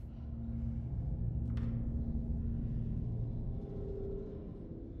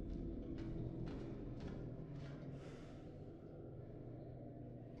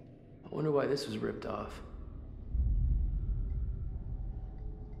 I wonder why this was ripped off.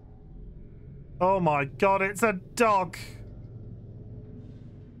 Oh my god, it's a dog!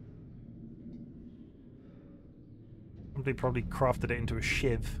 Somebody probably crafted it into a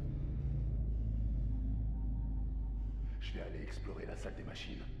shiv. Je vais aller explorer la salle des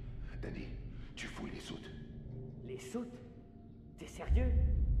machines. Danny, tu fouilles les soutes. Les soutes? T'es sérieux?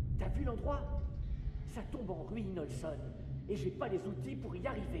 T'as vu l'endroit? Ça tombe en ruine, Olson. Et j'ai pas les outils pour y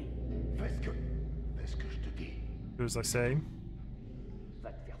arriver. Fais ce que je te dis. Do as I say.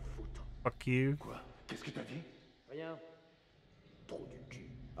 Va te faire foutre. Fuck you. Quoi? Qu'est-ce que t'as dit? Rien. Trop du cul.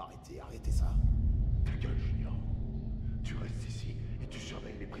 Arrêtez ça. Ta gueule, Junior. Tu restes ici et tu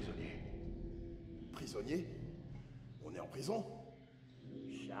surveilles les prisonniers. Prisonniers? On est en prison?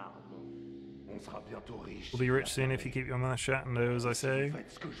 Charmant. On sera bientôt riche. We'll be rich soon if you keep your mouth shut and do as I say.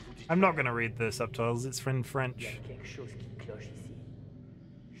 I'm not going to read the subtitles, it's in French. Il y a quelque chose qui cloche ici.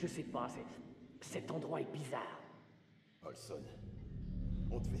 Je sais pas, cet endroit est bizarre. Olson,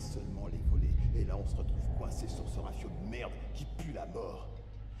 on devait seulement les voler, et là on se retrouve coincé sur ce rafio de merde qui pue la mort.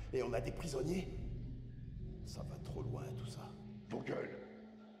 Et on a des prisonniers? Ça va trop loin tout ça. Vos gueules.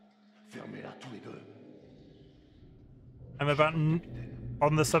 Fermez-la tous les deux. I'm about...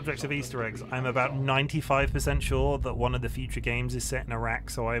 On the subject of Easter eggs, I'm about 95% sure that one of the future games is set in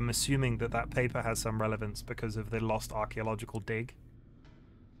Iraq, so I'm assuming that that paper has some relevance because of the lost archaeological dig.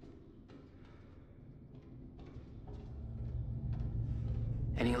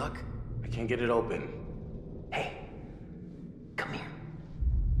 Any luck? I can't get it open. Hey, come here.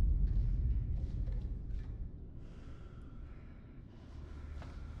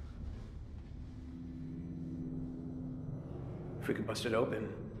 If we could bust it open,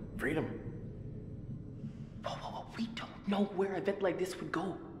 freedom. Whoa, we don't know where an event like this would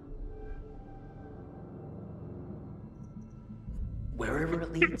go. Wherever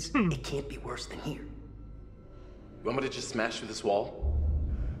it leads, it can't be worse than here. You want me to just smash through this wall?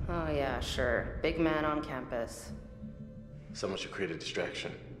 Oh yeah, sure. Big man on campus. Someone should create a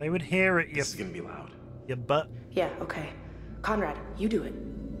distraction. They would hear it, This is gonna be loud. Your butt. Yeah, okay. Conrad, you do it.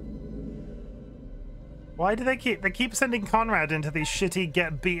 Why do they keep sending Conrad into these shitty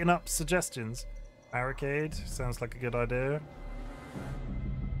get beaten up suggestions? Barricade sounds like a good idea.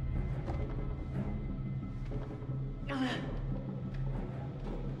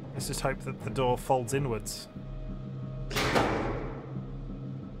 Let's just hope that the door folds inwards.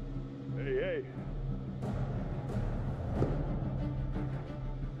 Hey.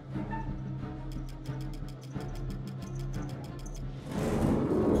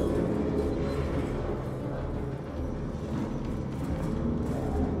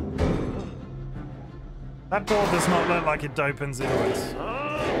 That door does not look like it opens inwards.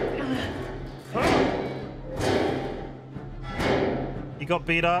 He got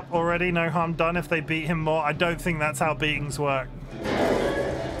beat up already, no harm done if they beat him more. I don't think that's how beatings work.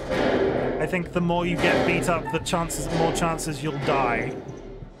 I think the more you get beat up, the more chances you'll die.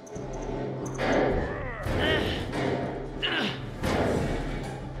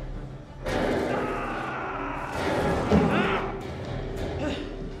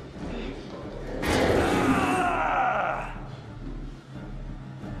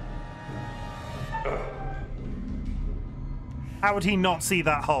 How would he not see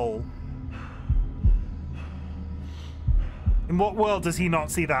that hole? In what world does he not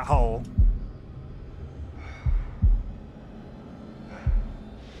see that hole?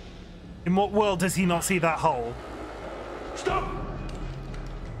 In what world does he not see that hole? Stop!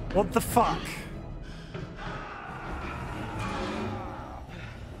 What the fuck?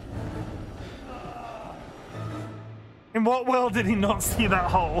 In what world did he not see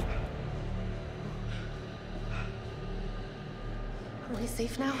that hole? Are we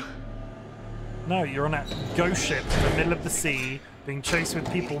safe now? No, you're on a ghost ship in the middle of the sea, being chased with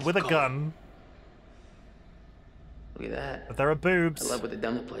people with a gun. Look at that. But there are boobs. I love what they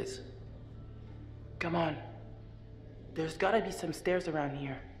done the place. Come on. There's gotta be some stairs around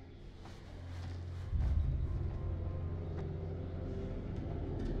here.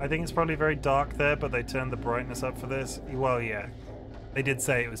 I think it's probably very dark there, but they turned the brightness up for this. Well, yeah. They did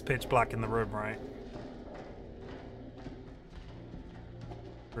say it was pitch black in the room, right?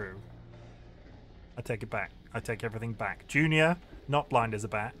 True. I take it back. I take everything back. Junior, not blind as a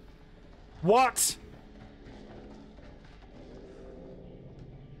bat. What?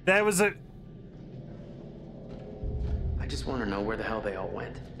 There was a... just want to know where the hell they all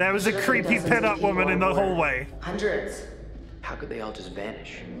went. There was a creepy pin-up woman in the hallway. Hundreds. How could they all just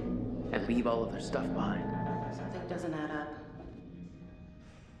vanish and leave all of their stuff behind? Something doesn't add up.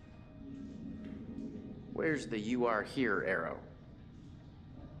 Where's the "you are here" arrow?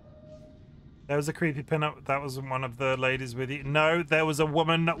 There was a creepy pin-up. That was one of the ladies with you. No, there was a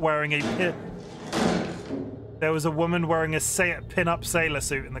woman wearing a pin. There was a woman wearing a pin-up sailor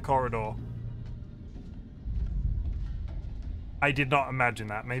suit in the corridor. I did not imagine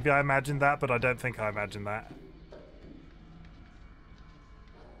that. Maybe I imagined that, but I don't think I imagined that.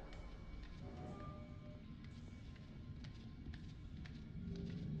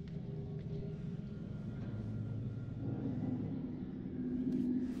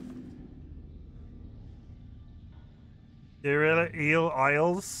 Dear Eel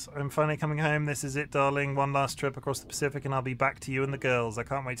Isles, I'm finally coming home. This is it, darling. One last trip across the Pacific and I'll be back to you and the girls. I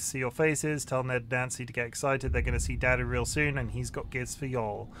can't wait to see your faces. Tell Ned and Nancy to get excited. They're going to see Daddy real soon and he's got gifts for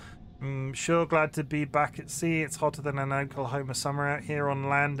y'all. Sure glad to be back at sea. It's hotter than an Oklahoma summer out here on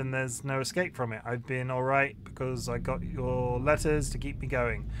land and there's no escape from it. I've been alright because I got your letters to keep me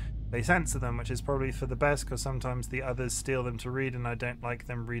going. They censor them, which is probably for the best because sometimes the others steal them to read and I don't like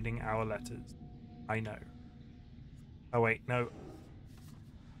them reading our letters. I know. Oh wait, no.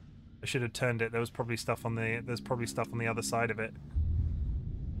 I should have turned it. There was probably stuff on the other side of it.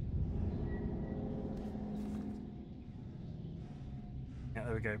 Yeah,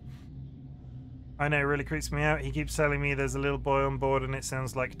 there we go. I know, it really creeps me out. He keeps telling me there's a little boy on board and it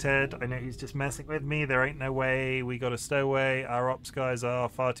sounds like Ted. I know he's just messing with me. There ain't no way. We got a stowaway. Our ops guys are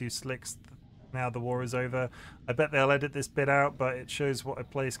far too slick now the war is over. I bet they'll edit this bit out, but it shows what a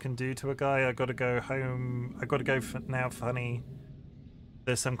place can do to a guy. I gotta go home. I gotta go now, funny.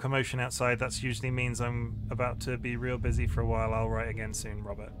 There's some commotion outside. That usually means I'm about to be real busy for a while. I'll write again soon,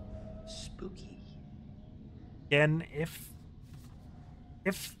 Robert. Spooky. Again, if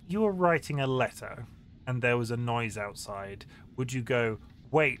you were writing a letter and there was a noise outside, would you go,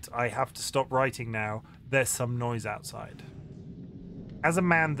 wait, I have to stop writing now, there's some noise outside? As a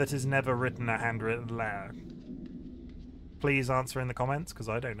man that has never written a handwritten letter, please answer in the comments, because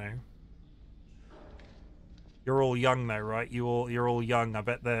I don't know. You're all young though, right? You're all young. I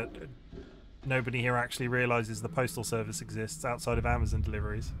bet that nobody here actually realizes the postal service exists outside of Amazon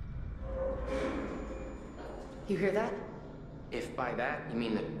deliveries. You hear that? If by that you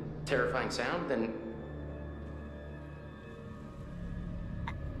mean the terrifying sound, then...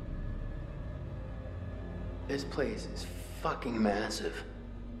 This place is fucking massive.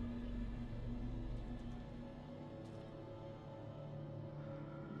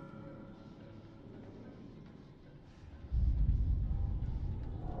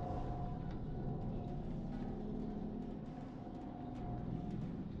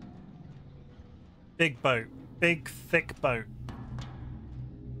 Big boat. Big, thick boat.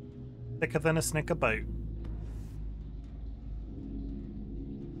 Thicker than a Snicker boat.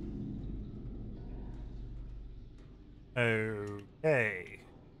 Okay.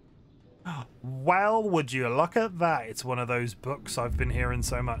 Well, would you look at that? It's one of those books I've been hearing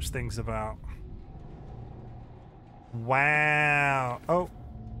so much things about. Wow. Oh,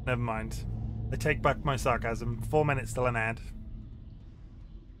 never mind. I take back my sarcasm. 4 minutes till an ad.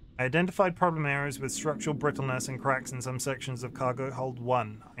 I identified problem areas with structural brittleness and cracks in some sections of cargo hold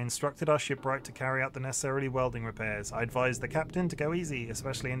 1. I instructed our shipwright to carry out the necessary welding repairs. I advised the captain to go easy,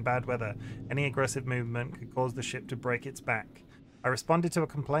 especially in bad weather. Any aggressive movement could cause the ship to break its back. I responded to a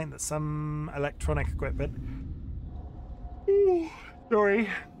complaint that some electronic equipment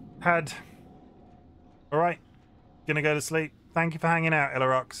had... Alright, gonna go to sleep. Thank you for hanging out,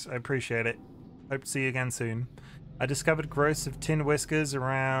 Illarox. I appreciate it. Hope to see you again soon. I discovered growths of tin whiskers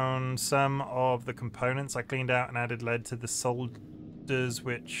around some of the components. I cleaned out and added lead to the solders,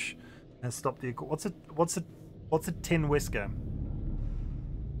 which has stopped the... What's a tin whisker?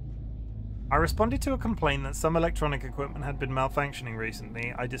 I responded to a complaint that some electronic equipment had been malfunctioning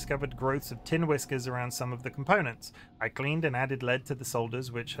recently. I discovered growths of tin whiskers around some of the components. I cleaned and added lead to the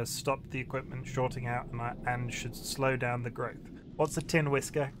solders, which has stopped the equipment shorting out and should slow down the growth. What's a tin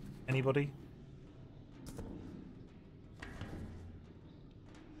whisker? Anybody?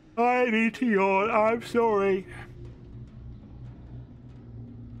 I need to yawn. I'm sorry.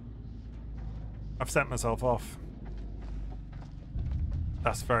 I've sent myself off.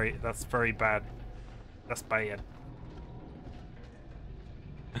 That's very bad. That's bad.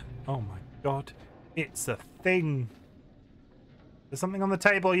 Oh my god. It's a thing. There's something on the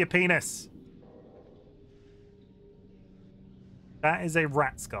table, you penis. That is a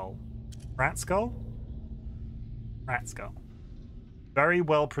rat skull. Rat skull? Rat skull. Very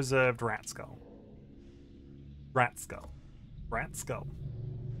well preserved rat skull. Rat skull. Rat skull.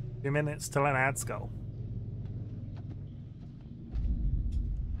 2 minutes till an ad skull.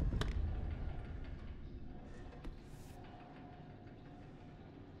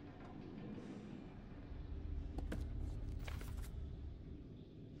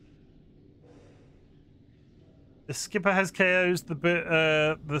 The skipper has KO'd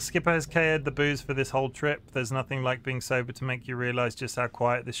the booze for this whole trip. There's nothing like being sober to make you realize just how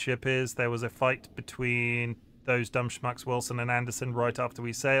quiet this ship is. There was a fight between those dumb schmucks Wilson and Anderson right after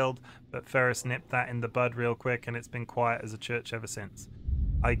we sailed, but Ferris nipped that in the bud real quick, and it's been quiet as a church ever since.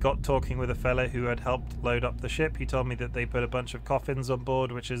 I got talking with a fella who had helped load up the ship. He told me that they put a bunch of coffins on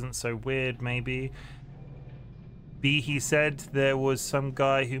board, which isn't so weird, maybe. B, he said there was some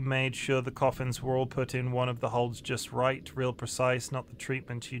guy who made sure the coffins were all put in one of the holds just right, real precise, not the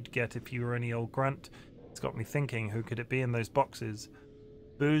treatment you'd get if you were any old grunt. It's got me thinking, who could it be in those boxes?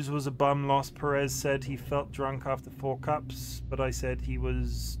 Booze was a bum loss. Perez said he felt drunk after 4 cups, but I said he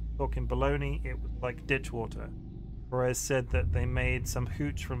was talking baloney. It was like ditch water. Perez said that they made some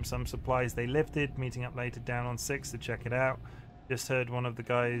hooch from some supplies they lifted, meeting up later down on 6 to check it out. Just heard one of the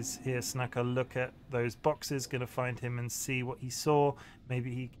guys here snuck a look at those boxes. Gonna find him and see what he saw.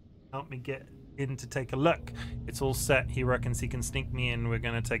 Maybe he can help me get in to take a look. It's all set. He reckons he can sneak me in. We're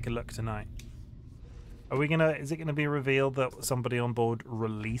gonna take a look tonight. Are we gonna? Is it gonna be revealed that somebody on board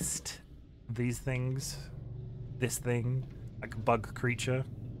released these things? This thing, like a bug creature.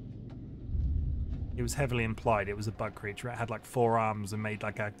 It was heavily implied it was a bug creature. It had like 4 arms and made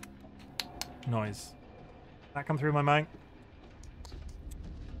like a noise. Did that come through my mic?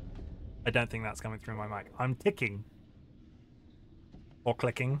 I don't think that's coming through my mic. I'm ticking. Or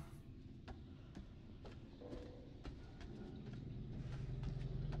clicking.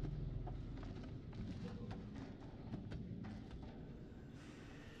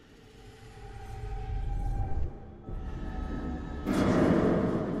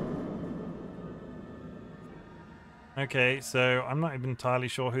 Okay, so I'm not even entirely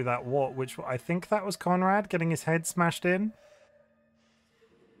sure who that was. I think that was Conrad getting his head smashed in.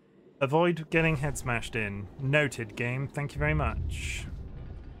 Avoid getting head smashed in. Noted, game. Thank you very much.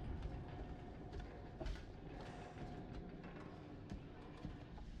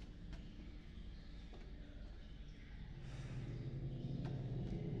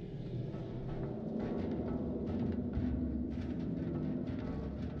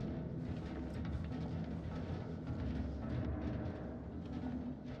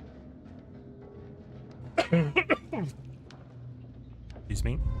 Excuse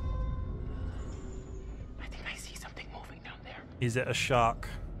me. I think I see something moving down there. Is it a shark?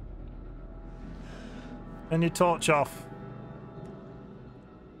 Turn your torch off.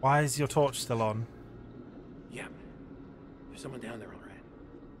 Why is your torch still on? Yeah. There's someone down there, all right.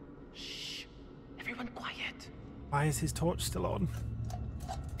 Shh. Everyone quiet. Why is his torch still on?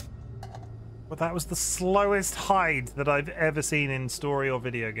 Well, that was the slowest hide that I've ever seen in story or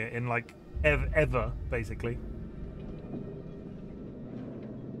video game, in like ever, basically.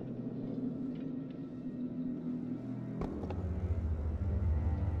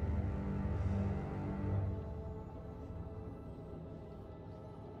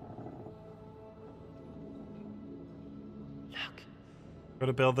 Got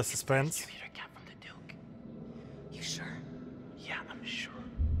to build the suspense. You sure? Yeah, I'm sure.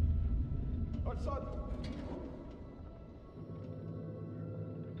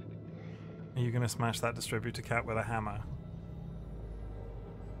 Are you going to smash that distributor cap with a hammer?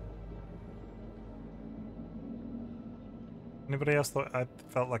 Anybody else thought? I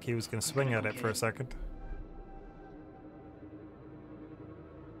felt like he was going to swing at it for a second.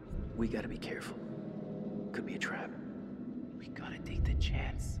 We gotta be careful. Could be a trap. We gotta take the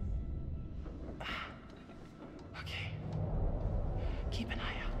chance. Okay. Keep an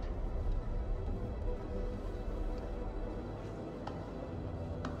eye out.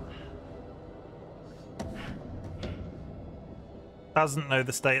 Doesn't know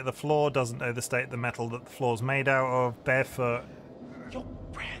the state of the floor, doesn't know the state of the metal that the floor's made out of, barefoot. Yo,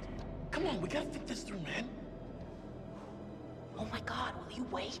 Brad, come on, we gotta think this through, man. Oh my god, will you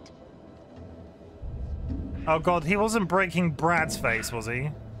wait? Oh god, he wasn't breaking Brad's face, was he?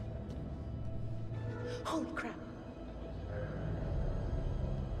 Holy crap.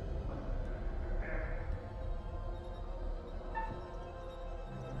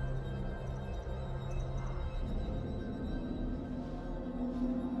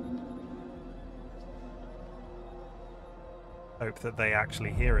 Hope that they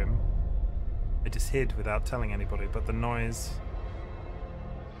actually hear him. I just hid without telling anybody, but the noise...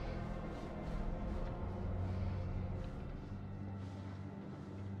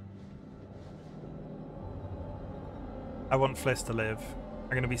 I want Fliss to live.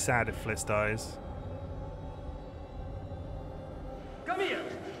 I'm going to be sad if Fliss dies. Come here!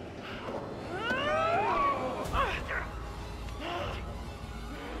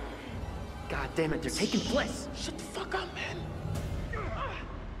 God damn it, they're taking Fliss! Shut the fuck up, man!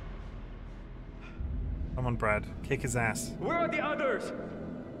 Come on, Brad. Kick his ass. Where are the others?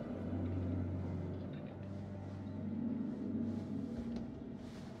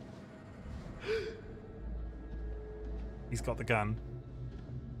 He's got the gun.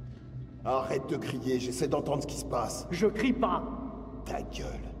 Arrête de crier, j'essaie d'entendre ce qui se passe. Je crie pas. Ta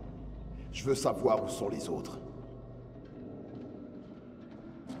gueule. Je veux savoir où sont les autres.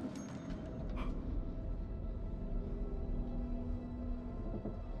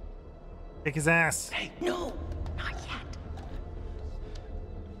 Kick his ass. Hey, no! Not yet.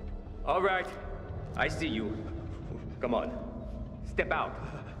 All right. I see you. Come on. Step out.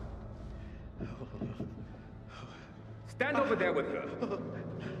 Stand over there with her.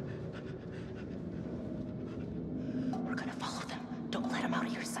 We're gonna follow them. Don't let them out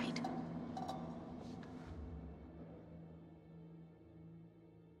of your sight.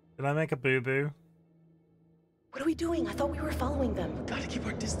 Did I make a boo-boo? What are we doing? I thought we were following them. We gotta keep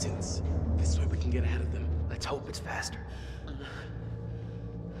our distance. This way we can get ahead of them. Let's hope it's faster.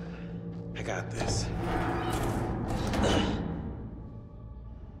 I got this.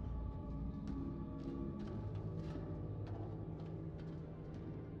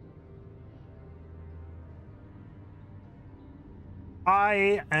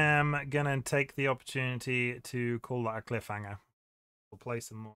 I am gonna take the opportunity to call that a cliffhanger. We'll play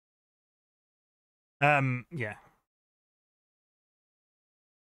some more. Yeah.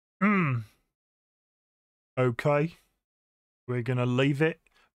 Okay. We're gonna leave it.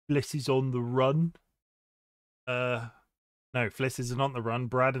 Fliss is on the run. No, Fliss isn't on the run.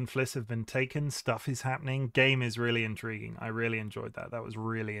 Brad and Fliss have been taken. Stuff is happening. Game is really intriguing. I really enjoyed that. That was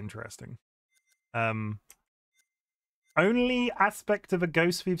really interesting. Only aspect of a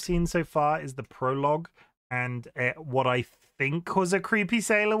ghost we've seen so far is the prologue and what I think was a creepy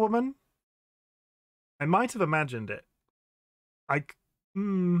sailor woman. I might have imagined it.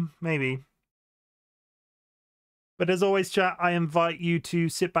 Maybe. But as always, chat, I invite you to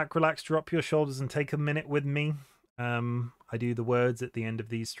sit back, relax, drop your shoulders, and take a minute with me. I do the words at the end of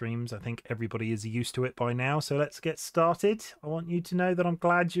these streams. I think everybody is used to it by now. So let's get started. I want you to know that I'm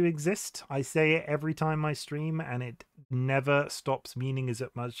glad you exist. I say it every time I stream, and it never stops meaning as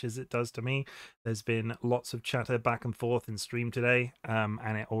much as it does to me. There's been lots of chatter back and forth in stream today,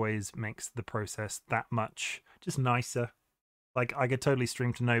 and it always makes the process that much just nicer. Like, I could totally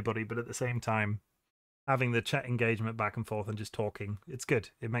stream to nobody, but at the same time, having the chat engagement back and forth and just talking, it's good.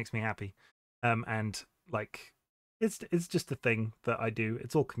 It makes me happy. And like, it's just a thing that I do.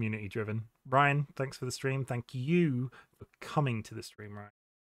 It's all community driven. Ryan, thanks for the stream. Thank you for coming to the stream, Ryan.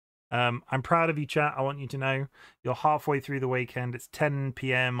 I'm proud of you, chat. I want you to know you're halfway through the weekend. It's 10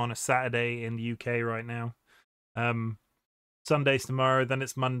 p.m. on a Saturday in the UK right now. Sunday's tomorrow, then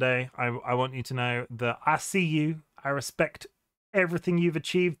it's Monday. I want you to know that I see you. I respect everything you've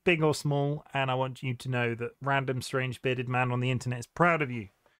achieved, big or small, and I want you to know that random strange bearded man on the internet is proud of you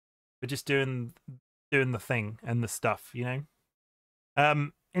for just doing the thing and the stuff, you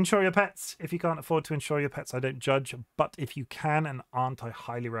know. Insure your pets. If you can't afford to insure your pets, I don't judge, but if you can and aren't, I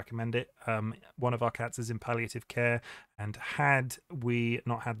highly recommend it. One of our cats is in palliative care, and had we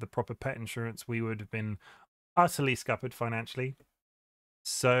not had the proper pet insurance, we would have been utterly scuppered financially.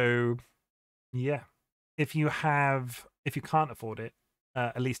 So yeah, if you can't afford it,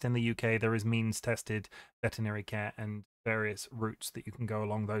 at least in the UK, there is means tested veterinary care and various routes that you can go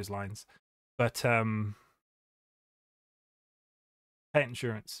along those lines. But pet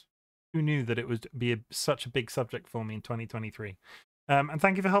insurance, who knew that it would be such a big subject for me in 2023? And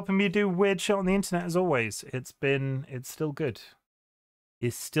thank you for helping me do weird shit on the internet as always. It's still good.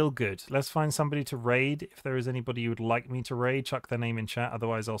 It's still good. Let's find somebody to raid. If there is anybody you would like me to raid, chuck their name in chat.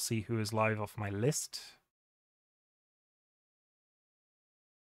 Otherwise, I'll see who is live off my list.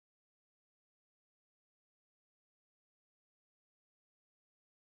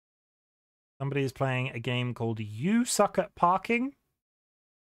 Somebody is playing a game called You Suck at Parking.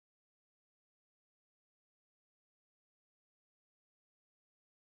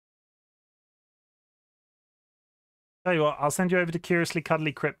 Tell you what, I'll send you over to Curiously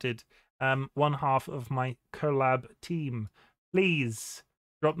Cuddly Cryptid, one half of my collab team. Please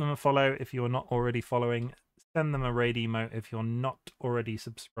drop them a follow if you're not already following. Send them a raid emote if you're not already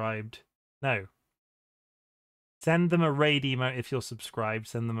subscribed. No. Send them a raid emote if you're subscribed.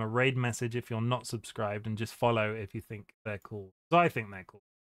 Send them a raid message if you're not subscribed. And just follow if you think they're cool. So I think they're cool.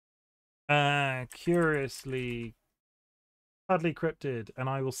 Curiously Hardly Cryptid, and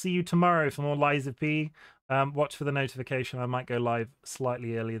I will see you tomorrow for more Lies of P. Watch for the notification. I might go live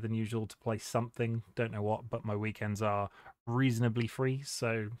slightly earlier than usual to play something. Don't know what, but my weekends are reasonably free.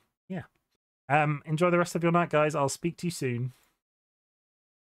 So, yeah. Enjoy the rest of your night, guys. I'll speak to you soon.